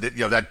us,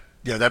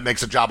 that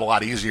makes the job a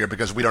lot easier,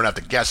 because we don't have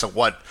to guess at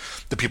what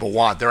the people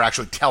want. They're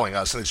actually telling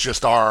us, and it's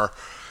just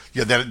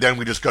then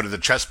we just go to the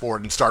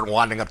chessboard and start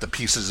winding up the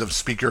pieces of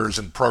speakers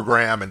and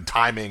program and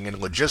timing and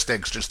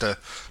logistics just to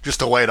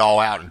lay it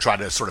all out and try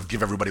to sort of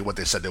give everybody what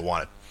they said they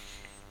wanted.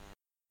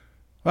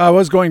 Well, I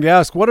was going to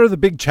ask, what are the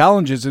big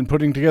challenges in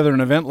putting together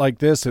an event like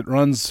this? It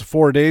runs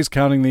 4 days,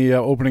 counting the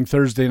opening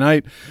Thursday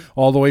night,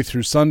 all the way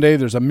through Sunday.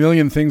 There's a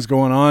million things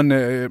going on.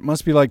 It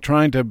must be like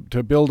trying to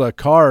build a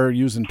car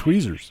using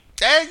tweezers.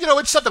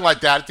 It's something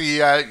like that.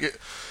 The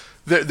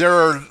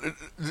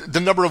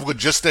number of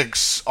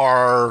logistics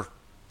are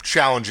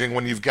challenging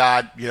when you've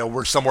got,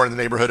 we're somewhere in the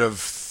neighborhood of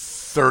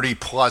 30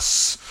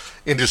 plus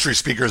industry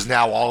speakers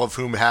now, all of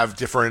whom have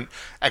different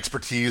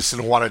expertise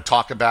and want to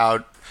talk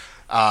about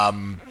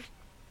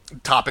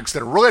topics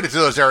that are related to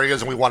those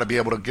areas, and we want to be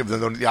able to give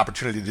them the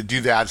opportunity to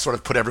do that, sort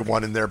of put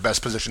everyone in their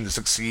best position to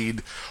succeed,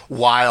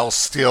 while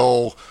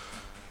still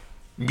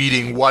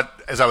meeting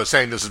what, as I was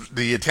saying,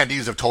 the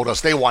attendees have told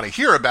us they want to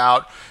hear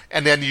about.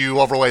 And then you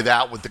overlay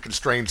that with the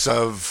constraints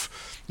of,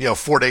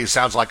 4 days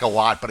sounds like a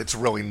lot, but it's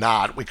really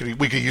not. We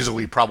could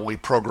easily probably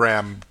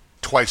program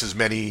twice as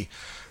many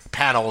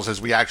panels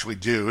as we actually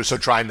do. So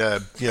trying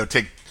to,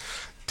 take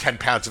 10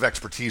 pounds of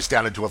expertise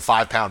down into a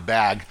 5-pound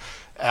bag,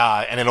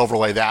 and then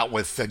overlay that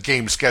with the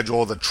game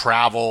schedule, the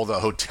travel, the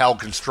hotel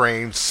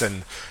constraints,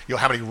 and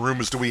how many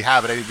rooms do we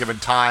have at any given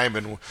time,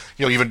 and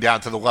even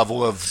down to the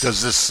level of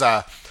does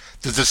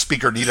this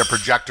speaker need a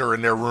projector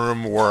in their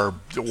room, or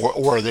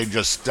are they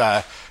just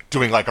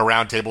doing like a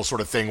roundtable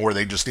sort of thing where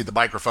they just need the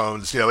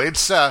microphones?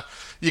 It's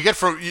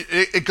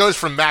it goes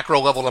from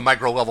macro level to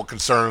micro level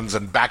concerns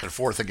and back and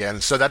forth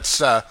again. So that's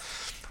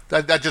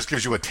that just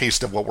gives you a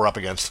taste of what we're up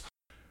against.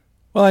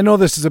 Well, I know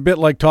this is a bit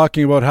like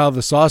talking about how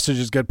the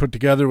sausages get put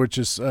together, which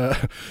is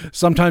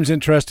sometimes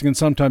interesting and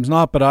sometimes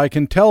not, but I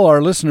can tell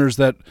our listeners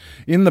that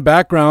in the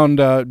background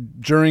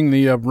during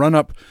the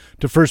run-up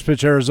to First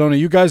Pitch Arizona,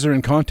 you guys are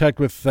in contact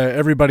with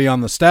everybody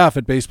on the staff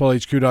at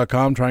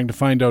BaseballHQ.com trying to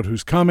find out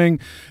who's coming.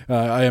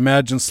 I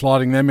imagine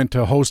slotting them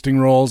into hosting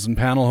roles and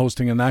panel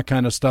hosting and that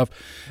kind of stuff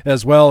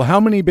as well. How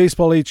many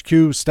Baseball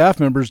HQ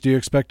staff members do you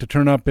expect to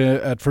turn up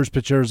at First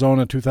Pitch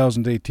Arizona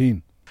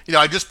 2018?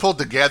 I just pulled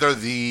together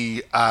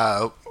the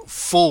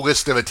full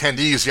list of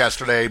attendees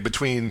yesterday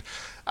between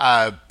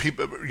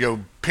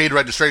people, paid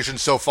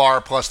registrations so far,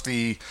 plus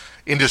the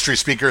industry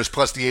speakers,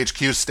 plus the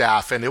HQ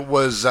staff, and it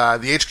was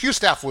the HQ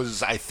staff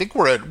was, I think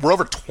we're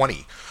over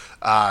 20.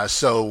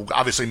 So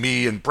obviously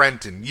me and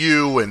Brent and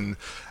you and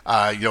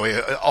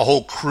a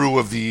whole crew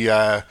of the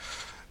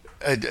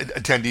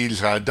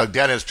attendees: Doug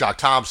Dennis, Jock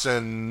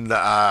Thompson,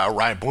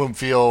 Ryan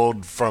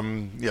Bloomfield,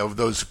 from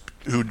those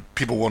who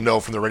people will know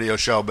from the radio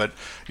show, but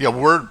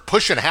we're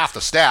pushing half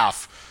the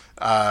staff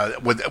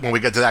when we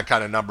get to that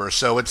kind of number.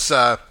 So it's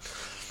a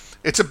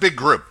big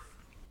group.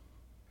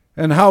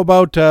 And how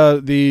about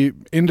the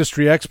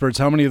industry experts?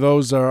 How many of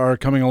those are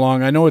coming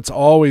along? I know it's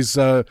always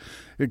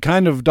it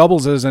kind of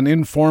doubles as an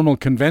informal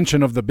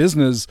convention of the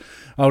business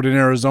out in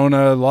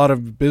Arizona. A lot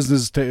of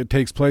business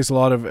takes place. A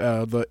lot of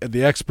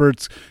the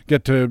experts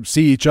get to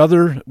see each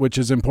other, which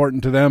is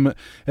important to them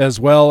as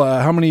well.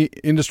 How many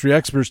industry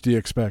experts do you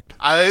expect?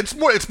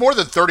 It's more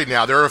than 30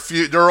 now. There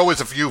are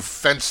always a few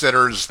fence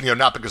sitters,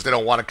 not because they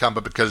don't want to come,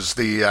 but because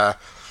the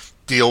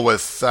deal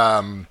with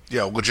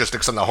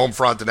logistics on the home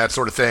front and that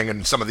sort of thing.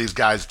 And some of these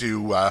guys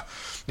do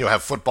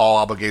have football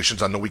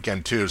obligations on the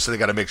weekend too, so they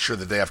got to make sure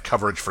that they have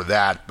coverage for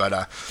that.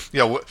 But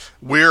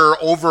we're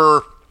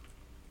over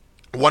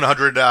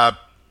 100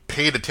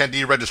 paid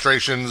attendee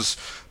registrations,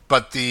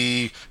 but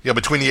the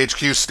between the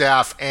HQ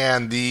staff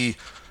and the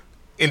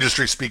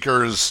industry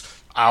speakers,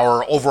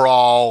 our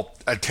overall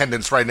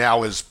attendance right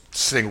now is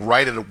sitting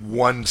right at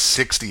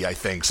 160, I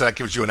think. So that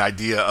gives you an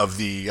idea of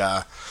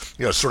the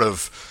sort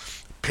of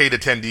paid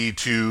attendee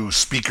to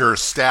speaker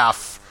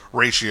staff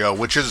ratio,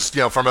 which is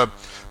from a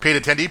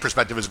paid attendee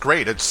perspective is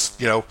great. It's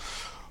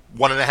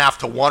 1.5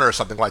 to 1 or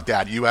something like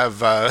that. You have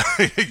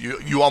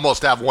you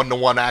almost have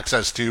 1-to-1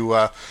 access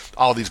to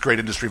all these great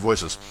industry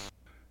voices.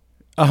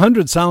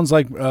 100 sounds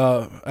like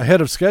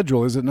ahead of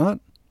schedule, is it not?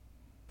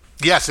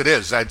 Yes, it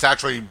is. It's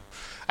actually,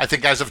 I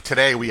think as of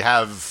today, we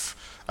have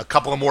a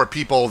couple of more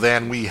people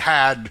than we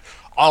had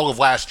all of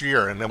last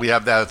year, and then we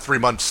have that 3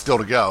 months still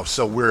to go.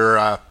 So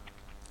we're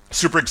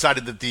super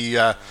excited that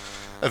the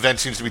event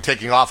seems to be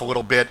taking off a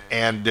little bit,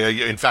 and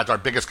in fact, our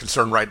biggest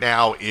concern right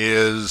now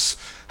is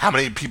how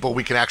many people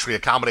we can actually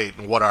accommodate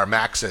and what our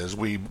max is.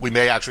 We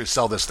may actually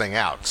sell this thing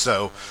out.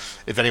 So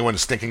if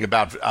anyone's thinking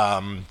about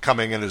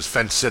coming and is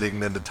fence sitting,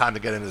 then the time to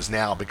get in is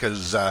now,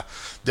 because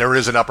there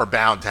is an upper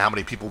bound to how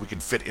many people we can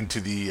fit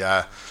into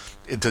the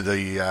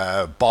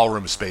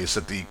ballroom space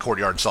at the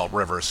Courtyard Salt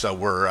River. So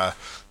we're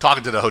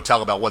talking to the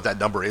hotel about what that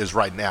number is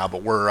right now,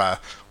 but we're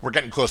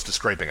getting close to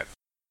scraping it.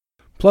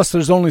 Plus,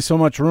 there's only so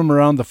much room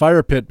around the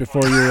fire pit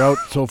before you're out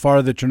so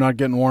far that you're not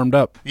getting warmed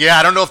up. Yeah,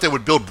 I don't know if they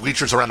would build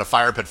bleachers around the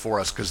fire pit for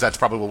us, because that's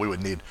probably what we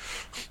would need.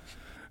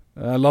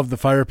 I love the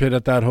fire pit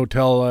at that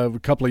hotel. A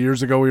couple of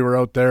years ago, we were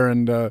out there,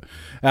 and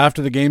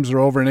after the games are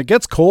over, and it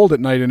gets cold at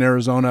night in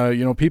Arizona.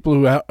 People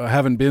who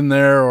haven't been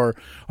there or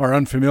are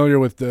unfamiliar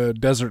with the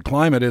desert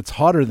climate, it's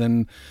hotter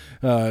than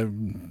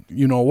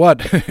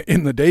what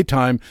in the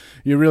daytime.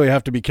 You really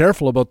have to be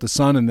careful about the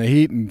sun and the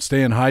heat and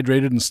staying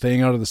hydrated and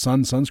staying out of the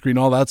sun, sunscreen,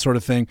 all that sort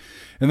of thing.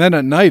 And then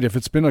at night, if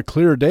it's been a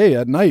clear day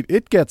at night,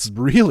 it gets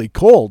really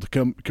cold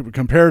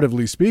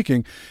comparatively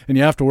speaking, and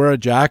you have to wear a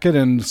jacket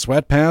and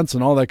sweatpants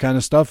and all that kind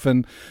of stuff.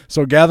 And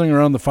so gathering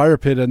around the fire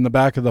pit in the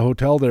back of the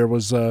hotel there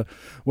was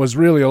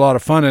really a lot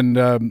of fun. And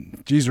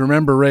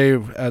remember, Ray,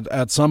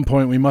 at some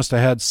point we must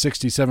have had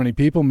 60, 70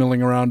 people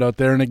milling around out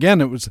there. And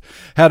again,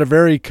 had a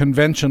very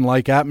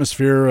convention-like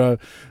atmosphere.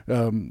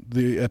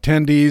 The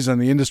attendees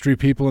and the industry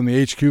people and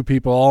the HQ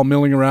people all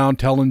milling around,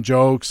 telling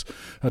jokes,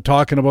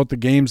 talking about the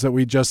games that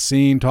we just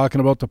seen, talking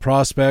about the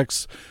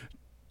prospects,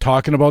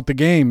 talking about the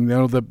game,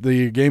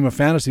 the game of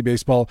fantasy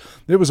baseball.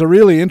 It was a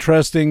really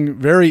interesting,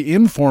 very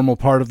informal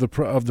part of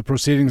the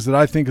proceedings that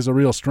I think is a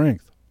real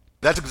strength.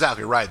 That's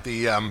exactly right.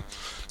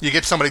 You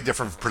get so many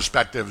different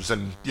perspectives,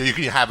 and you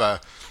can have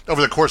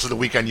over the course of the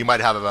weekend, you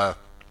might have a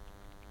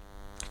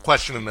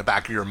question in the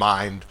back of your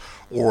mind,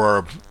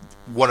 or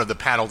one of the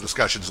panel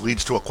discussions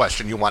leads to a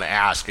question you want to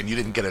ask, and you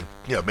didn't get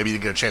maybe you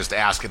didn't get a chance to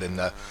ask it in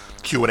the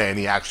Q&A in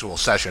the actual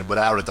session, but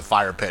out at the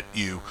fire pit,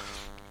 you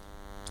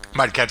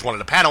might catch one of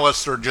the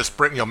panelists, or just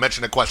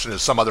mention a question to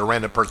some other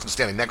random person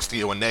standing next to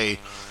you, and they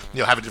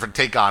have a different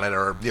take on it,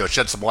 or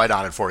shed some light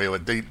on it for you.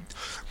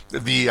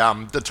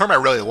 The term I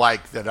really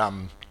like that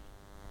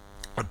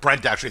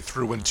Brent actually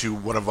threw into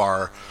one of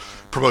our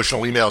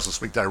promotional emails this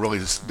week that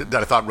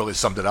I thought really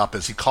summed it up.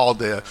 Is he called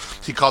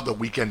the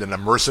weekend an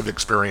immersive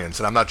experience,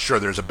 and I'm not sure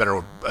there's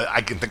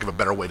I can think of a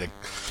better way to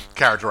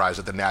characterize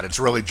it than that. It's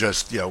really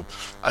just a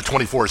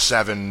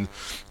 24/7,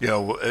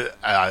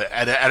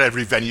 at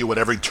every venue, at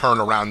every turn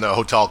around the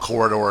hotel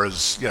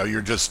corridors,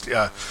 you're just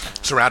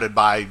surrounded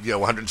by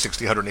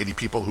 160, 180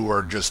 people who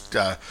are just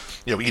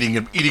eating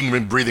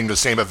and breathing the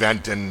same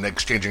event and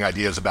exchanging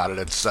ideas about it.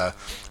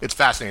 It's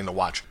fascinating to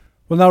watch.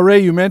 Well, now, Ray,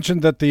 you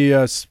mentioned that the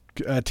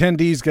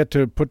attendees get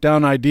to put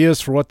down ideas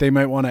for what they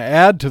might want to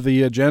add to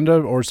the agenda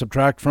or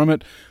subtract from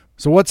it.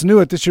 So what's new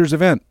at this year's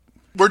event?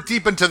 We're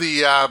deep into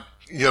the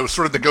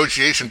sort of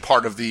negotiation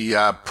part of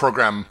the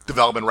program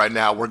development right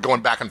now. We're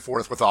going back and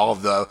forth with all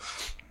of the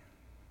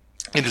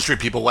industry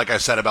people, like I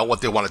said, about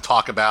what they want to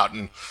talk about,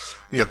 and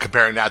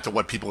comparing that to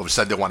what people have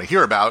said they want to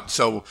hear about.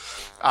 So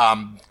a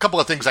couple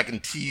of things I can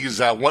tease.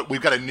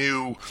 We've got a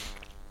new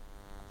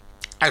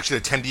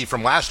attendee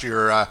from last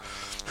year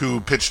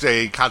who pitched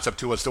a concept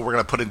to us that we're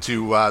going to put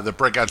into the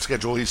breakout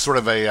schedule. He's sort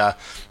of a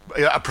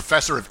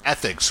professor of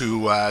ethics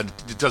who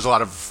does a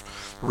lot of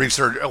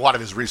research. A lot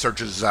of his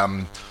research is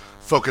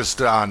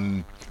focused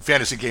on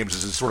fantasy games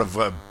as a sort of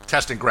a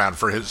testing ground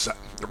for his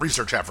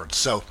research efforts.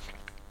 So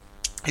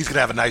he's going to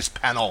have a nice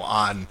panel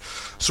on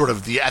sort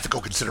of the ethical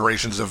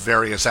considerations of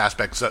various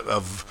aspects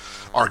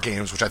of our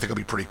games, which I think will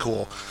be pretty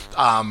cool.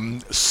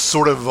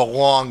 Sort of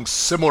along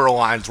similar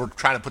lines, we're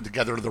trying to put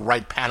together the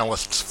right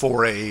panelists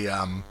for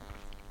a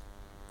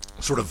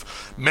sort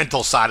of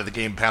mental side of the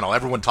game panel.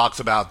 Everyone talks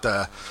about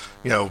the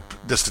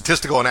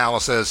statistical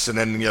analysis, and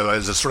then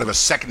as a sort of a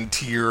second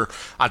tier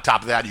on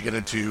top of that, you get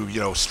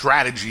into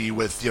strategy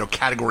with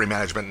category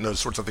management and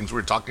those sorts of things we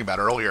were talking about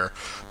earlier.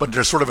 But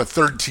there's sort of a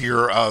third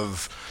tier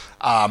of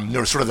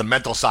sort of the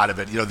mental side of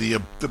it.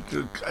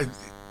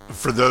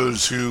 For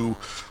those who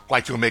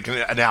like to make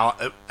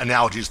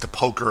analogies to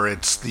poker,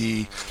 it's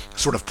the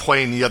sort of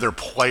playing the other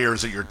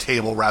players at your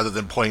table rather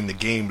than playing the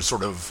game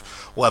sort of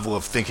level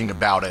of thinking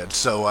about it.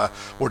 So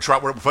we're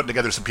putting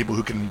together some people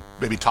who can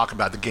maybe talk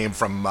about the game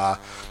from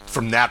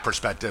that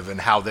perspective, and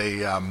how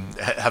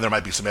there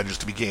might be some edges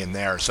to be gained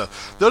there. So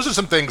those are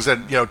some things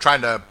that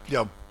trying to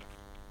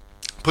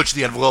push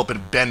the envelope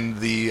and bend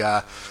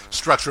the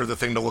structure of the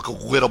thing to look a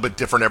little bit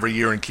different every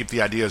year and keep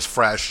the ideas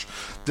fresh.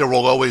 There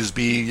will always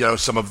be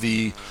some of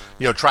the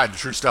tried and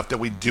true stuff that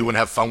we do and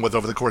have fun with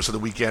over the course of the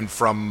weekend,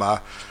 from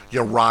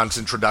Ron's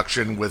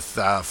introduction with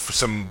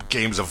some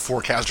games of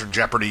Forecaster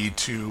Jeopardy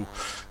to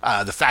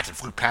the Fact and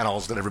Fluke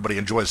panels that everybody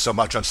enjoys so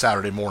much on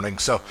Saturday morning.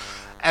 So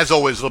as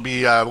always, it'll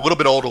be a little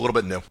bit old, a little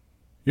bit new.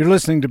 You're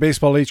listening to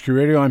Baseball HQ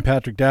Radio. I'm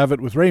Patrick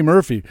Davitt with Ray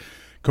Murphy,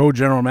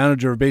 co-general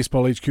manager of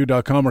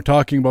BaseballHQ.com. We're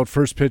talking about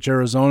First Pitch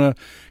Arizona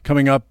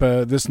coming up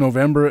this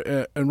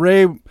November. And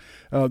Ray,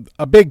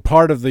 a big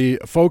part of the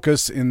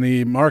focus in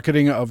the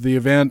marketing of the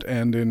event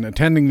and in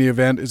attending the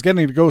event is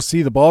getting to go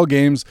see the ball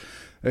games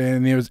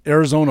in the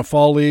Arizona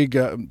Fall League.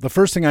 The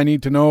first thing I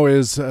need to know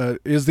is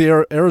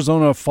the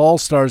Arizona Fall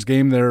Stars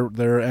game,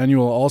 their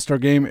annual All-Star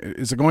game,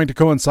 is it going to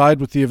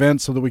coincide with the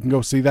event so that we can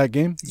go see that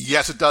game?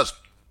 Yes, it does.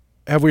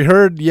 Have we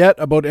heard yet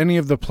about any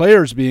of the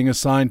players being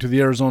assigned to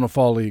the Arizona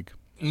Fall League?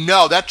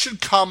 No, that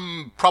should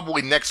come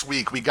probably next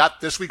week.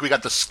 This week we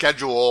got the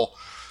schedule,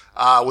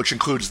 which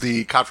includes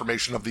the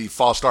confirmation of the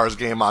Fall Stars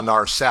game on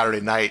our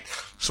Saturday night,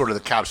 sort of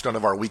the capstone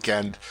of our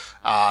weekend.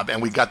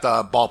 And we got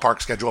the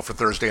ballpark schedule for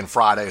Thursday and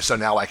Friday, so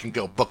now I can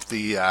go book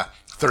the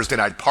Thursday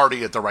night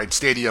party at the right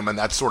stadium and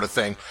that sort of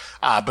thing.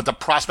 But the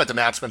prospect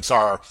announcements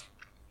are,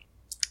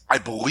 I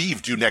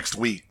believe, due next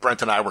week.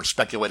 Brent and I were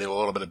speculating a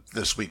little bit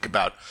this week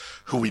about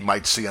who we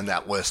might see on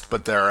that list,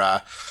 but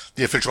the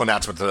official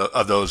announcements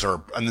of those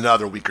are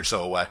another week or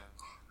so away.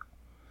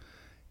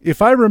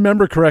 If I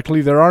remember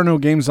correctly, there are no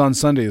games on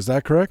Sunday. Is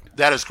that correct?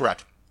 That is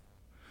correct.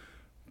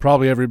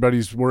 Probably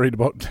everybody's worried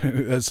about,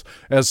 as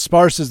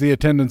sparse as the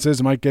attendance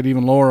is, it might get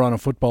even lower on a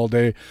football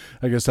day.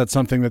 I guess that's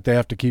something that they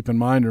have to keep in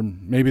mind, or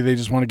maybe they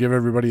just want to give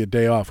everybody a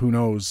day off. Who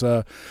knows?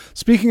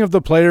 Speaking of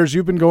the players,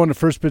 you've been going to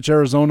First Pitch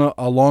Arizona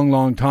a long,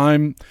 long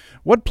time.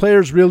 What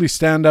players really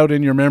stand out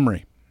in your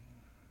memory?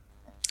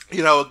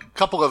 A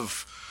couple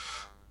of,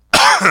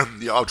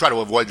 I'll try to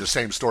avoid the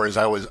same stories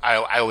I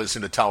always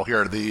seem to tell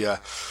here. The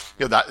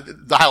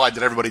highlight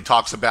that everybody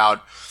talks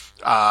about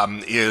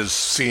is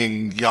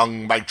seeing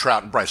young Mike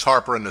Trout and Bryce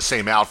Harper in the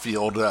same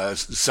outfield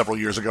several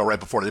years ago, right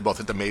before they both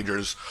hit the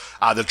majors.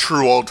 The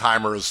true old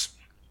timers,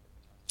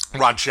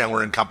 Ron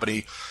Chandler and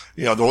company,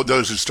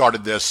 those who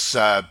started this,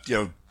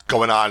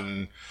 going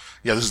on,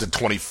 this is the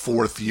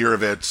 24th year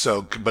of it.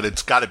 So, but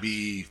it's got to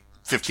be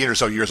 15 or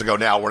so years ago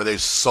now, where they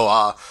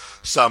saw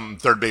some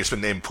third baseman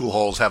named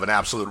Pujols have an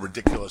absolute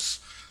ridiculous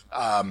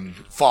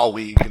fall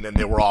league, and then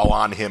they were all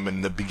on him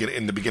in the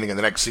beginning of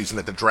the next season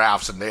at the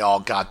drafts, and they all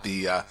got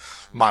the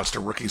monster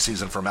rookie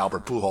season from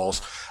Albert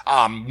Pujols.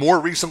 More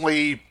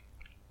recently,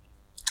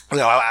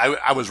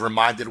 I was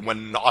reminded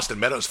when Austin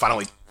Meadows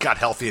finally got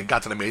healthy and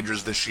got to the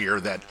majors this year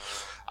that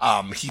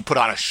he put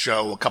on a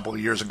show a couple of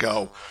years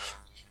ago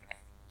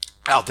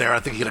out there. I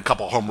think he hit a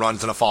couple home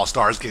runs in a Fall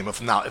Stars game, if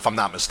I'm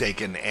not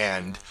mistaken,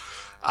 and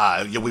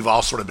We've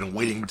all sort of been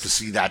waiting to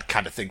see that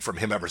kind of thing from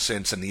him ever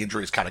since, and the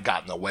injuries kind of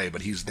got in the way,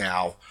 but he's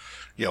now,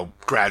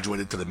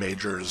 graduated to the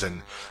majors,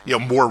 and,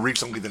 more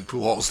recently than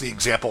Pujols, the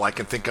example I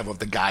can think of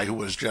the guy who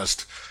was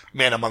just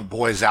man among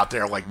boys out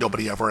there like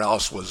nobody ever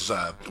else was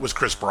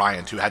Chris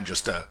Bryant, who had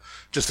just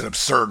an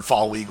absurd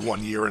fall league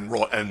one year,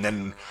 and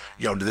then,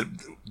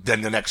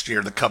 then the next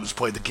year the Cubs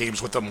played the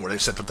games with him where they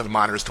sent him to the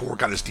minors to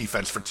work on his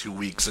defense for 2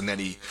 weeks, and then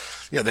he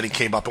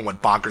came up and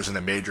went bonkers in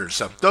the majors.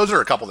 So those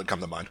are a couple that come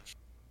to mind.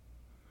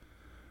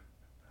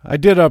 I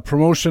did a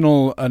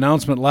promotional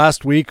announcement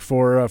last week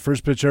for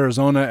First Pitch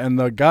Arizona, and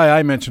the guy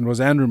I mentioned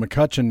was Andrew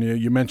McCutchen.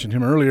 You mentioned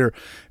him earlier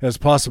as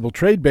possible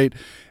trade bait,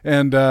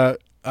 and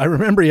I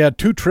remember he had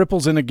 2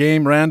 triples in a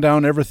game, ran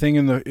down everything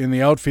in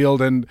the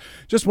outfield, and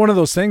just one of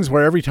those things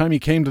where every time he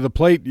came to the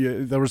plate,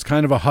 there was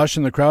kind of a hush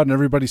in the crowd, and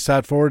everybody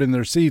sat forward in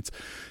their seats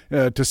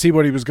to see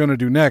what he was going to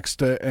do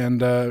next.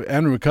 And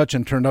Andrew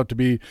McCutchen turned out to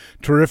be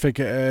terrific,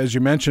 as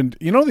you mentioned.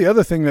 The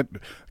other thing that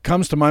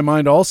comes to my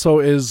mind also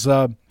is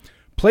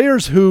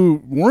players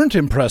who weren't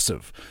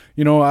impressive.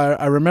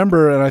 I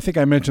remember, and I think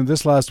I mentioned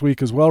this last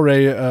week as well,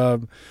 Ray,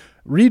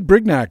 Reed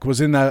Brignac was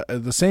in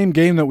the same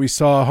game that we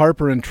saw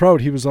Harper and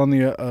Trout. He was on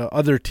the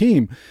other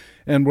team,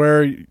 and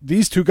where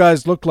these two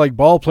guys looked like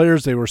ball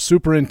players. They were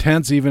super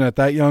intense even at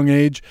that young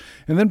age.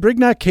 And then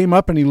Brignac came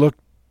up and he looked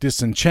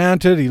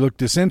disenchanted. He looked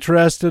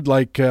disinterested,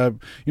 like, a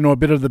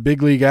bit of the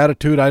big league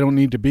attitude, I don't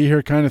need to be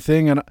here kind of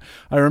thing. And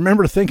I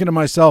remember thinking to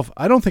myself,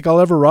 I don't think I'll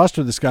ever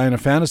roster this guy in a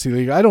fantasy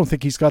league. I don't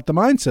think he's got the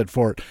mindset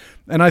for it.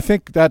 And I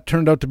think that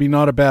turned out to be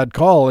not a bad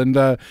call.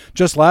 And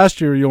just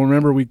last year, you'll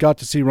remember we got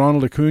to see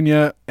Ronald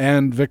Acuna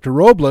and Victor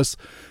Robles,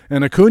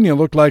 and Acuna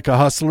looked like a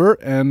hustler,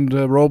 and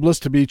Robles,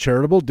 to be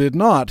charitable, did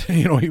not.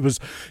 He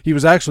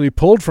was actually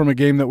pulled from a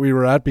game that we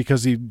were at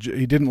because he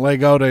didn't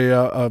leg out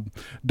a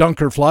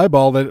dunker fly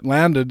ball that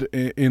landed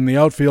in the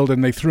outfield,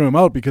 and they threw him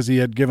out because he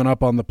had given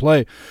up on the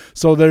play.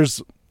 So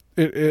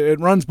it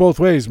runs both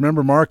ways.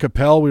 Remember Mark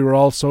Appel? We were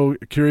all so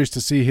curious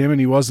to see him, and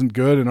he wasn't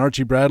good, and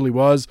Archie Bradley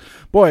was.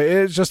 Boy,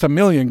 it's just a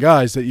million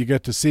guys that you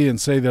get to see and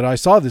say that I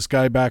saw this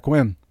guy back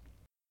when.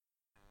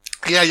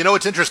 Yeah,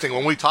 it's interesting.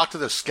 When we talk to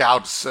the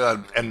scouts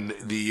and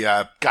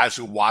the guys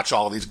who watch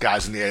all of these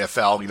guys in the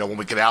AFL, when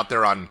we get out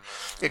there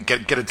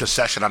get into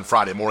session on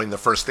Friday morning, the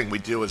first thing we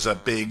do is a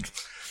big,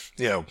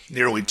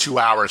 nearly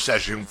 2-hour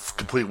session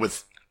complete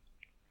with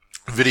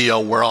video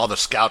where all the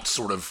scouts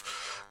sort of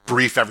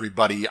brief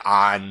everybody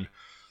on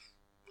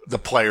the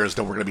players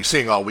that we're going to be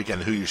seeing all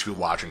weekend, who you should be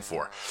watching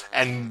for.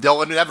 And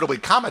they'll inevitably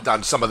comment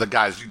on some of the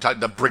guys,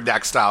 the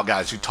Brignac-style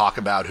guys you talk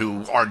about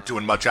who aren't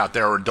doing much out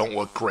there or don't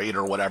look great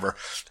or whatever.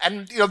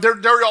 And, there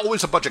are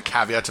always a bunch of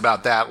caveats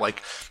about that,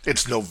 like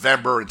it's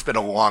November, it's been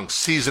a long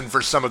season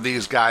for some of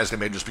these guys, they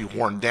may just be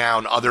worn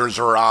down, others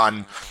are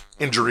on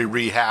injury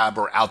rehab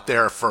or out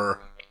there for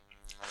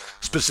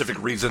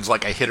specific reasons,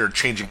 like a hitter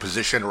changing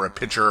position or a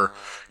pitcher,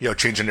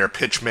 changing their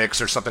pitch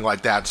mix or something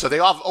like that. So they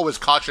always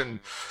caution,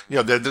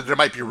 there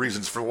might be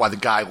reasons for why the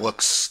guy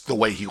looks the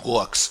way he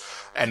looks,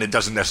 and it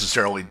doesn't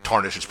necessarily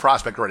tarnish his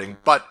prospect rating.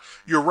 But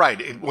you're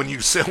right. When you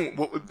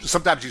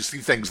sometimes you see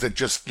things that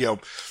just,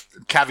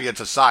 caveats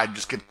aside,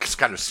 just get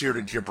kind of seared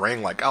into your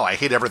brain, like, oh, I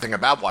hate everything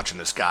about watching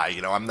this guy.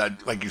 I'm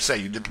not, like you say,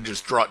 you can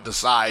just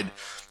decide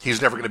he's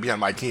never going to be on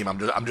my team.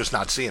 I'm just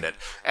not seeing it.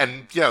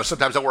 And,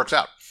 sometimes that works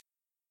out.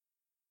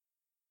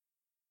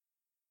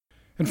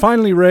 And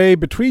finally, Ray,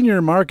 between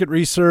your market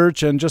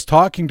research and just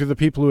talking to the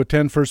people who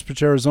attend First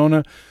Pitch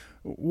Arizona,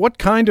 what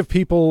kind of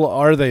people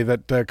are they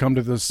that come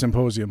to this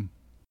symposium?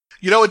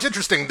 It's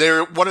interesting.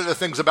 One of the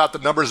things about the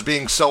numbers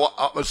being so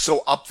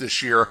up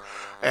this year,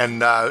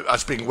 and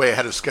us being way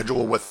ahead of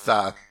schedule with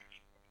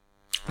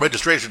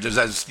registrations, is,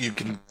 as you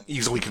can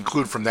easily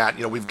conclude from that,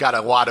 we've got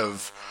a lot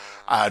of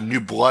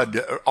new blood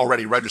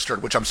already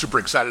registered, which I'm super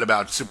excited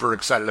about.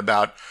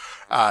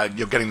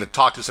 Getting to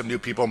talk to some new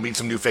people, meet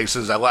some new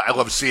faces. I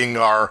love seeing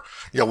our,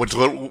 what's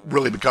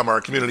really become our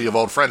community of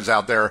old friends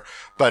out there.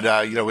 But,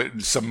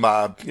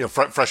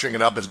 freshening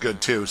it up is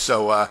good too.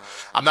 So,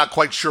 I'm not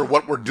quite sure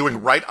what we're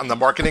doing right on the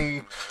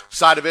marketing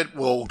side of it.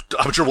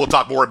 I'm sure we'll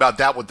talk more about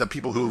that with the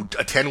people who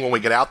attend when we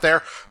get out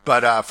there.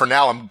 But, for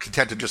now, I'm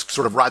content to just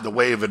sort of ride the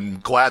wave,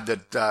 and glad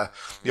that,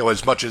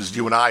 as much as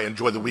you and I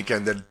enjoy the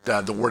weekend,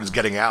 that, the word is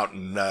getting out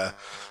and,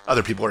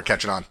 other people are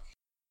catching on.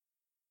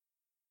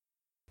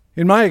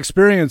 In my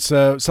experience,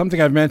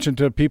 something I've mentioned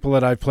to people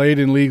that I've played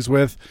in leagues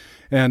with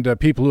and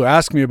people who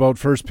ask me about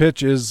First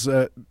Pitch is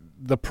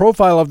the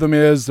profile of them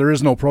is there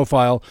is no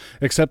profile,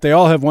 except they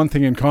all have one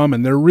thing in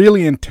common. They're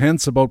really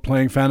intense about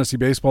playing fantasy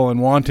baseball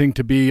and wanting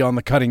to be on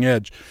the cutting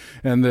edge.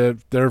 And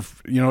their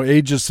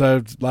ages,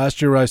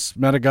 last year I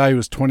met a guy who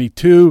was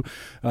 22.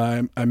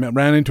 I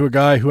ran into a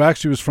guy who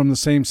actually was from the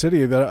same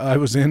city that I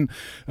was in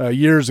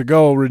years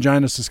ago,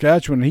 Regina,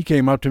 Saskatchewan. And he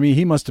came up to me.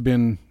 He must have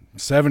been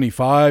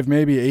 75,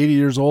 maybe 80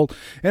 years old,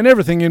 and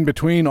everything in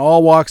between,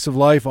 all walks of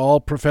life, all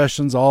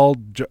professions, all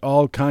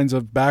kinds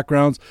of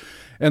backgrounds.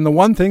 And the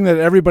one thing that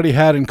everybody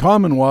had in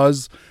common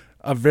was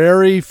a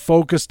very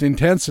focused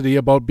intensity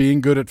about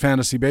being good at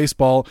fantasy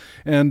baseball.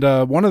 And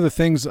one of the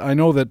things I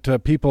know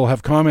that people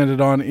have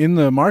commented on in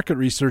the market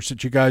research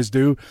that you guys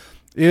do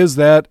is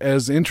that,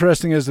 as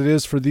interesting as it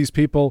is for these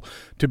people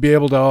to be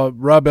able to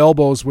rub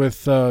elbows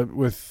with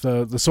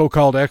the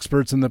so-called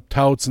experts and the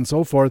touts and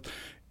so forth,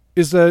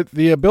 is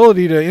the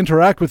ability to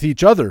interact with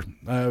each other.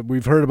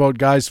 We've heard about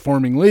guys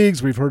forming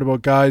leagues. We've heard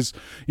about guys,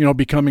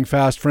 becoming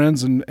fast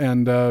friends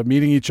and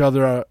meeting each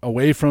other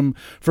away from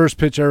First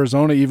Pitch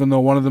Arizona, even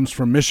though one of them's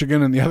from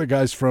Michigan and the other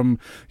guy's from,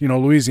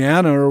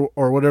 Louisiana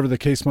or whatever the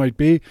case might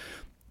be.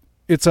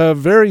 It's a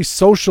very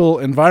social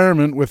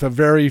environment with a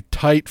very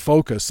tight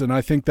focus, and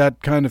I think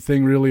that kind of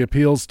thing really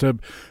appeals to,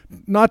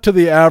 not to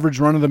the average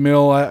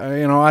run-of-the-mill,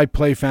 I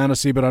play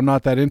fantasy, but I'm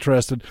not that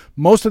interested.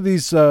 Most of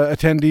these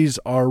attendees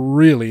are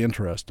really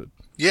interested.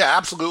 Yeah,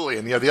 absolutely.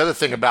 And the other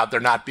thing about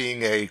there not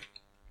being a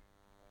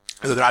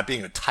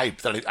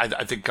type that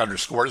I think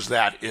underscores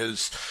that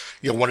is,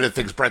 one of the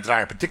things Brent and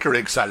I are particularly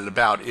excited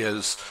about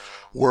is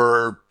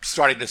we're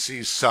starting to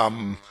see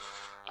some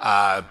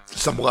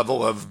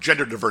level of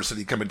gender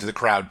diversity come into the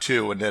crowd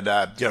too. And then,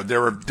 there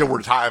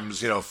were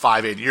times,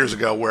 5-8 years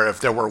ago where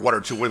if there were 1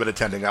 or 2 women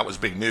attending, that was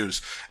big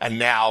news. And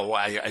now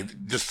I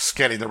just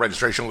scanning the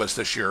registration list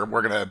this year,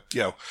 we're going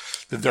to,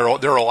 there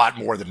are a lot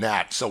more than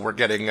that. So we're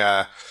getting,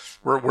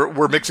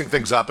 we're mixing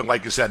things up. And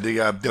like you said,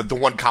 the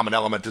one common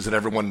element is that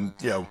everyone,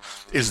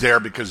 is there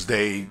because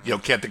they,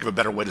 can't think of a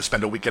better way to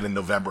spend a weekend in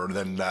November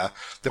than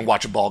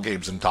watching ball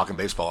games and talking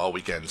baseball all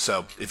weekend.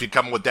 So if you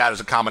come with that as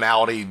a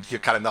commonality,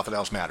 kind of nothing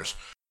else matters.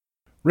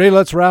 Ray,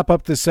 let's wrap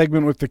up this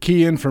segment with the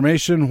key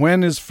information.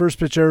 When is First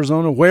Pitch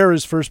Arizona? Where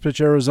is First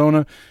Pitch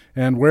Arizona?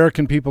 And where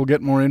can people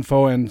get more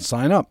info and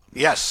sign up?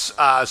 Yes.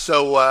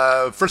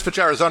 So First Pitch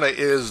Arizona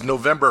is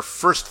November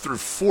 1st through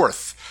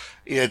 4th.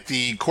 At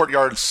the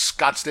Courtyard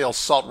Scottsdale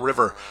Salt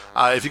River.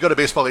 If you go to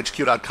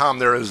BaseballHQ.com,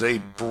 there is a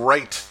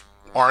bright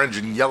orange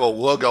and yellow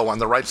logo on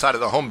the right side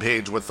of the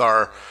homepage with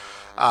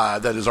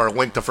that is our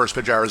link to First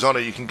Pitch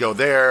Arizona. You can go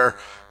there,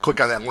 click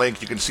on that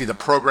link. You can see the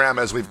program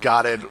as we've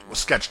got it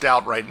sketched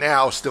out right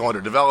now, still under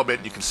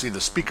development. You can see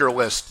the speaker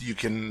list. You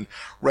can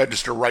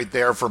register right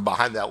there from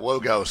behind that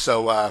logo.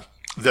 So our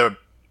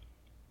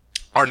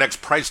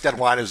next price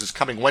deadline is this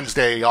coming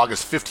Wednesday,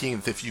 August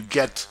 15th. If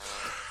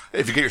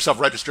you get yourself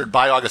registered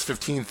by August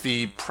 15th,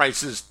 the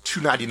price is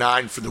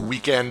 $2.99 for the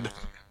weekend,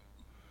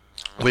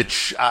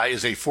 which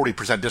is a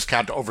 40%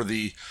 discount over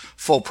the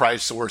full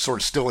price. So we're sort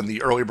of still in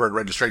the early bird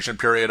registration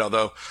period.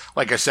 Although,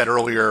 like I said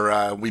earlier,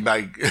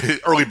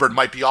 early bird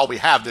might be all we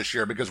have this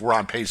year because we're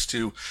on pace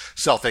to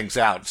sell things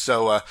out.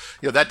 So,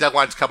 that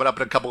deadline's coming up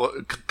in a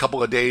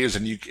couple of days.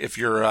 And if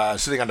you're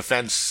sitting on the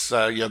fence,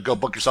 go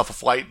book yourself a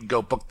flight and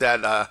go book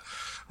that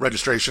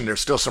registration.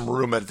 There's still some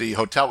room at the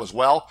hotel as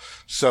well,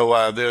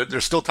 so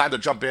there's still time to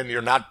jump in.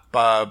 You're not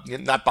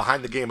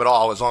behind the game at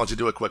all as long as you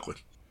do it quickly.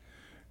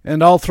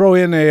 And I'll throw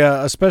in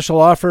a special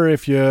offer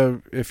if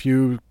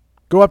you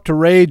go up to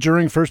Ray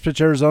during First Pitch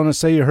Arizona,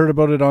 say you heard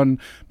about it on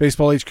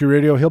Baseball HQ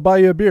Radio, he'll buy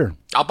you a beer.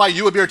 I'll buy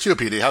you a beer too,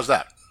 PD. How's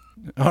that?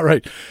 All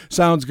right.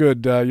 Sounds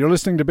good. You're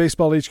listening to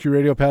Baseball HQ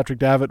Radio. Patrick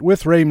Davitt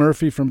with Ray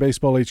Murphy from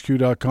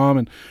BaseballHQ.com.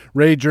 And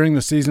Ray, during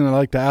the season, I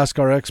like to ask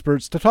our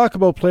experts to talk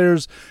about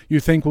players you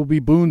think will be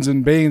boons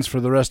and banes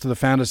for the rest of the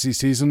fantasy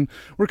season.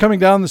 We're coming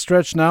down the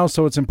stretch now,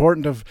 so it's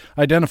important to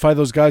identify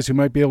those guys who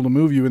might be able to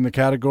move you in the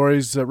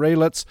categories. Ray,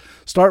 let's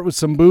start with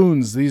some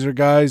boons. These are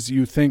guys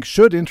you think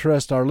should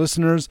interest our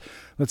listeners.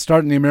 Let's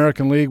start in the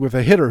American League with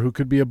a hitter who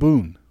could be a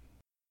boon.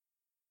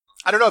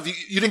 I don't know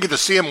if you didn't get to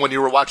see him when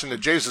you were watching the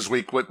Jays this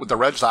week with the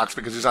Red Sox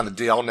because he's on the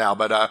DL now,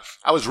 but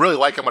I was really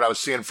liking what I was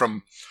seeing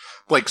from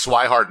Blake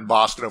Swihart in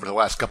Boston over the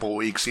last couple of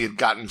weeks. He had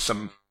gotten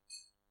some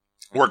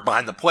work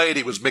behind the plate.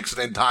 He was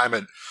mixing in time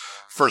at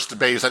first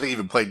base. I think he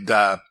even played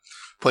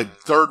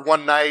third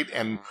one night,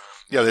 and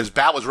his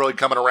bat was really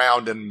coming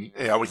around. And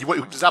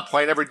he's not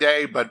playing every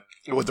day, but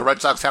with the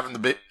Red Sox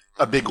having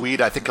a big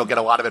lead, I think he'll get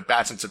a lot of at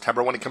bats in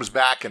September when he comes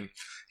back, and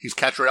he's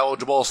catcher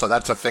eligible. So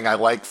that's a thing I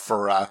like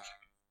for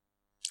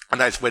a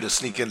nice way to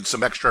sneak in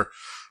some extra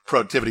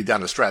productivity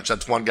down the stretch.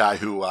 That's one guy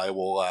who I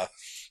will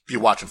be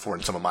watching for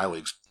in some of my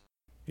leagues.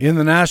 In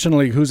the National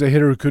League, who's a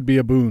hitter who could be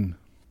a boon?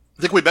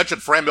 I think we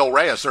mentioned Franmil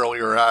Reyes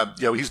earlier.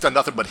 He's done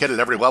nothing but hit at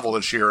every level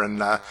this year,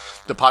 and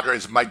the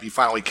Padres might be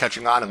finally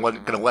catching on and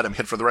going to let him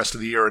hit for the rest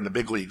of the year in the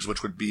big leagues,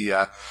 which would be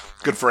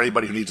good for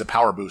anybody who needs a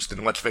power boost.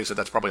 And let's face it,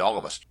 that's probably all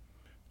of us.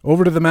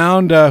 Over to the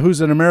mound,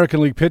 who's an American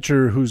League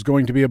pitcher who's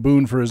going to be a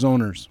boon for his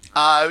owners?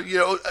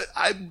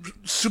 I'm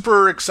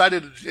super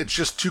excited. It's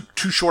just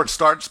two short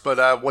starts,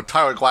 but what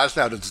Tyler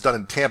Glasnow has done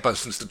in Tampa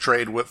since the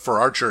trade for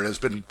Archer has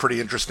been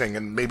pretty interesting.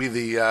 And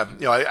maybe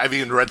I've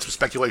even read some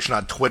speculation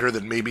on Twitter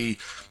that maybe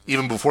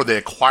even before they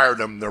acquired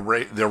him, the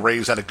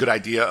Rays had a good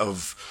idea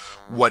of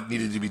what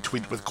needed to be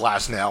tweaked with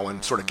Glasnow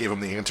and sort of gave him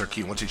the answer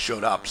key once he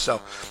showed up.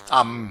 So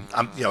I'm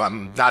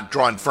not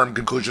drawing firm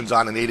conclusions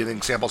on an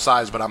 8-inning sample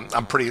size, but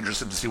I'm pretty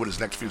interested to see what his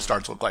next few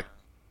starts look like.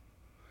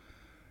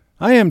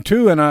 I am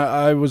too, and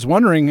I was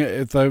wondering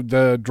if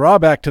the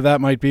drawback to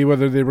that might be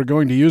whether they were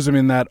going to use him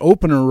in that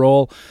opener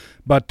role.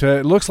 But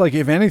it looks like,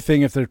 if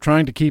anything, if they're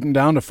trying to keep him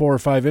down to 4 or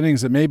 5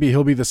 innings, that maybe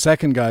he'll be the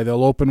second guy.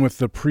 They'll open with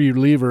the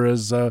pre-reliever,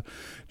 as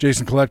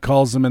Jason Collette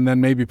calls them, and then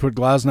maybe put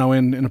Glasnow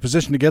in a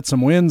position to get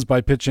some wins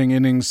by pitching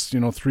innings,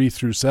 3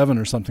 through 7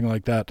 or something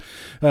like that.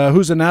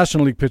 Who's a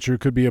National League pitcher who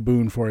could be a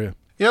boon for you?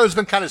 Who's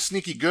been kind of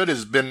sneaky good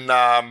has been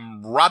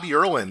Robbie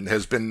Erlin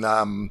has been,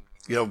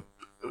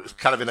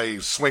 kind of in a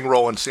swing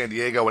role in San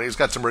Diego, and he's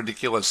got some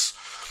ridiculous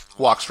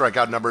walk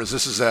strikeout numbers.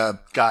 This is a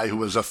guy who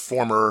was a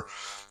former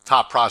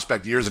top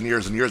prospect years and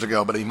years and years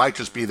ago, but he might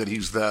just be that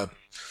he's the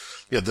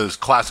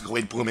classic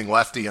late blooming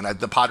lefty, and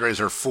the Padres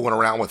are fooling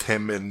around with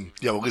him in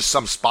at least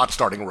some spot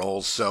starting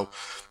roles. So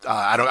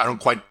I haven't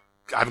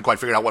quite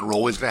figured out what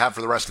role he's going to have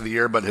for the rest of the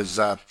year, but his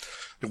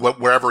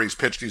wherever he's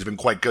pitched, he's been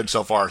quite good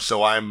so far.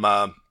 So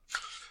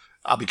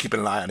I'll be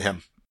keeping an eye on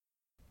him.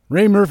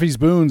 Ray Murphy's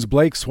boons: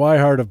 Blake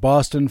Swihart of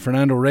Boston,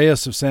 Fernando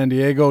Reyes of San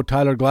Diego,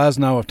 Tyler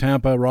Glasnow of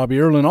Tampa, Robbie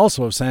Erlin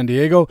also of San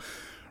Diego.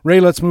 Ray,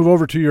 let's move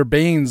over to your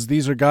banes.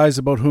 These are guys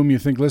about whom you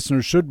think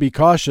listeners should be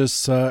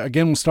cautious.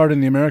 Again, we'll start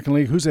in the American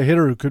League. Who's a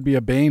hitter who could be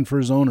a bane for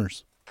his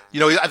owners?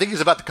 I think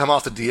he's about to come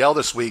off the DL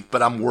this week,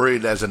 but I'm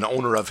worried as an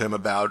owner of him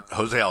about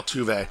Jose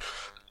Altuve.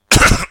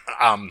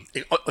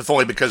 If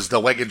only because the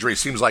leg injury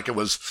seems like it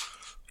was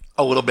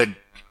a little bit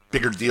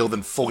bigger deal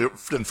than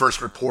first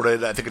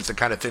reported. I think it's the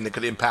kind of thing that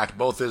could impact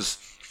both his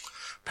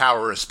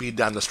power or speed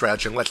down the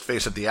stretch. And let's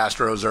face it, the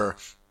Astros are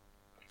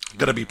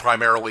going to be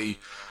primarily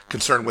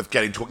concerned with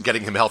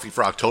getting him healthy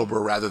for October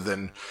rather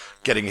than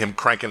getting him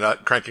cranking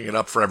it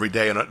up for every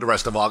day in the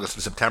rest of August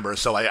and September.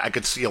 So I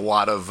could see a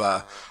lot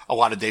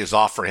of days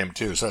off for him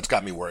too. So that's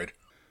got me worried.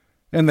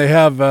 And they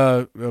have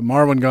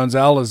Marwin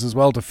Gonzalez as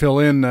well to fill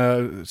in,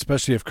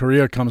 especially if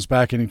Correa comes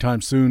back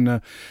anytime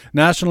soon.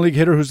 National League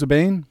hitter who's a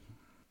bane?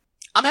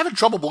 I'm having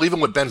trouble believing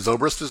what Ben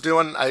Zobrist is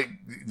doing.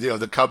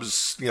 The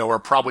Cubs, are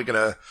probably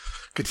going to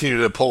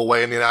continue to pull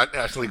away in the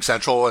National League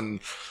Central, and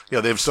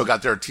they've still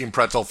got their team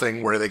pretzel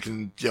thing where they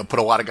can put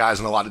a lot of guys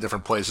in a lot of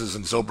different places,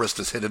 and Zobrist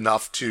has hit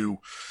enough to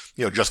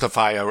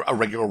justify a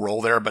regular role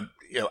there. But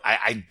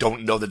I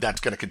don't know that that's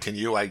going to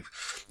continue.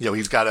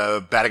 He's got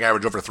a batting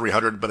average over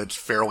 300, but it's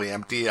fairly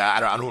empty.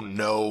 I don't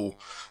know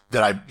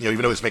that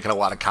even though he's making a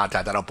lot of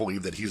contact, I don't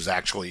believe that he's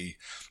actually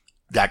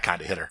that kind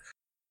of hitter.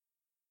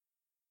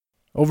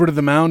 Over to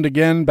the mound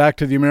again, back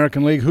to the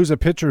American League. Who's a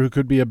pitcher who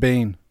could be a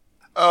bane?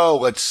 Oh,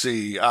 let's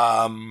see.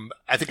 I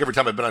think every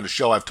time I've been on the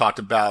show, I've talked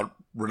about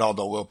Ronaldo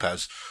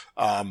Lopez.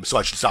 So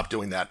I should stop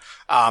doing that.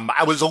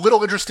 I was a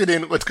little interested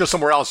in, let's go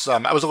somewhere else.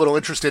 I was a little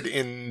interested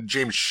in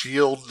James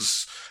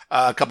Shields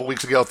a couple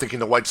weeks ago, thinking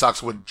the White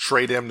Sox would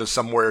trade him to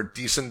somewhere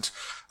decent,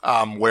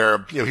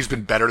 where, he's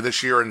been better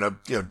this year,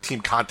 and team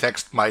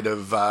context might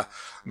have,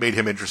 made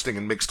him interesting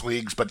in mixed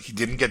leagues, but he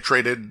didn't get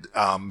traded.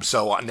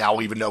 So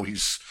now, even though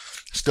he's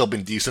still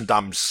been decent,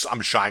 I'm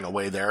shying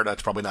away there.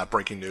 That's probably not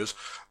breaking news.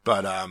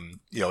 But,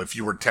 if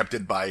you were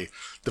tempted by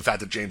the fact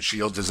that James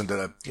Shields isn't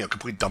a,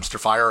 complete dumpster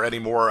fire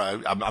anymore,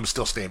 I'm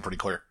still staying pretty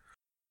clear.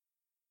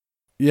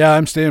 Yeah,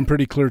 I'm staying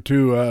pretty clear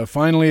too.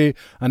 Finally,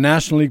 a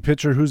National League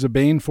pitcher who's a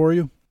bane for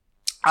you?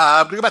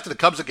 I'm going to go back to the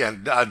Cubs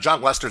again.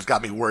 John Lester's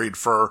got me worried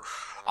for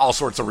all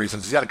sorts of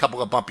reasons. He's had a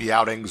couple of bumpy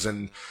outings,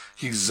 and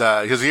his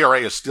ERA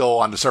is still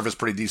on the surface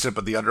pretty decent,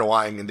 but the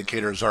underlying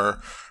indicators are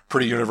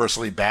pretty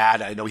universally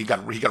bad. I know he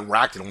got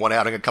racked in one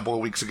outing a couple of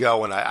weeks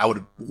ago, and I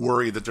would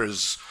worry that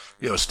there's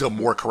still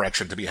more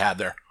correction to be had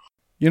there.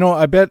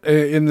 I bet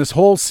in this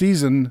whole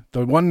season,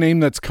 the one name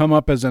that's come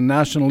up as a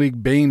National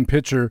League bane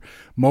pitcher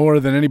more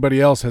than anybody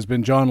else has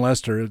been John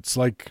Lester. It's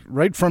like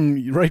right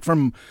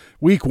from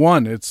week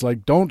one, it's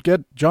like, don't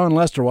get John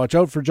Lester. Watch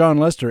out for John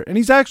Lester. And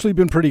he's actually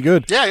been pretty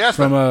good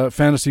from a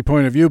fantasy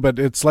point of view, but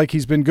it's like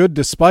he's been good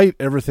despite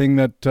everything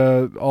that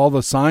all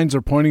the signs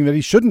are pointing that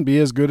he shouldn't be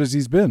as good as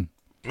he's been.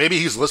 Maybe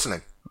he's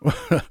listening.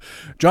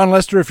 John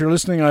Lester, if you're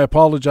listening, I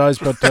apologize,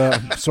 but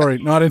sorry,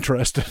 not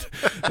interested.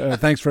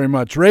 Thanks very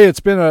much. Ray, it's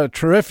been a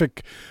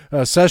terrific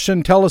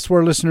session. Tell us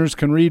where listeners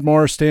can read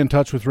more, stay in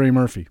touch with Ray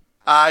Murphy.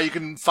 You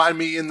can find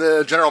me in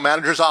the general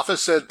manager's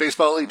office at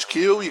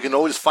BaseballHQ. You can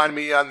always find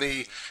me on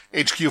the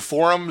HQ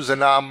forums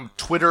and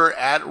Twitter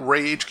at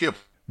RayHQ.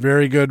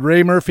 Very good.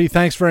 Ray Murphy,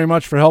 thanks very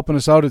much for helping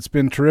us out. It's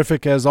been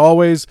terrific as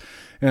always,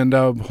 and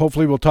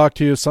hopefully we'll talk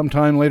to you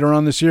sometime later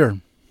on this year.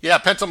 Yeah,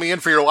 pencil me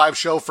in for your live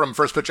show from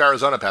First Pitch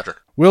Arizona, Patrick.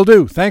 Will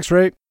do. Thanks,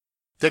 Ray.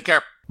 Take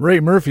care. Ray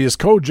Murphy is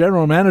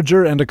co-general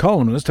manager and a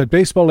columnist at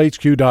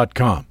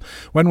BaseballHQ.com.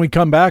 When we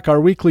come back, our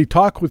weekly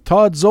talk with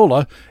Todd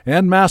Zola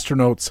and Master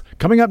Notes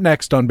coming up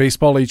next on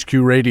Baseball HQ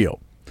Radio.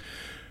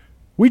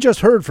 We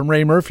just heard from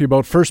Ray Murphy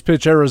about First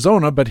Pitch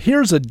Arizona, but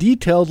here's a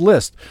detailed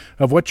list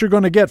of what you're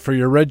going to get for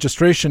your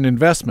registration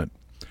investment.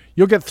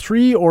 You'll get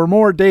 3 or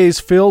more days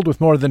filled with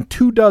more than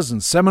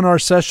 24 seminar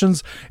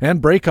sessions and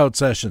breakout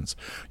sessions.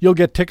 You'll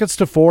get tickets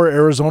to 4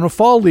 Arizona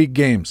Fall League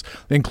games,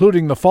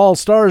 including the Fall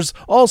Stars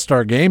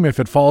All-Star Game if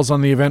it falls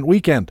on the event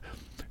weekend.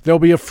 There'll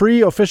be a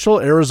free official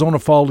Arizona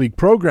Fall League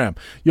program.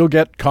 You'll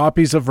get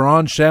copies of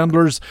Ron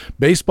Chandler's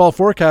Baseball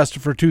Forecaster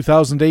for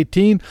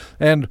 2018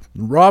 and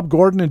Rob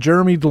Gordon and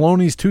Jeremy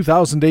Deloney's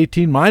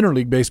 2018 Minor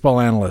League Baseball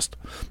Analyst.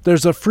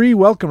 There's a free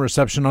welcome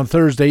reception on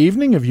Thursday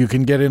evening. If you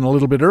can get in a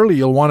little bit early,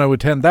 you'll want to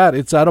attend that.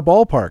 It's at a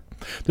ballpark.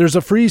 There's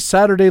a free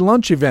Saturday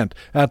lunch event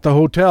at the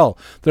hotel.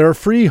 There are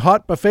free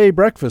hot buffet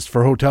breakfast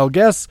for hotel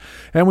guests,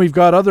 and we've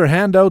got other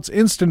handouts,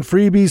 instant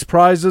freebies,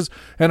 prizes,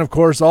 and of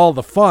course all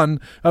the fun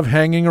of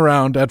hanging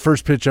around at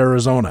First Pitch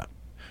Arizona.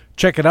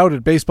 Check it out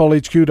at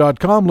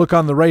BaseballHQ.com. Look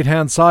on the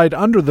right-hand side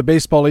under the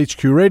Baseball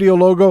HQ radio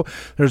logo.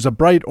 There's a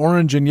bright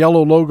orange and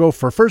yellow logo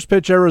for First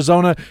Pitch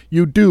Arizona.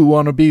 You do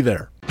want to be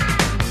there.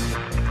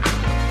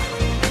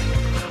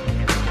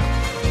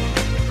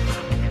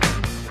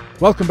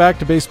 Welcome back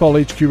to Baseball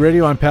HQ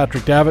Radio. I'm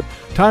Patrick Davitt.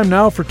 Time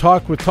now for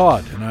Talk with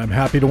Todd, and I'm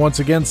happy to once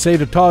again say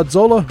to Todd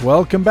Zola,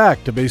 welcome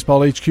back to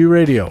Baseball HQ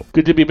Radio.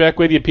 Good to be back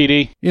with you,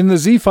 PD. In the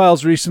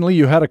Z-Files recently,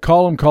 you had a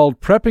column called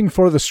Prepping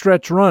for the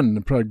Stretch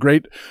Run, a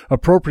great,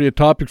 appropriate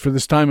topic for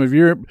this time of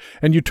year,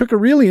 and you took a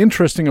really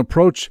interesting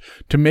approach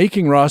to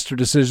making roster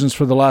decisions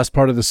for the last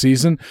part of the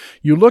season.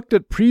 You looked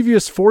at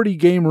previous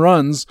 40-game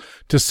runs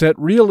to set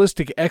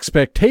realistic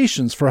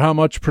expectations for how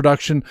much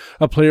production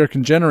a player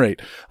can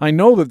generate. I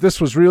know that this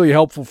was really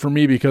helpful for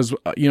me because,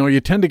 you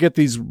tend to get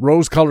these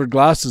rose-colored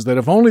glasses that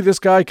if only this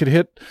guy could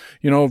hit,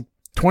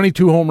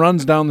 22 home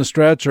runs down the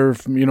stretch, or,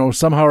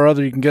 somehow or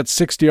other you can get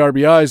 60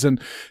 RBIs. And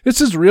this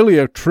is really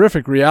a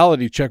terrific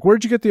reality check.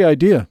 Where'd you get the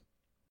idea?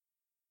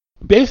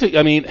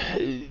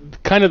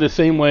 Kind of the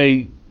same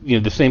way,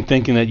 the same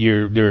thinking that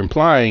they're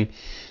implying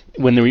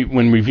when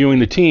reviewing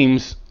the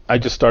teams. I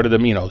just started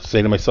to,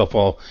 say to myself,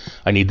 well,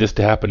 I need this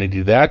to happen, I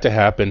need that to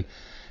happen.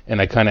 And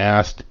I kind of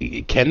asked,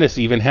 can this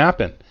even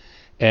happen?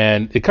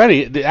 And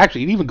it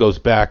even goes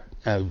back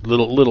a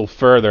little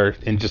further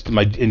in just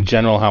in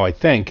general how I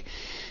think,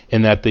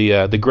 in that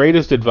the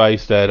greatest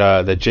advice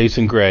that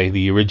Jason Gray,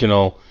 the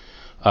original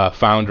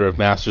founder of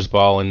Masters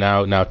Ball and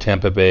now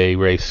Tampa Bay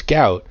Rays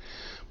scout,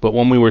 but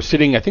when we were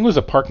sitting, I think it was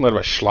a parking lot of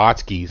a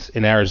Schlotsky's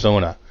in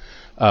Arizona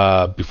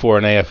before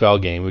an AFL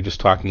game, we were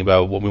just talking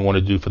about what we want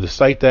to do for the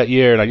site that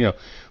year, and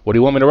what do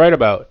you want me to write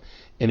about?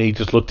 And he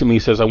just looked at me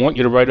and says, I want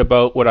you to write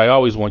about what I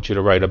always want you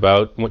to write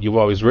about, what you've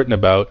always written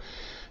about.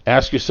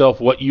 Ask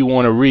yourself what you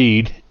want to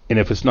read, and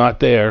if it's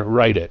not there,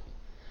 write it.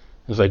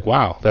 It's like,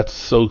 wow, that's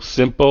so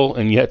simple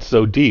and yet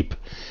so deep.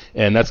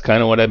 And that's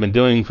kind of what I've been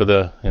doing for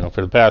the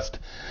past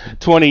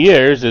 20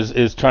 years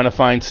is trying to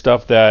find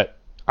stuff that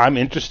I'm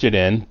interested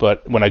in,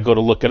 but when I go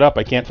to look it up,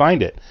 I can't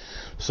find it.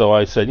 So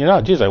I said,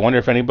 I wonder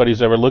if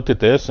anybody's ever looked at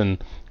this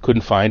and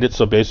couldn't find it.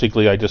 So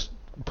basically I just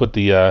put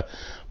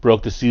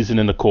broke the season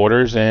into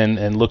quarters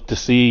and looked to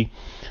see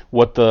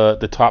what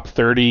the top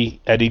 30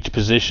 at each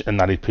position, and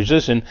not each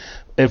position,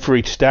 and for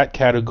each stat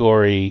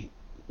category,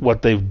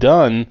 what they've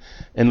done.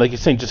 And like you're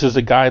saying, just as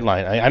a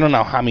guideline, I don't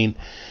know how,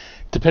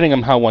 depending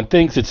on how one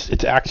thinks,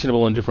 it's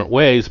actionable in different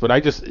ways, but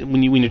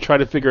when you try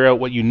to figure out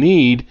what you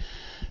need,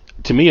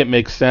 to me it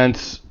makes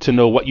sense to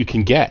know what you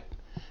can get.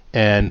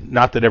 And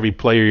not that every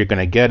player you're going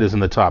to get is in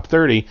the top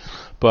 30,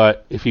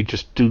 but if you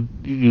just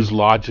use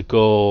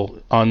logical,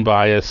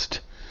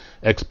 unbiased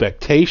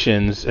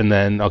expectations, and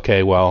then,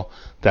 okay, well,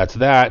 that's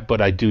that,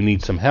 but I do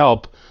need some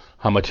help.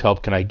 How much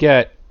help can I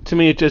get? To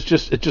me, it's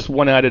just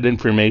one added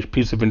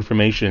piece of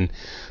information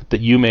that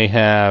you may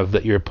have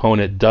that your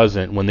opponent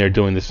doesn't when they're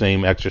doing the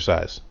same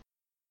exercise.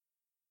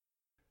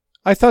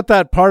 I thought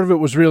that part of it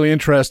was really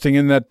interesting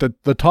in that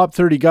the top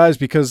 30 guys,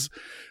 because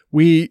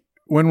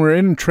when we're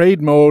in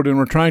trade mode and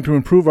we're trying to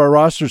improve our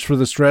rosters for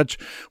the stretch,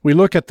 we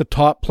look at the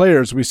top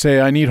players. We say,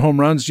 I need home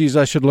runs. Geez,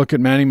 I should look at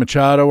Manny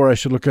Machado, or I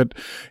should look at,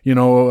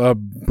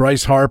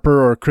 Bryce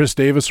Harper or Chris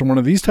Davis or one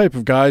of these type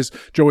of guys,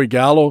 Joey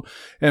Gallo.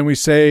 And we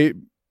say,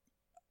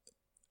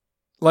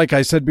 like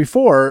I said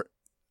before,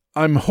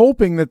 I'm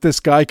hoping that this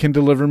guy can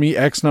deliver me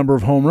X number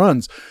of home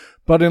runs.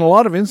 But in a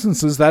lot of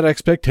instances, that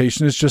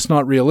expectation is just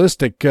not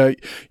realistic.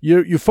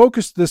 You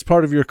focused this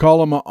part of your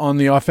column on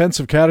the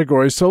offensive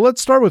categories, so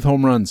let's start with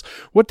home runs.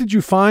 What did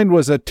you find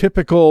was a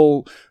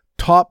typical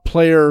top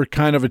player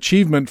kind of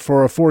achievement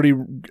for a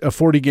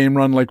 40-game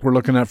run like we're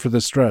looking at for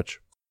this stretch?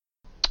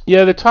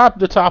 Yeah, the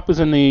top is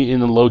in the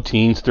low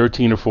teens,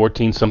 13 or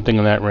 14, something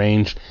in that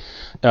range.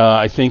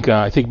 I think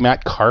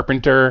Matt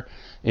Carpenter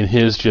in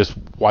his just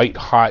white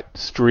hot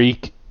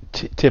streak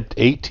tipped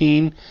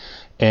 18.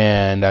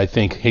 And I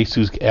think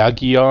Jesus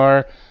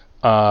Aguilar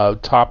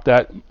topped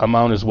that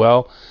amount as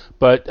well.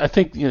 But I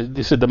think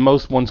they said the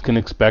most ones can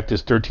expect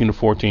is 13 to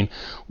 14,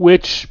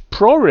 which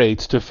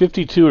prorates to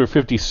 52 or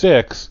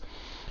 56.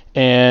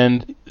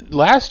 And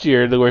last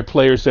year there were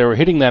players that were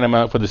hitting that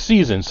amount for the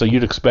season, so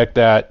you'd expect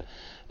that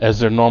as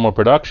their normal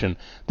production.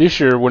 This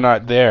year we're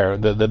not there.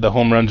 The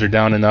home runs are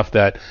down enough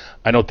that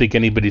I don't think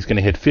anybody's going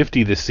to hit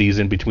 50 this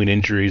season between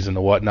injuries and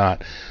the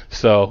whatnot.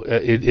 So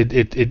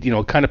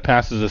it kind of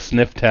passes a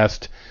sniff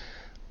test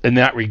in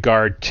that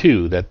regard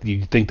too. That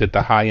you think that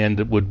the high end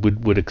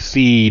would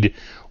exceed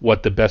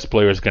what the best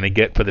player is going to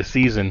get for the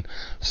season.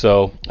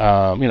 So,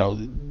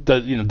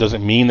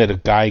 doesn't mean that a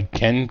guy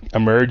can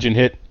emerge and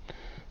hit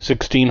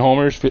 16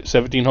 homers,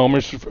 17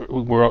 homers.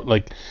 We're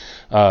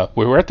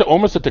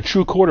almost at the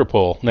true quarter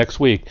pole next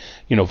week.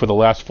 For the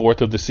last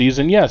fourth of the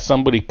season,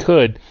 somebody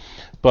could,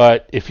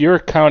 but if you're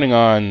counting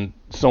on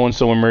so and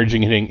so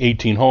emerging hitting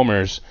 18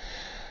 homers,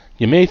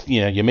 you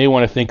may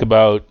want to think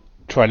about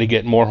trying to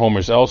get more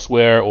homers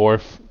elsewhere, or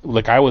if,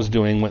 like I was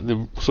doing,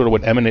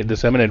 what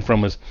emanated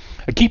from was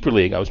a keeper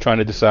league. I was trying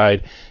to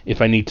decide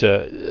if I need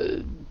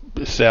to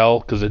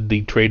sell because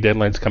the trade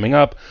deadline's coming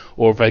up,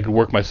 or if I could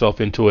work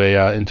myself into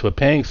a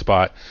paying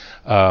spot.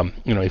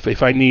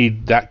 If I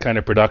need that kind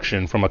of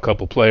production from a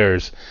couple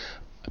players,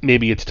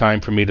 maybe it's time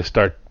for me to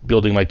start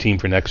building my team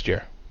for next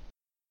year.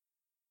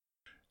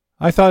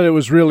 I thought it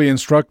was really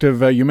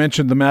instructive. You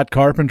mentioned the Matt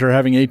Carpenter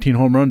having 18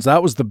 home runs.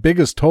 That was the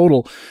biggest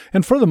total.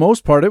 And for the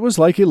most part, it was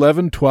like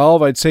 11,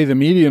 12. I'd say the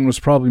median was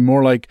probably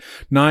more like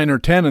 9 or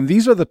 10. And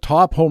these are the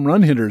top home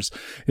run hitters.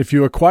 If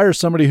you acquire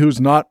somebody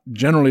who's not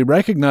generally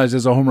recognized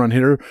as a home run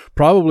hitter,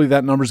 probably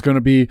that number is going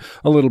to be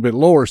a little bit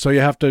lower. So you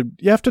have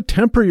to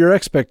temper your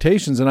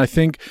expectations. And I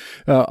think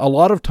a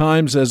lot of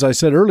times, as I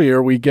said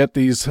earlier, we get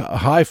these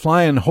high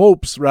flying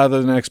hopes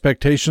rather than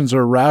expectations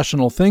or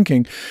rational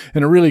thinking.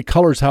 And it really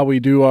colors how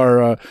we do our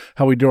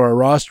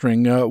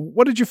rostering.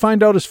 What did you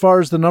find out as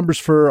far as the numbers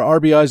for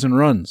RBIs and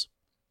runs?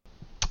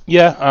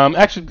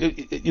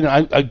 Actually,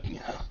 I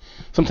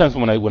sometimes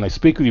when I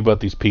speak with you about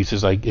these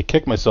pieces, I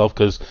kick myself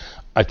because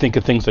I think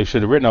of things I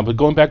should have written on. But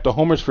going back to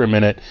homers for a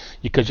minute,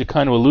 because you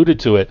kind of alluded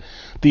to it,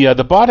 the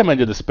bottom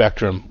end of the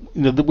spectrum,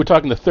 we're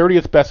talking the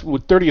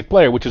 30th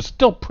player, which is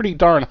still pretty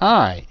darn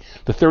high.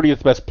 The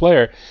 30th best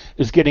player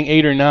is getting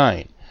 8 or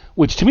 9,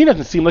 which to me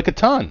doesn't seem like a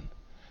ton.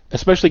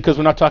 Especially because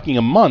we're not talking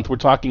a month, we're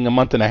talking a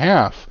month and a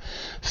half.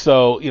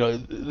 So,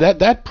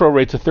 that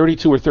prorates to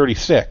 32 or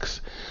 36.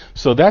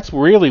 So that's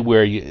really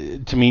where you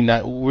need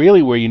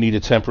to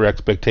temper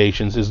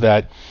expectations, is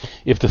that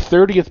if the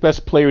 30th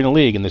best player in the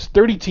league, and there's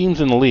 30 teams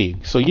in the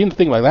league, so you can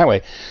think about it that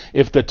way,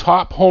 if the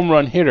top home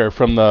run hitter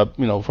from the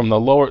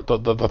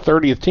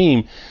 30th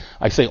team,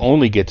 I say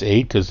only gets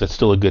 8 because that's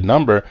still a good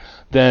number,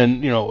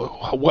 then,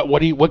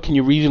 what can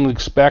you reasonably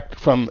expect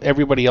from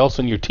everybody else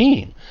on your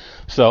team?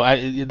 So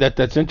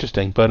that's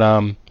interesting. But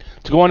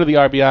to go on to the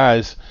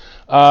RBIs,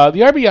 the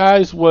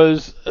RBIs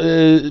was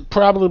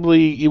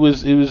probably it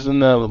was in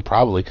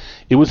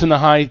the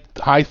high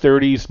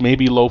 30s,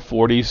 maybe low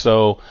 40s.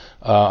 So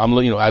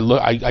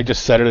I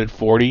just set it at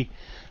 40.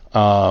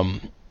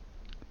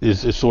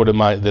 Is sort of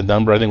the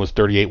number. I think it was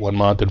 38 one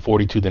month and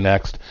 42 the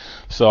next.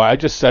 So I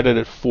just set it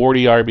at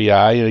 40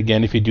 RBI. And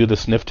again, if you do the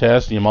sniff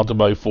test and you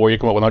multiply by 4, you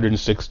come up with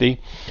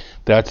 160.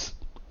 That's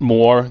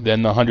more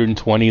than the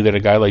 120 that a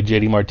guy like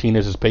JD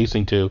Martinez is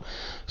pacing to.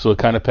 So it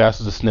kind of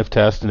passes the sniff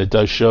test, and it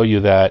does show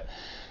you that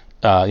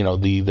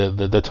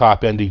the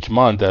top end each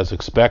month, as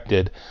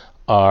expected,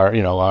 are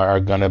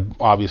going to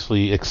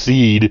obviously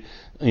exceed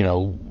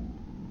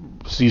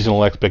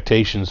seasonal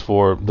expectations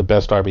for the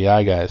best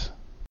RBI guys.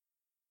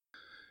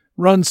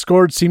 Runs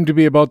scored seem to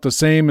be about the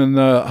same in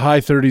the high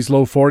 30s,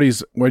 low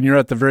 40s when you're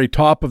at the very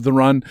top of the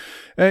run.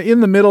 In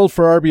the middle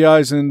for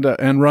RBIs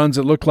and runs,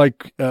 it looked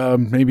like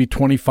maybe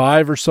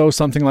 25 or so,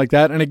 something like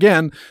that. And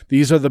again,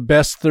 these are the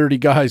best 30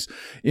 guys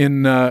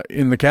in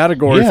the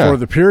category for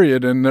the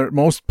period, and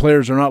most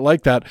players are not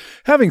like that.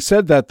 Having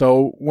said that,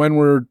 though, when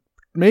we're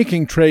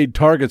making trade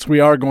targets, we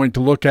are going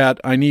to look at,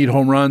 I need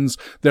home runs,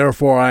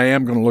 therefore I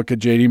am going to look at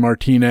JD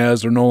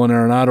Martinez or Nolan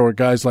Arenado or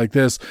guys like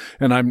this,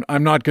 and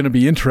I'm not going to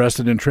be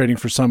interested in trading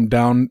for some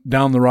down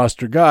the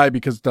roster guy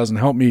because it doesn't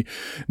help me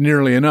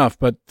nearly enough.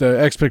 But the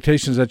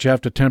expectations that you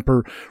have to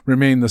temper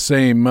remain the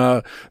same.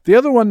 The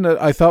other one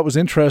that I thought was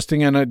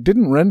interesting, and it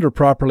didn't render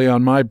properly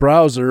on my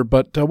browser,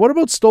 but what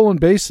about stolen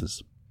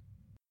bases?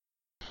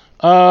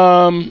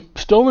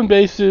 Stolen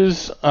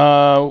bases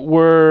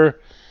were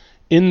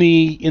in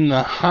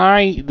the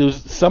high. There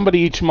was somebody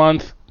each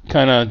month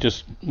kind of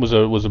just was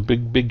a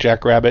big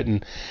jackrabbit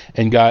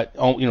and got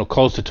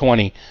close to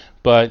 20,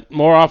 but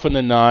more often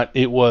than not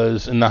it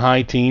was in the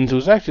high teens. It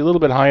was actually a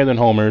little bit higher than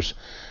homers,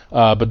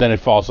 but then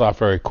it falls off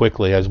very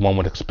quickly, as one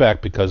would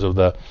expect, because of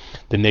the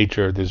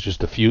nature. There's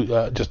just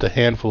a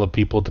handful of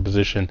people at the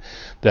position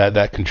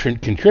that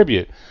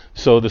contribute.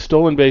 So the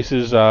stolen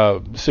bases,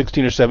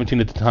 16 or 17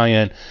 at the high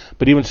end,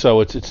 but even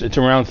so, it's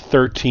around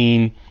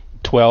 13,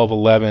 12,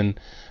 11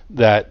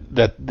 that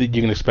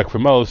you can expect for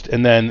most,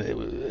 and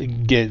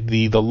then get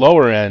the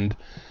lower end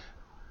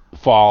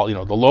fall.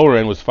 The lower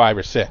end was 5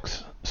 or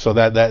 6. So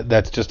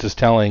that's just as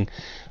telling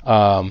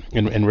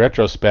in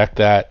retrospect,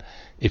 that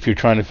if you're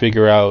trying to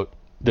figure out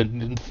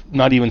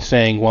not even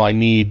saying, well, I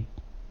need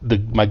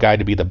my guy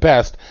to be the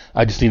best,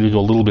 I just need to do a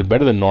little bit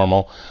better than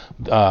normal.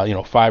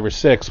 5 or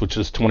 6, which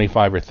is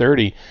 25 or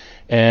 30.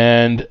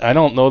 And I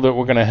don't know that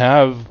we're going to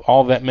have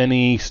all that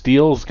many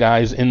steals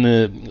guys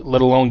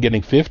let alone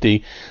getting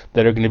 50,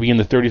 that are going to be in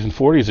the 30s and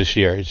 40s this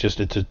year. It's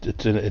just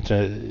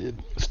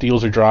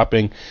steals are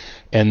dropping,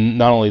 and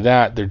not only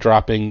that, they're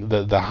dropping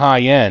the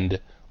high end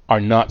are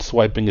not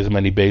swiping as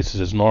many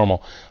bases as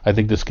normal. I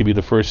think this could be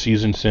the first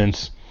season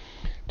since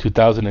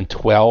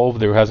 2012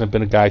 there hasn't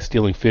been a guy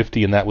stealing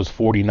 50, and that was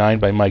 49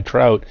 by Mike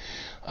Trout.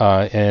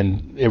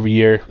 And every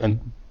year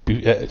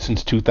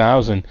since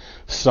 2000,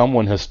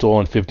 someone has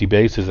stolen 50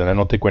 bases, and I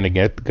don't think we're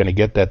going to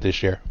get that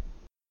this year.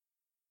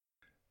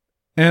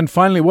 And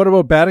finally, what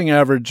about batting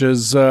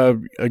averages?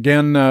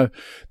 Again,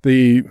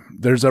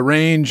 there's a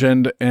range,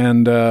 and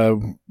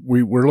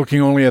we're looking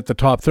only at the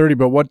top 30.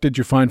 But what did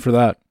you find for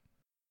that?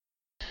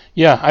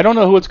 Yeah, I don't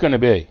know who it's going to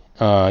be.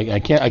 I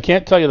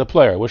can't tell you the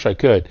player. I wish I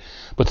could,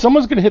 but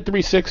someone's going to hit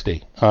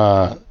 360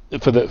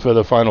 for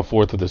the final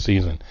fourth of the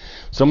season.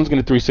 Someone's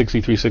going to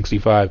 360,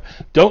 365.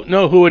 Don't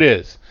know who it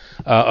is.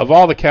 Of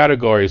all the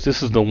categories,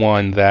 this is the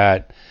one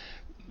that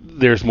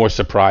there's more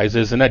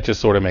surprises, and that just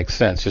sort of makes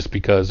sense, just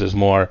because there's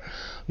more,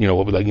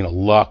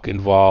 luck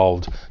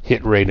involved,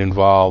 hit rate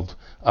involved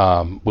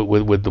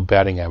with the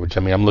batting average. I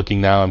mean, I'm looking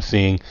now. I'm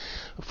seeing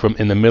from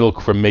in the middle,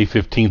 from May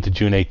 15th to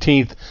June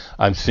 18th,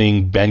 I'm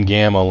seeing Ben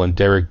Gamel and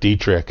Derek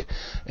Dietrich,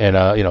 and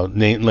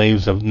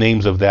names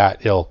of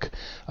that ilk: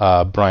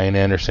 Brian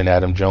Anderson,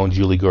 Adam Jones,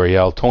 Yuli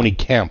Gurriel, Tony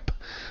Kemp.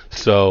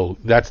 So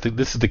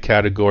this is the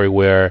category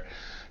where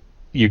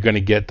you're going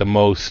to get the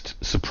most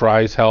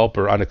surprise help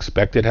or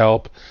unexpected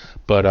help.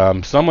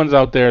 But someone's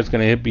out there is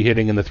going to be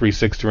hitting in the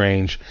 360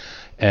 range,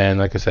 and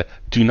like I said,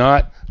 do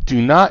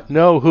not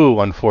know who.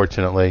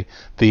 Unfortunately,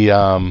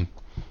 the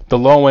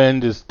low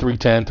end is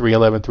 310,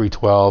 311,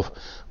 312,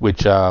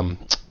 which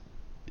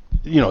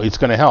it's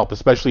going to help,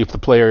 especially if the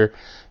player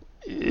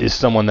is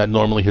someone that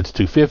normally hits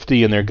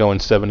 250 and they're going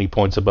 70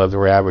 points above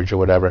their average or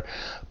whatever.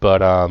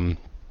 But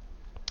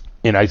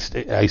and I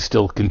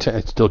still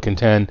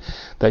contend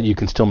that you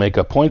can still make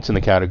up points in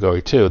the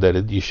category too. That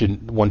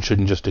one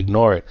shouldn't just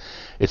ignore it.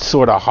 It's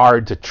sort of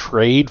hard to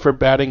trade for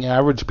batting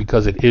average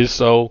because it is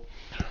so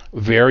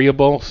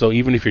variable. So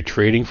even if you're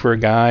trading for a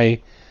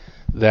guy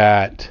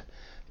that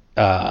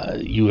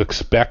you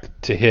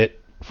expect to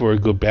hit for a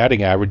good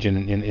batting average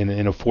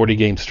in a 40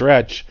 game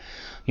stretch,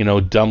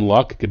 dumb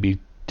luck, it could be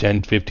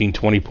 10, 15,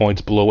 20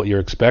 points below what you're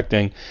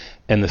expecting,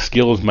 and the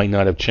skills might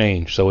not have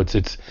changed. So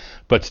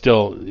but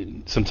still,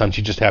 sometimes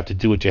you just have to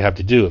do what you have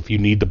to do. If you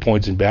need the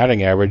points in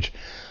batting average,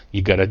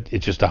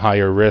 it's just a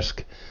higher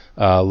risk,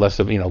 less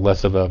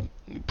of a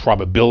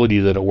probability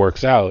that it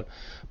works out.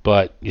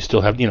 But you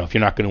still have, if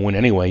you're not going to win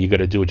anyway, you got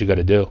to do what you got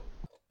to do.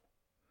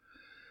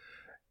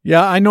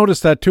 Yeah, I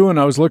noticed that too, and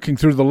I was looking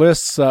through the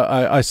lists.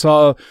 I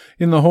saw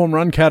in the home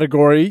run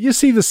category, you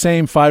see the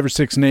same 5 or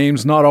 6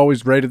 names, not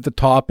always right at the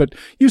top, but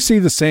you see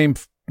the same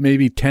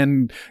maybe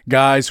 10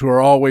 guys who are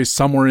always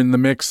somewhere in the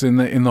mix in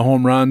the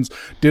home runs.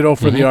 Ditto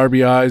for the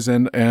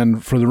RBIs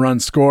and for the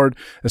runs scored,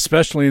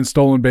 especially in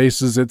stolen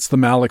bases. It's the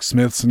Malik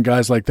Smiths and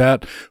guys like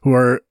that who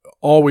are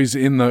always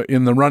in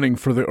the running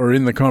or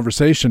in the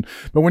conversation.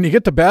 But when you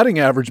get to batting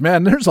average,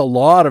 man, there's a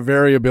lot of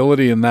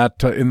variability in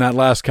that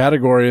last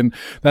category, and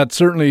that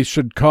certainly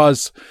should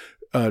cause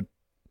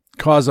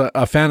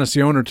a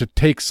fantasy owner to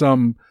take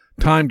some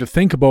time to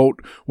think about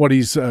what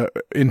he's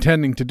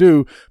intending to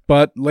do.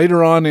 But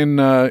later on in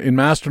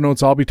Master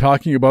Notes, I'll be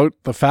talking about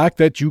the fact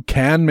that you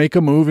can make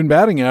a move in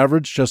batting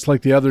average, just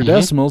like the other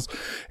decimals.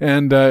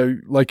 And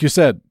like you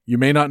said, you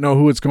may not know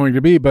who it's going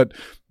to be, but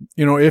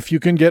if you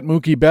can get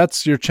Mookie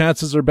Betts, your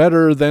chances are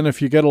better than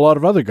if you get a lot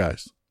of other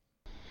guys.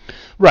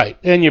 Right,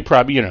 and you're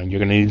probably you're going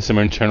to need some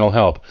internal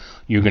help.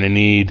 You're going to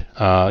need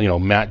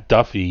Matt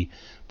Duffy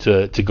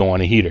to go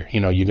on a heater.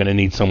 You're going to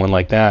need someone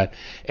like that.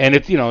 And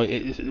it's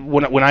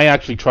when I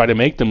actually try to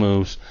make the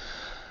moves,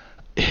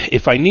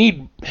 if I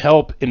need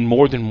help in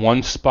more than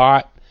one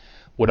spot,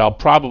 what I'll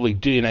probably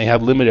do, and I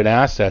have limited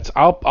assets,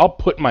 I'll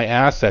put my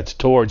assets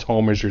towards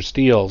homers or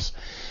steals,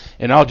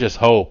 and I'll just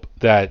hope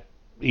that,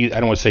 I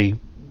don't want to say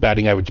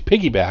batting average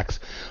piggybacks,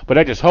 but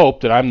I just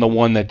hope that I'm the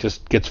one that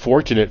just gets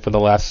fortunate for the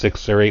last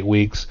 6 or 8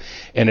 weeks,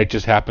 and it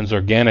just happens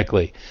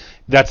organically.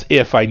 That's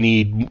if I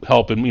need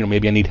help, and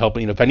maybe I need help.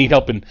 If I need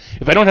help, and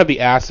if I don't have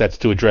the assets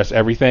to address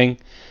everything,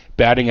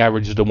 batting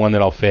average is the one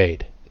that I'll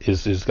fade.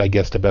 Is I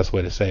guess the best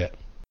way to say it.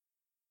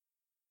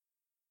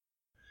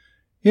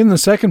 In the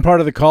second part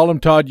of the column,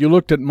 Todd, you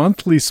looked at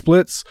monthly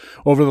splits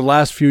over the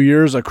last few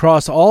years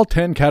across all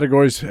 10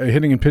 categories,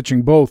 hitting and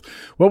pitching both.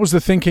 What was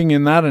the thinking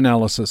in that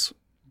analysis?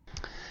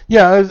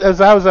 Yeah, as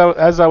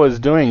I was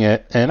doing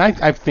it, and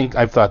I think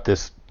I've thought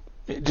this.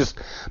 Just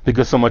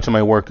because so much of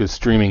my work is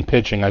streaming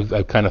pitching,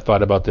 I've kind of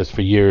thought about this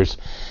for years.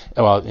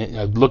 Well,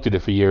 I've looked at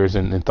it for years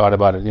and thought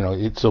about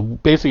it. So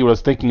basically, what I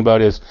was thinking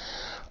about is,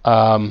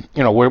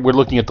 we're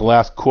looking at the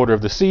last quarter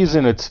of the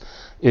season.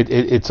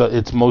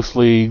 It's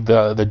mostly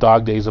the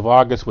dog days of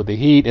August with the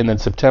heat, and then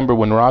September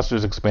when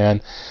rosters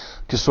expand.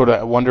 Just sort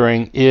of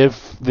wondering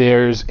if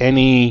there's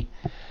any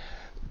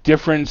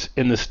difference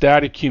in the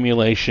stat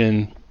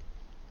accumulation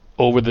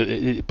over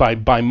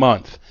by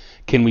month.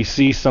 Can we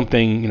see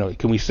something,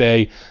 can we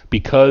say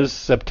because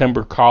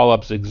September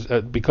call-ups,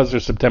 because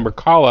there's September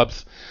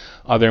call-ups,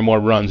 are there more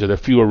runs? Are there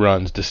fewer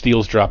runs? Do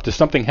steals drop? Does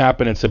something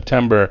happen in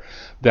September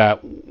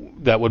that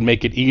would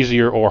make it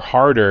easier or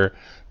harder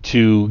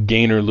to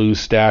gain or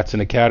lose stats in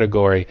a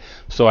category.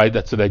 So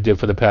that's what I did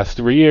for the past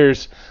 3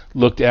 years.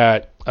 Looked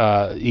at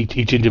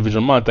each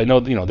individual month. I know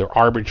they're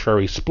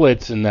arbitrary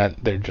splits in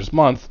that they're just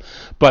month,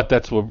 but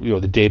that's what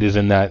the data's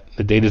in that.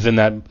 The data's in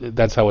that.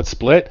 That's how it's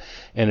split,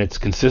 and it's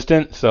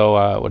consistent.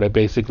 So what I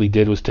basically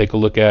did was take a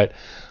look at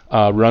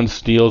runs,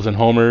 steals, and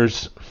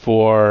homers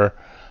for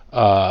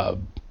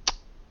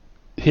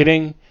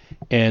hitting,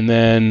 and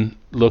then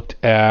looked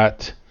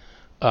at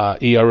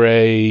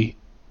ERA,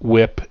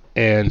 WHIP,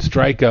 and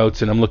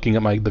strikeouts. And I'm looking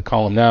at the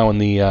column now, and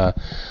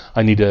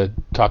I need to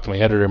talk to my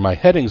editor. My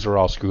headings are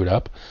all screwed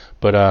up,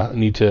 but I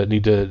need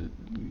to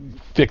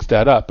fix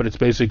that up. But it's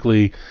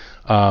basically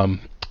home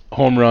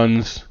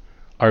runs,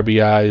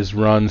 RBIs,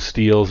 runs,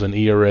 steals, and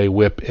ERA,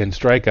 WHIP, and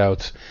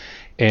strikeouts.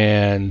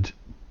 And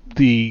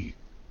the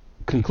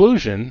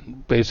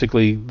conclusion,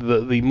 basically,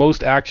 the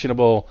most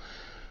actionable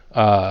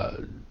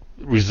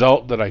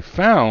result that I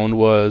found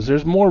was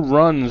there's more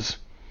runs.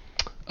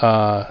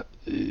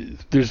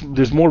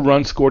 There's more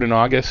runs scored in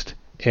August,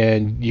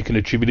 and you can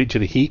attribute it to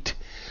the heat.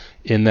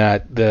 In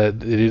that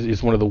it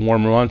is one of the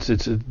warmer months.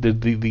 It's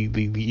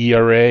the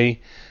ERA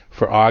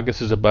for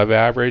August is above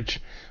average,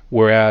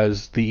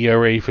 whereas the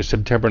ERA for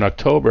September and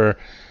October,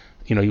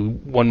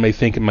 one may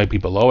think it might be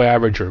below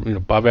average or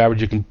above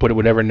average. You can put it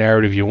whatever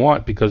narrative you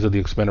want because of the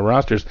expanded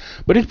rosters,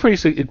 but it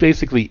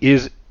basically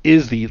is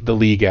the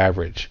league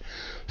average.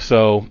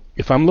 So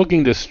if I'm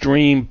looking to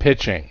stream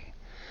pitching,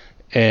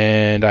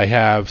 and I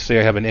have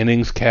an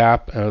innings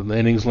cap,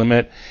 innings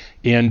limit,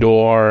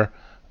 and/or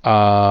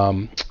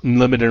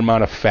limited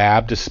amount of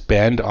fab to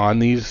spend on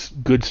these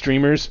good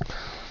streamers,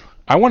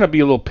 I want to be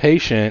a little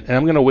patient, and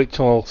I'm going to wait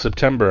till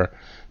September,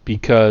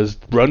 because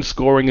run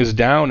scoring is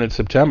down in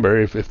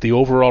September. If the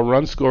overall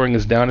run scoring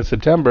is down in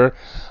September,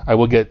 I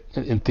will get,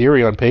 in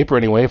theory, on paper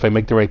anyway, if I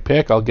make the right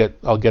pick, I'll get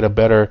a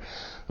better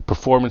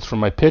performance from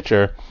my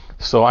pitcher.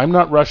 So I'm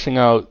not rushing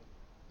out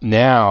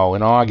now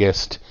in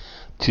August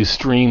to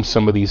stream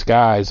some of these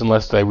guys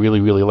unless I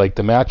really, really like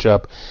the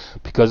matchup,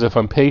 because if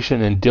I'm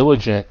patient and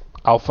diligent,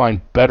 I'll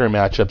find better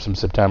matchups in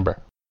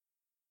September.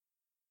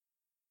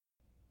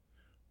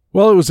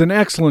 Well, it was an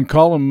excellent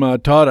column,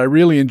 Todd. I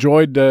really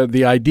enjoyed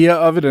the idea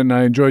of it, and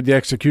I enjoyed the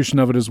execution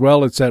of it as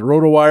well. It's at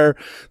RotoWire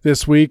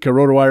this week,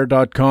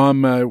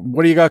 rotowire.com.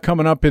 What do you got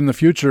coming up in the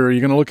future? Are you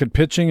going to look at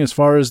pitching as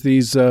far as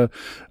these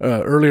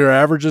earlier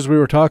averages we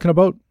were talking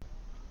about?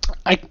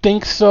 I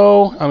think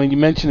so. I mean, you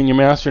mentioned in your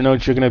master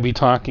notes you're going to be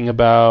talking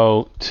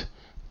about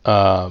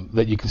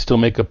that you can still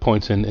make up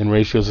points in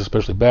ratios,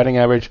 especially batting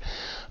average.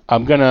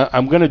 I'm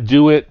gonna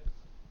do it.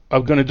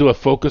 I'm gonna do a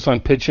focus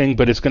on pitching,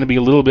 but it's gonna be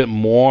a little bit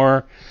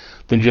more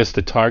than just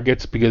the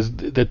targets, because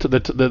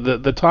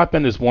the top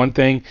end is one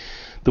thing.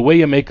 The way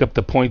you make up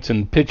the points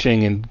in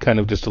pitching, and kind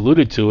of just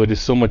alluded to it,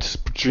 is so much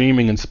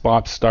streaming and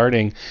spot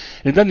starting.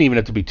 And it doesn't even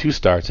have to be two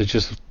starts. It's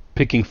just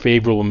picking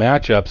favorable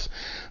matchups,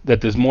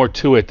 that there's more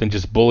to it than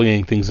just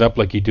bullying things up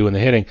like you do in the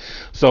hitting.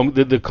 So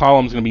the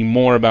column's going to be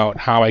more about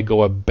how I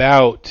go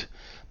about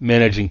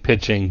managing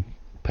pitching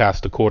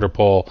past the quarter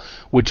pole,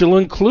 which will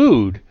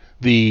include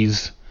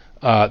these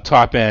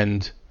top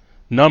end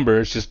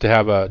numbers, just to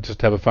have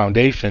a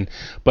foundation,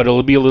 but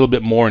it'll be a little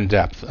bit more in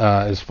depth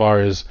as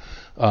far as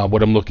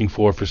what I'm looking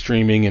for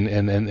streaming,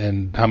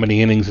 and how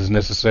many innings is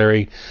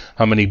necessary,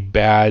 how many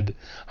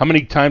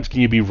times can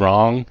you be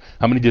wrong,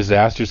 how many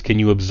disasters can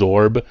you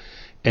absorb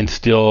and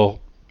still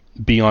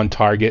be on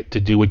target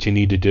to do what you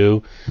need to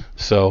do.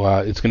 So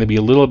it's going to be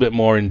a little bit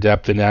more in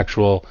depth in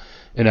actual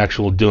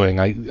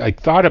doing. I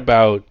thought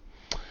about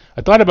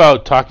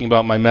talking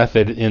about my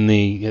method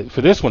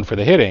for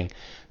the hitting.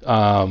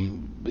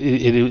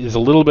 It is a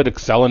little bit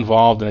Excel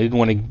involved, and I didn't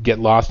want to get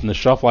lost in the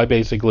shuffle. I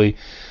basically,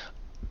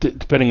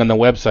 depending on the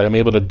website, I'm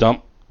able to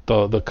dump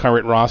the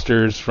current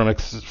rosters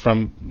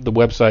from the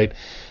website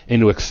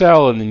into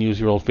Excel, and then use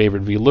your old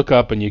favorite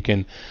VLOOKUP, and you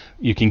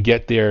can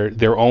get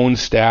their own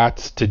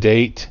stats to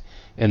date,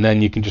 and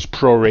then you can just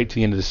prorate to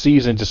the end of the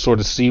season to sort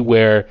of see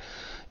where,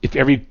 if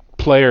every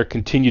player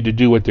continued to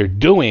do what they're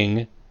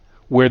doing,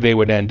 where they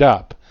would end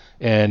up.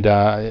 And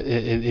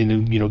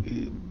and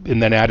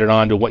then add it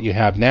on to what you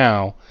have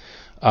now,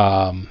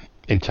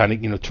 and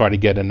try to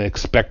get an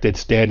expected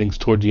standings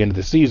toward the end of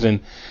the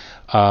season.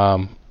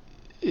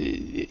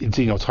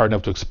 It's hard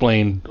enough to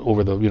explain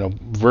over the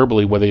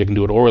verbally whether you can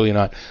do it orally or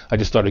not. I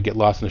just thought I'd get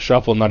lost in the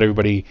shuffle. Not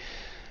everybody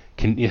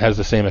has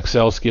the same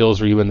Excel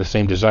skills or even the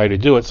same desire to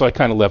do it, so I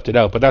kind of left it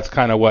out. But that's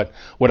kind of what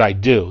I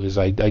do, is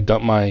I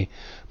dump my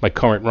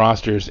current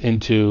rosters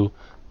into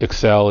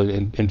Excel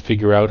and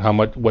figure out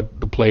what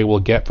the play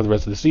will get for the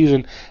rest of the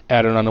season,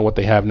 add it on to what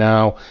they have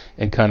now,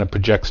 and kind of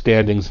project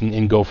standings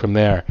and go from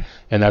there.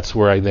 And that's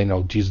where they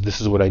know, geez, this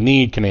is what I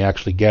need. Can I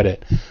actually get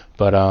it?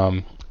 But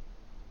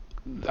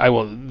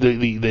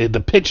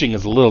the pitching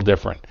is a little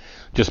different,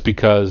 just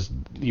because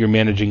you're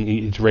managing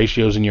its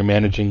ratios and you're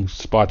managing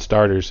spot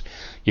starters.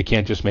 You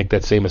can't just make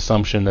that same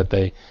assumption that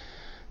the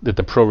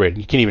prorate,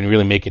 you can't even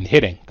really make in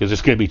hitting, because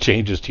there's going to be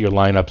changes to your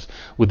lineups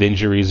with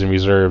injuries and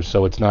reserves,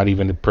 so it's not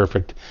even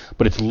perfect,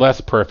 but it's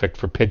less perfect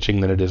for pitching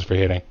than it is for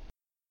hitting.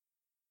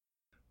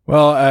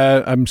 Well,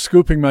 I'm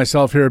scooping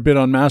myself here a bit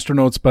on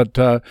Masternotes, but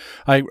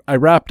I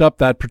wrapped up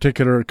that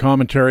particular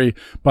commentary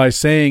by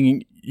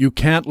saying you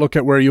can't look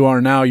at where you are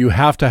now. You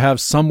have to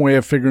have some way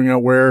of figuring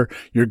out where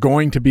you're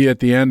going to be at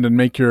the end and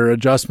make your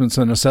adjustments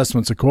and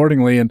assessments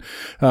accordingly. And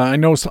I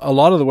know a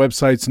lot of the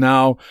websites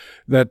now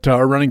that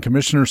are running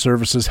commissioner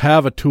services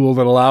have a tool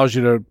that allows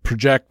you to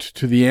project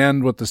to the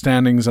end what the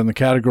standings and the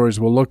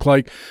categories will look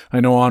like. I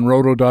know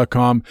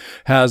onroto.com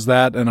has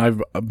that, and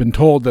I've been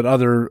told that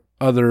other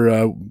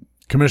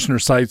commissioner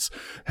sites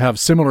have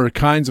similar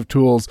kinds of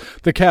tools.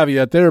 The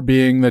caveat there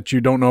being that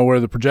you don't know where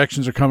the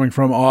projections are coming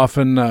from.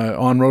 Often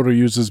On-Roto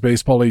uses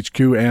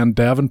BaseballHQ and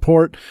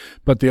Davenport,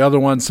 but the other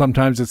one,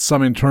 sometimes it's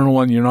some internal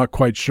one you're not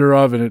quite sure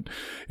of, and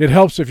it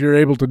helps if you're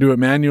able to do it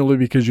manually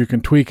because you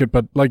can tweak it.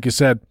 But like you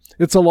said,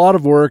 it's a lot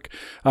of work.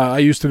 I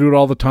used to do it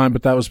all the time,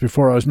 but that was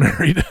before I was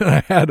married and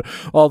I had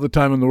all the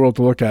time in the world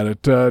to look at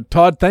it.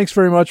 Todd, thanks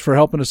very much for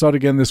helping us out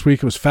again this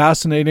week. It was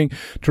fascinating.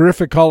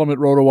 Terrific column at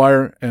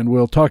RotoWire, and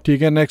we'll talk to you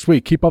again next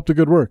week. Keep up the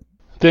good work.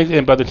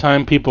 And by the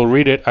time people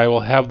read it, I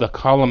will have the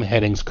column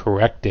headings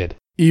corrected.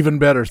 Even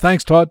better.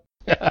 Thanks, Todd.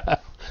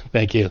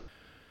 Thank you.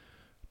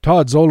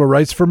 Todd Zola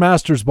writes for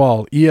Masters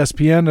Ball,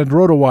 ESPN, and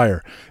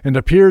RotoWire, and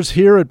appears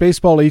here at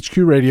Baseball HQ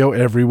Radio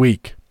every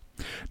week.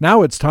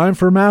 Now it's time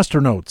for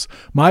Master Notes,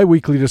 my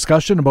weekly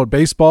discussion about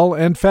baseball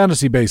and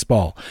fantasy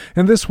baseball.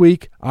 And this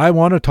week, I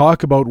want to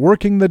talk about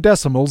working the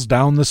decimals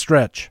down the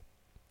stretch.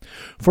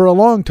 For a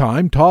long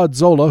time, Todd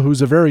Zola,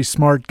 who's a very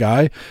smart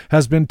guy,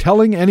 has been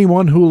telling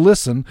anyone who'll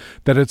listen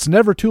that it's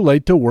never too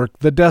late to work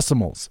the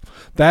decimals.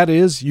 That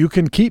is, you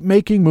can keep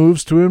making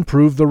moves to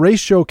improve the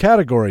ratio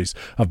categories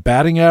of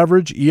batting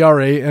average,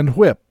 ERA, and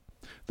WHIP.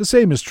 The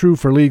same is true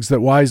for leagues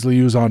that wisely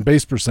use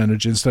on-base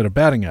percentage instead of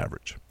batting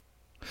average.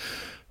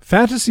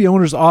 Fantasy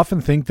owners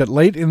often think that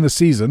late in the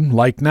season,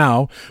 like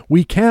now,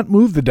 we can't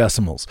move the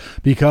decimals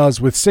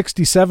because with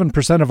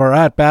 67% of our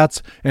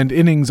at-bats and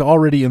innings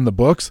already in the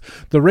books,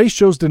 the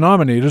ratio's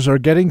denominators are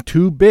getting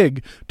too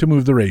big to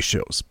move the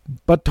ratios.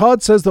 But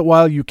Todd says that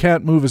while you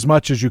can't move as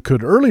much as you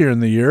could earlier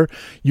in the year,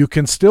 you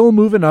can still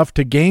move enough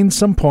to gain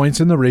some points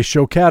in the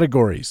ratio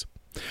categories.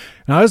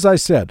 Now, as I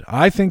said,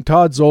 I think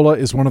Todd Zola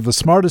is one of the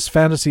smartest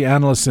fantasy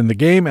analysts in the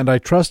game, and I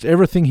trust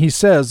everything he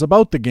says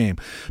about the game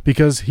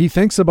because he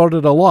thinks about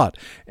it a lot,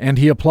 and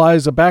he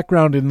applies a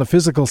background in the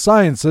physical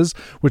sciences,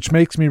 which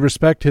makes me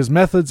respect his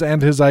methods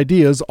and his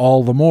ideas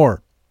all the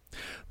more.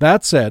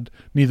 That said,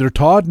 neither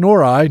Todd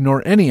nor I,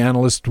 nor any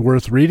analyst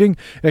worth reading,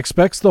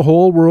 expects the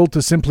whole world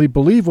to simply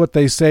believe what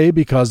they say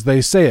because they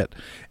say it.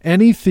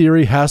 Any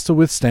theory has to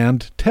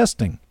withstand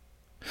testing.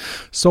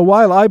 So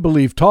while I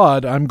believe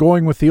Todd, I'm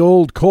going with the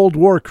old Cold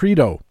War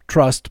credo,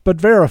 trust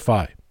but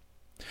verify.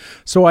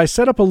 So I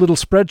set up a little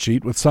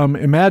spreadsheet with some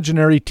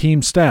imaginary team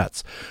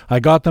stats.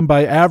 I got them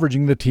by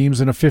averaging the teams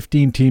in a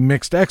 15-team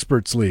mixed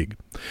experts league.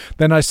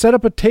 Then I set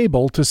up a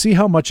table to see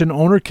how much an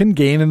owner can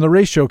gain in the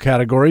ratio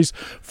categories,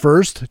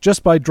 first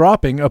just by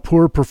dropping a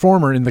poor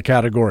performer in the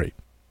category.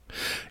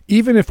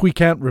 Even if we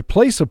can't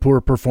replace a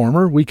poor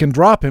performer, we can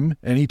drop him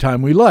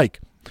anytime we like.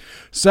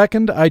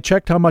 Second, I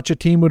checked how much a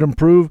team would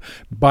improve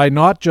by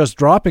not just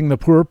dropping the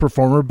poor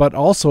performer, but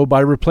also by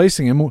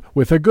replacing him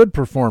with a good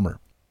performer.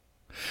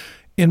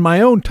 In my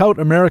own Tout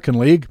American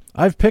League,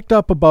 I've picked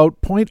up about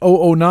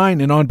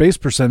 .009 in on-base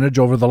percentage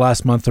over the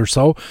last month or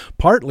so,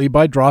 partly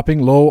by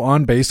dropping low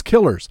on-base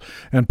killers,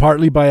 and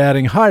partly by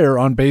adding higher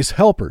on-base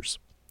helpers.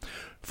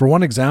 For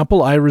one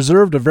example, I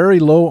reserved a very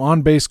low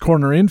on-base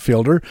corner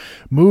infielder,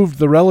 moved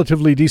the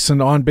relatively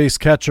decent on-base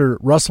catcher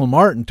Russell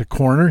Martin to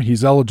corner,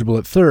 he's eligible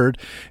at third,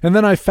 and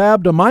then I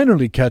fabbed a minor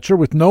league catcher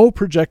with no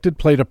projected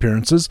plate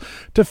appearances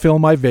to fill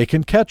my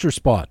vacant catcher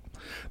spot.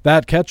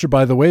 That catcher,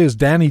 by the way, is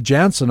Danny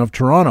Jansen of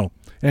Toronto,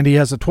 and he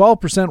has a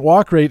 12%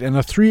 walk rate and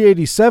a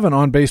 .387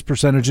 on-base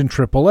percentage in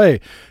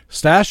AAA.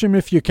 Stash him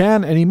if you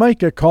can, and he might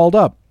get called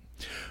up.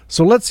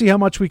 So let's see how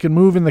much we can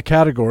move in the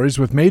categories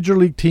with Major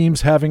League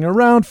teams having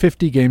around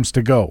 50 games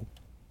to go.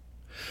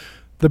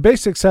 The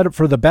basic setup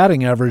for the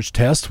batting average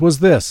test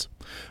was this.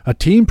 A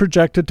team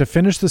projected to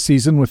finish the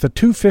season with a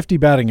 .250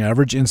 batting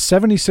average in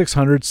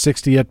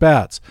 7,660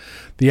 at-bats.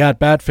 The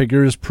at-bat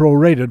figure is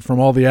prorated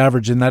from all the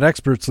average in that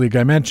experts league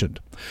I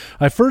mentioned.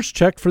 I first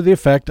checked for the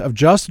effect of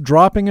just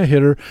dropping a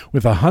hitter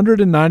with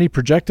 190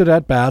 projected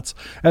at-bats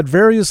at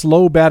various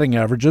low batting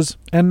averages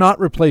and not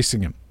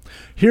replacing him.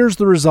 Here's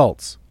the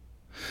results.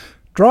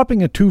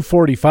 Dropping a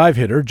 .245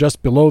 hitter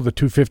just below the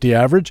 .250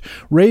 average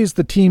raised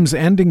the team's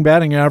ending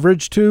batting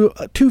average to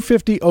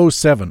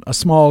 .250.07, a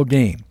small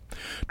gain.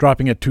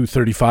 Dropping a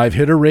 .235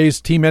 hitter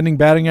raised team ending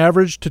batting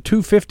average to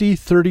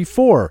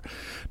 .250.34.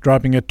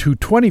 Dropping a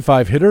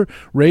 .225 hitter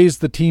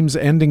raised the team's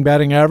ending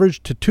batting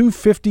average to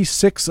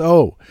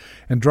 .250.60.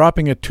 And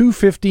dropping a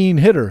 .215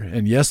 hitter,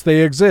 and yes,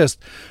 they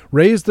exist,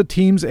 raised the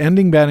team's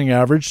ending batting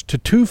average to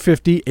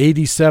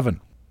 .250.87.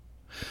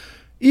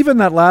 Even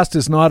that last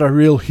is not a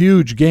real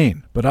huge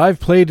gain, but I've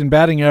played in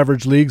batting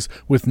average leagues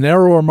with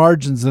narrower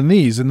margins than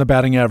these in the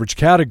batting average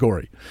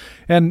category.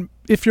 And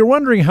If you're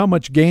wondering how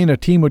much gain a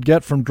team would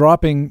get from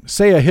dropping,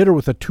 say, a hitter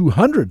with a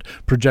 200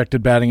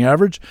 projected batting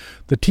average,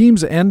 the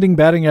team's ending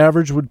batting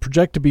average would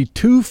project to be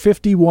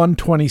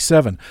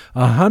 251.27,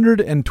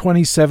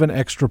 127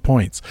 extra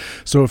points.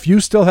 So if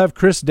you still have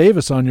Chris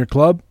Davis on your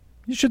club,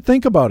 you should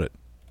think about it.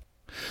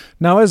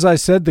 Now, as I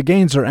said, the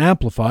gains are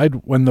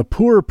amplified when the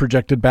poor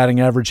projected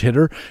batting average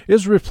hitter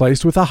is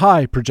replaced with a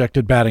high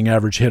projected batting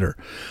average hitter.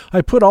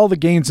 I put all the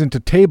gains into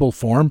table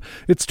form.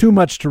 It's too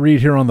much to read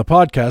here on the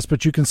podcast,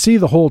 but you can see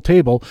the whole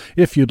table,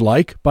 if you'd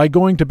like, by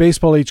going to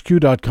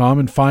BaseballHQ.com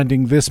and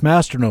finding this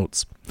master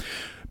notes.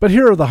 But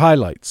here are the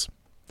highlights.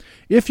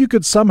 If you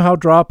could somehow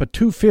drop a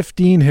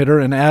 215 hitter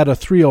and add a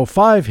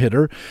 305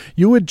 hitter,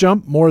 you would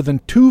jump more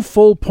than 2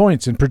 full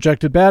points in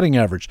projected batting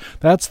average.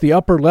 That's the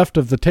upper left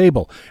of the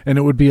table, and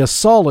it would be a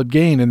solid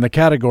gain in the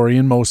category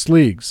in most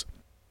leagues.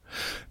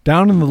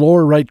 Down in the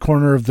lower right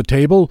corner of the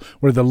table,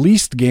 where the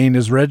least gain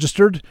is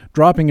registered,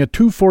 dropping a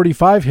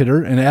 245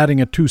 hitter and adding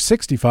a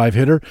 265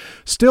 hitter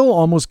still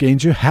almost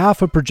gains you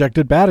half a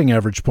projected batting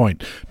average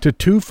point to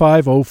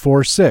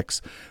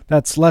 25046.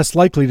 That's less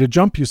likely to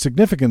jump you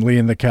significantly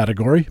in the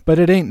category, but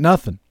it ain't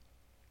nothing.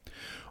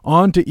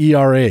 On to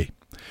ERA.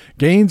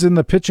 Gains in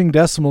the pitching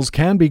decimals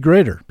can be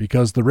greater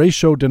because the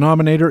ratio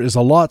denominator is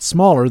a lot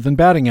smaller than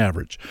batting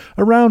average,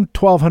 around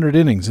 1,200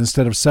 innings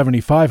instead of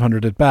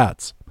 7,500 at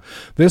bats.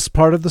 This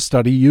part of the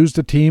study used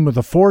a team with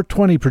a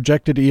 4.20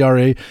 projected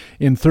ERA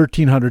in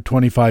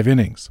 1,325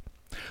 innings.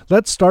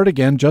 Let's start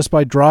again just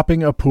by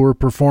dropping a poor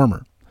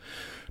performer.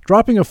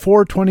 Dropping a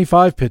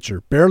 4.25 pitcher,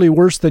 barely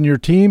worse than your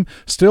team,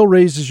 still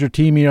raises your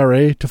team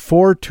ERA to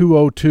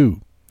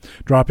 4.202.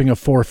 Dropping a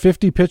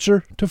 4.50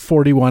 pitcher to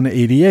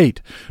 41.88.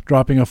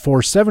 Dropping a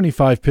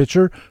 4.75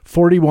 pitcher,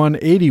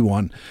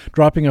 41.81.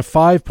 Dropping a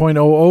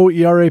 5.00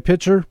 ERA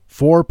pitcher,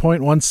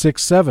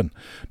 4.167.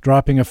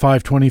 Dropping a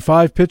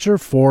 5.25 pitcher,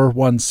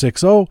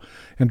 4.160.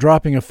 And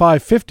dropping a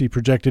 5.50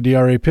 projected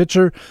ERA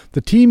pitcher, the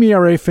team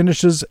ERA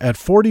finishes at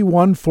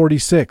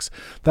 41.46.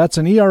 That's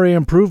an ERA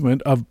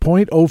improvement of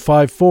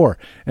 0.054.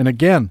 And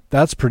again,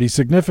 that's pretty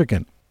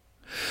significant.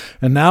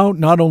 And now,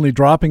 not only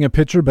dropping a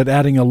pitcher, but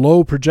adding a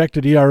low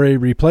projected ERA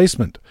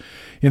replacement.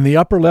 In the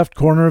upper left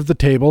corner of the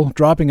table,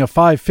 dropping a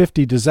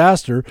 5.50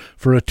 disaster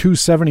for a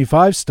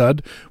 2.75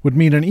 stud would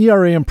mean an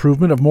ERA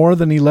improvement of more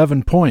than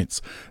 11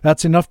 points.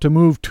 That's enough to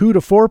move 2 to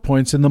 4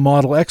 points in the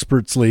Model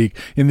Experts League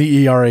in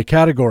the ERA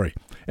category,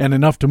 and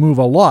enough to move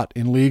a lot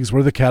in leagues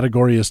where the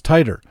category is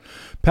tighter.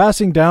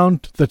 Passing down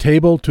the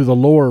table to the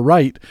lower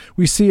right,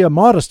 we see a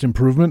modest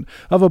improvement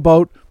of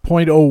about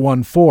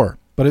 0.014.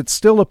 But it's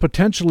still a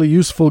potentially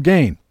useful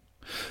gain.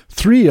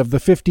 3 of the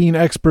 15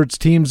 experts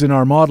teams in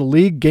our model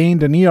league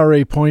gained an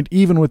ERA point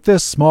even with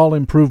this small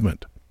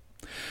improvement.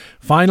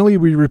 Finally,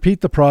 we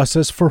repeat the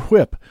process for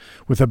whip,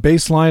 with a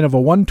baseline of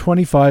a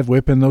 125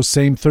 whip in those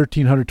same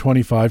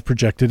 1,325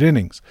 projected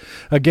innings.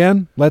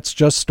 Again, let's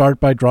just start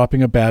by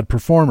dropping a bad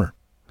performer.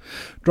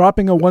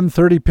 Dropping a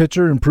 130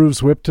 pitcher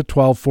improves whip to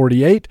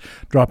 1248,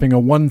 dropping a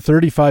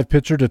 135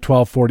 pitcher to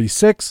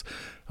 1246,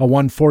 a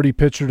 140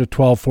 pitcher to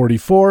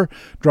 1244,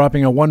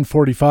 dropping a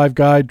 145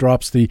 guy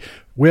drops the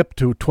whip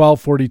to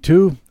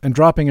 1242, and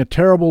dropping a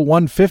terrible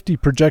 150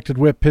 projected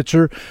whip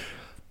pitcher,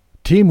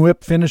 team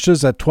whip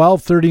finishes at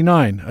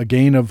 1239, a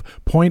gain of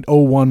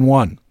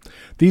 0.011.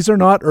 These are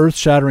not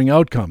earth-shattering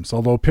outcomes,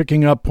 although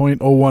picking up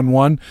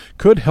 0.011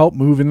 could help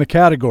move in the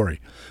category.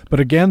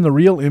 But again, the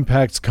real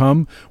impacts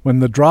come when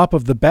the drop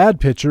of the bad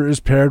pitcher is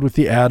paired with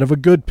the add of a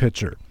good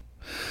pitcher.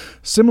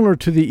 Similar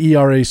to the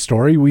ERA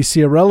story, we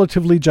see a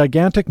relatively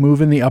gigantic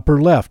move in the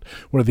upper left,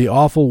 where the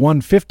awful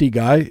 150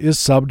 guy is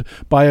subbed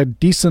by a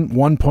decent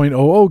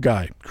 1.00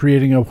 guy,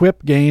 creating a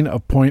whip gain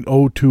of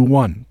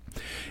 0.021.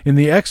 In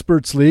the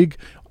Experts League,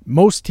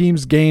 most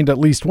teams gained at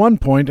least 1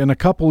 point and a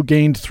couple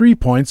gained 3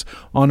 points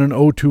on an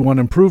 0.21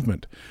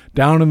 improvement.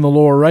 Down in the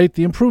lower right,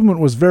 the improvement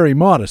was very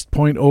modest,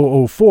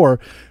 0.004,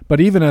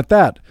 but even at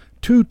that,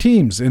 2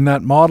 teams in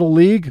that model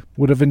league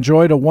would have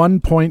enjoyed a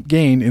 1-point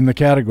gain in the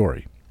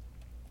category.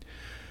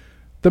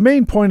 The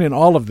main point in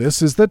all of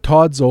this is that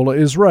Todd Zola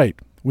is right.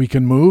 We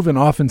can move, and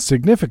often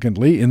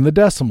significantly, in the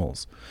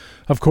decimals.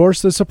 Of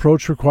course, this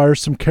approach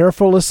requires some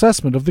careful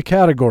assessment of the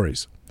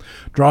categories.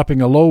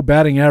 Dropping a low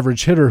batting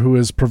average hitter who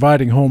is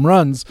providing home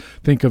runs,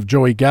 think of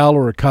Joey Gallo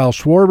or Kyle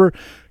Schwarber,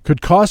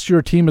 could cost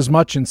your team as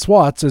much in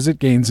swats as it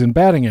gains in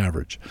batting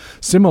average.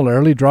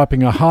 Similarly,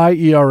 dropping a high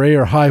ERA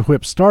or high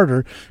whip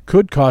starter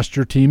could cost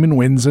your team in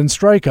wins and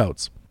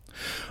strikeouts.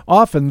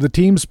 Often, the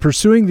teams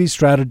pursuing these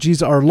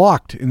strategies are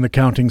locked in the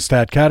counting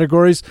stat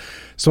categories,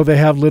 so they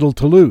have little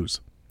to lose.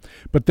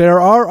 But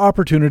there are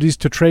opportunities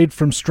to trade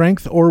from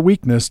strength or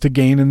weakness to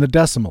gain in the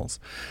decimals.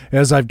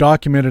 As I've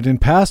documented in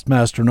past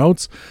master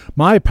notes,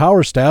 my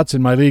power stats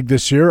in my league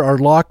this year are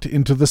locked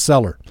into the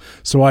cellar.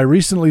 So I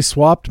recently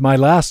swapped my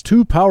last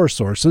 2 power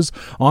sources,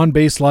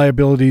 on-base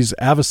liabilities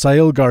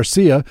Avisail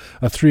Garcia,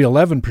 a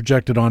 311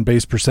 projected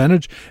on-base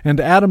percentage, and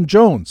Adam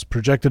Jones,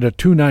 projected at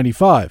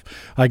 295.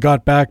 I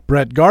got back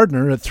Brett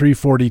Gardner at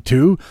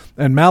 342,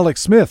 and Malik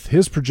Smith,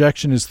 his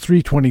projection is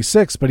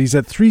 326, but he's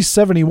at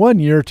 371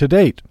 year to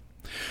date.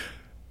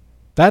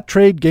 That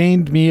trade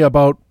gained me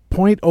about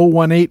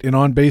 .018 in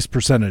on-base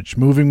percentage,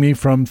 moving me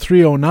from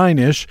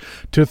 309-ish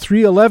to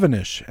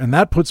 311-ish, and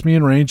that puts me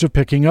in range of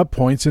picking up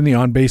points in the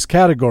on-base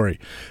category.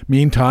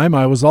 Meantime,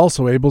 I was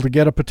also able to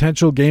get a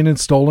potential gain in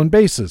stolen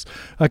bases,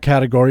 a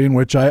category in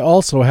which I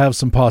also have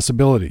some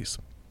possibilities.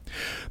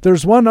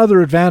 There's one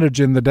other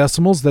advantage in the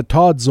decimals that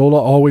Todd Zola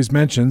always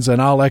mentions,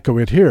 and I'll echo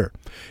it here.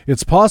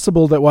 It's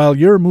possible that while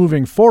you're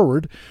moving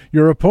forward,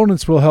 your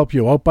opponents will help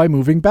you out by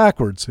moving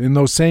backwards in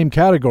those same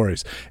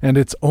categories, and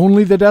it's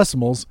only the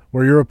decimals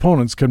where your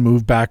opponents can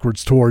move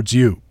backwards towards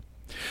you.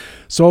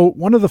 So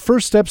one of the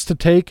first steps to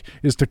take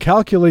is to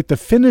calculate the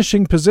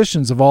finishing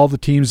positions of all the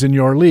teams in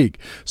your league,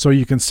 so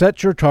you can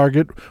set your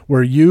target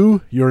where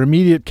you, your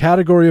immediate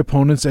category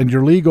opponents, and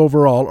your league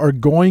overall are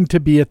going to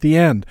be at the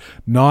end,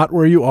 not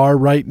where you are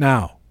right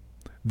now.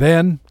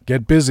 Then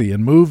get busy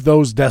and move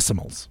those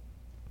decimals.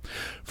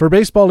 For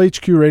Baseball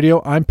HQ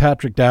Radio, I'm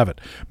Patrick Davitt,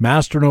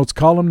 Masternotes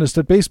columnist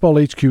at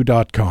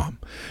BaseballHQ.com.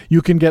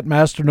 You can get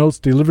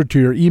Masternotes delivered to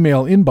your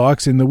email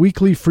inbox in the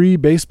weekly free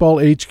Baseball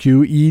HQ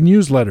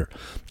e-newsletter.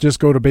 Just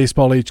go to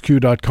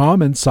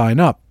BaseballHQ.com and sign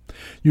up.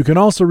 You can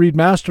also read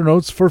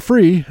Masternotes for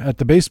free at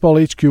the Baseball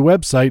HQ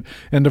website,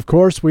 and of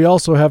course, we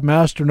also have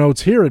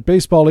Masternotes here at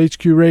Baseball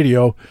HQ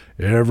Radio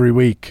every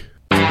week.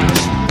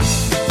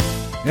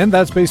 And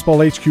that's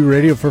Baseball HQ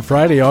Radio for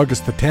Friday,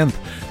 August the 10th.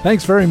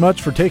 Thanks very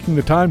much for taking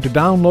the time to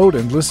download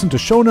and listen to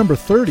show number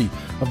 30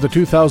 of the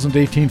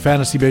 2018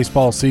 fantasy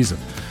baseball season.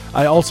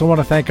 I also want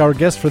to thank our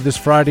guest for this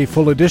Friday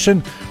full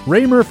edition,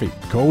 Ray Murphy,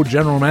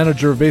 co-general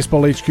manager of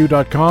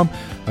BaseballHQ.com,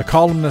 a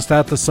columnist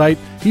at the site.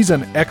 He's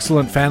an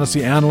excellent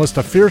fantasy analyst,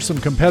 a fearsome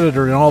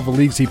competitor in all the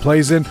leagues he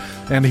plays in,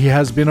 and he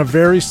has been a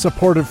very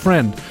supportive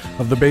friend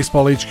of the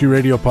Baseball HQ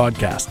Radio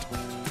podcast.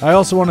 I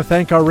also want to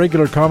thank our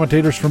regular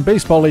commentators from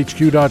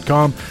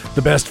BaseballHQ.com,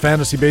 the best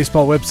fantasy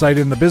baseball website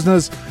in the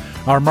business.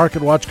 Our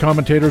Market Watch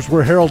commentators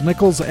were Harold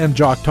Nichols and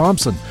Jock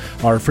Thompson.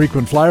 Our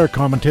frequent flyer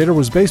commentator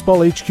was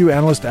Baseball HQ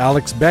analyst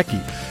Alex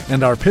Becky.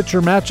 And our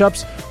pitcher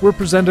matchups were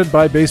presented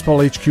by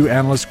Baseball HQ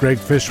analyst Greg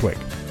Fishwick.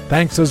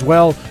 Thanks as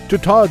well to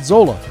Todd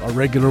Zola, a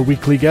regular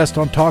weekly guest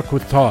on Talk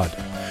with Todd.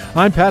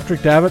 I'm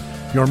Patrick Davitt,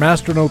 your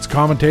Masternotes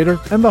commentator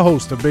and the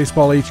host of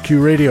Baseball HQ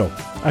Radio.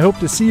 I hope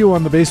to see you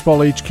on the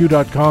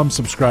BaseballHQ.com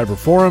subscriber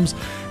forums,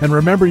 and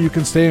remember you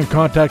can stay in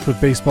contact with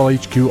Baseball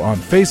HQ on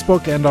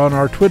Facebook and on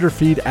our Twitter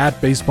feed at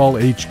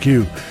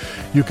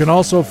BaseballHQ. You can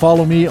also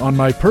follow me on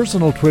my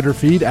personal Twitter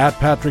feed at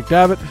Patrick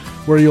Davitt,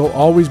 where you'll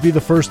always be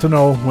the first to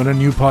know when a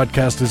new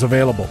podcast is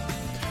available.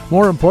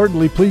 More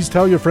importantly, please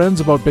tell your friends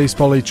about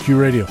Baseball HQ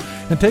Radio,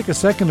 and take a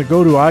second to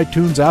go to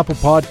iTunes, Apple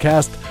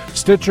Podcast,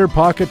 Stitcher,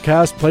 Pocket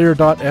Cast,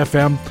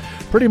 Player.fm,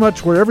 pretty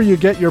much wherever you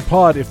get your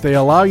pod. If they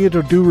allow you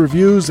to do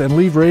reviews and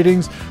leave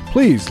ratings,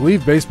 please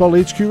leave Baseball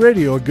HQ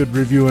Radio a good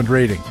review and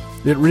rating.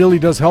 It really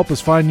does help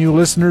us find new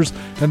listeners,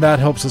 and that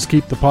helps us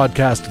keep the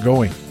podcast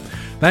going.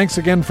 Thanks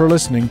again for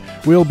listening.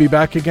 We'll be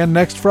back again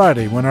next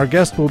Friday when our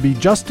guest will be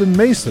Justin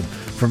Mason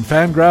from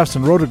Fangraphs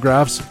and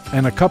Rotographs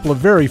and a couple of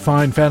very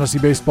fine fantasy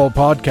baseball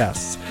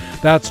podcasts.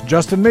 That's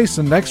Justin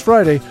Mason next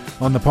Friday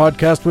on the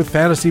podcast with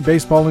Fantasy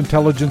Baseball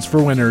Intelligence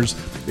for Winners.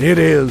 It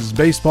is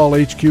Baseball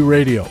HQ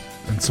Radio.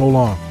 And so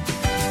long.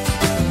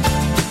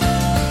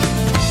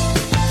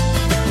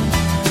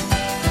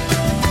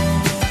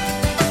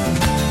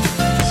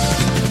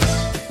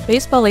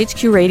 Baseball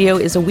HQ Radio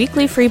is a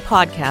weekly free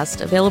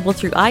podcast available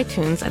through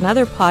iTunes and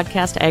other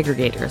podcast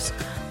aggregators,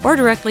 or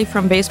directly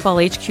from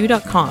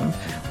BaseballHQ.com,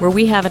 where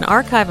we have an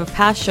archive of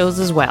past shows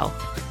as well.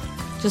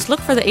 Just look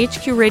for the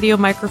HQ Radio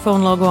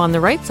microphone logo on the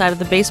right side of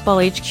the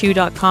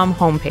BaseballHQ.com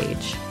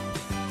homepage.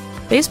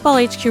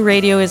 Baseball HQ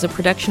Radio is a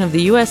production of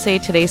the USA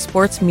Today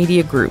Sports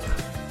Media Group.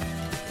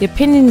 The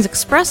opinions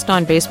expressed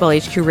on Baseball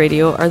HQ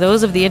Radio are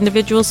those of the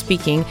individual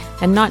speaking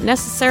and not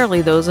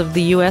necessarily those of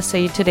the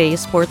USA Today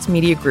Sports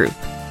Media Group.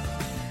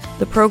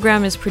 The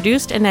program is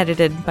produced and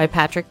edited by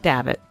Patrick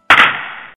Davitt.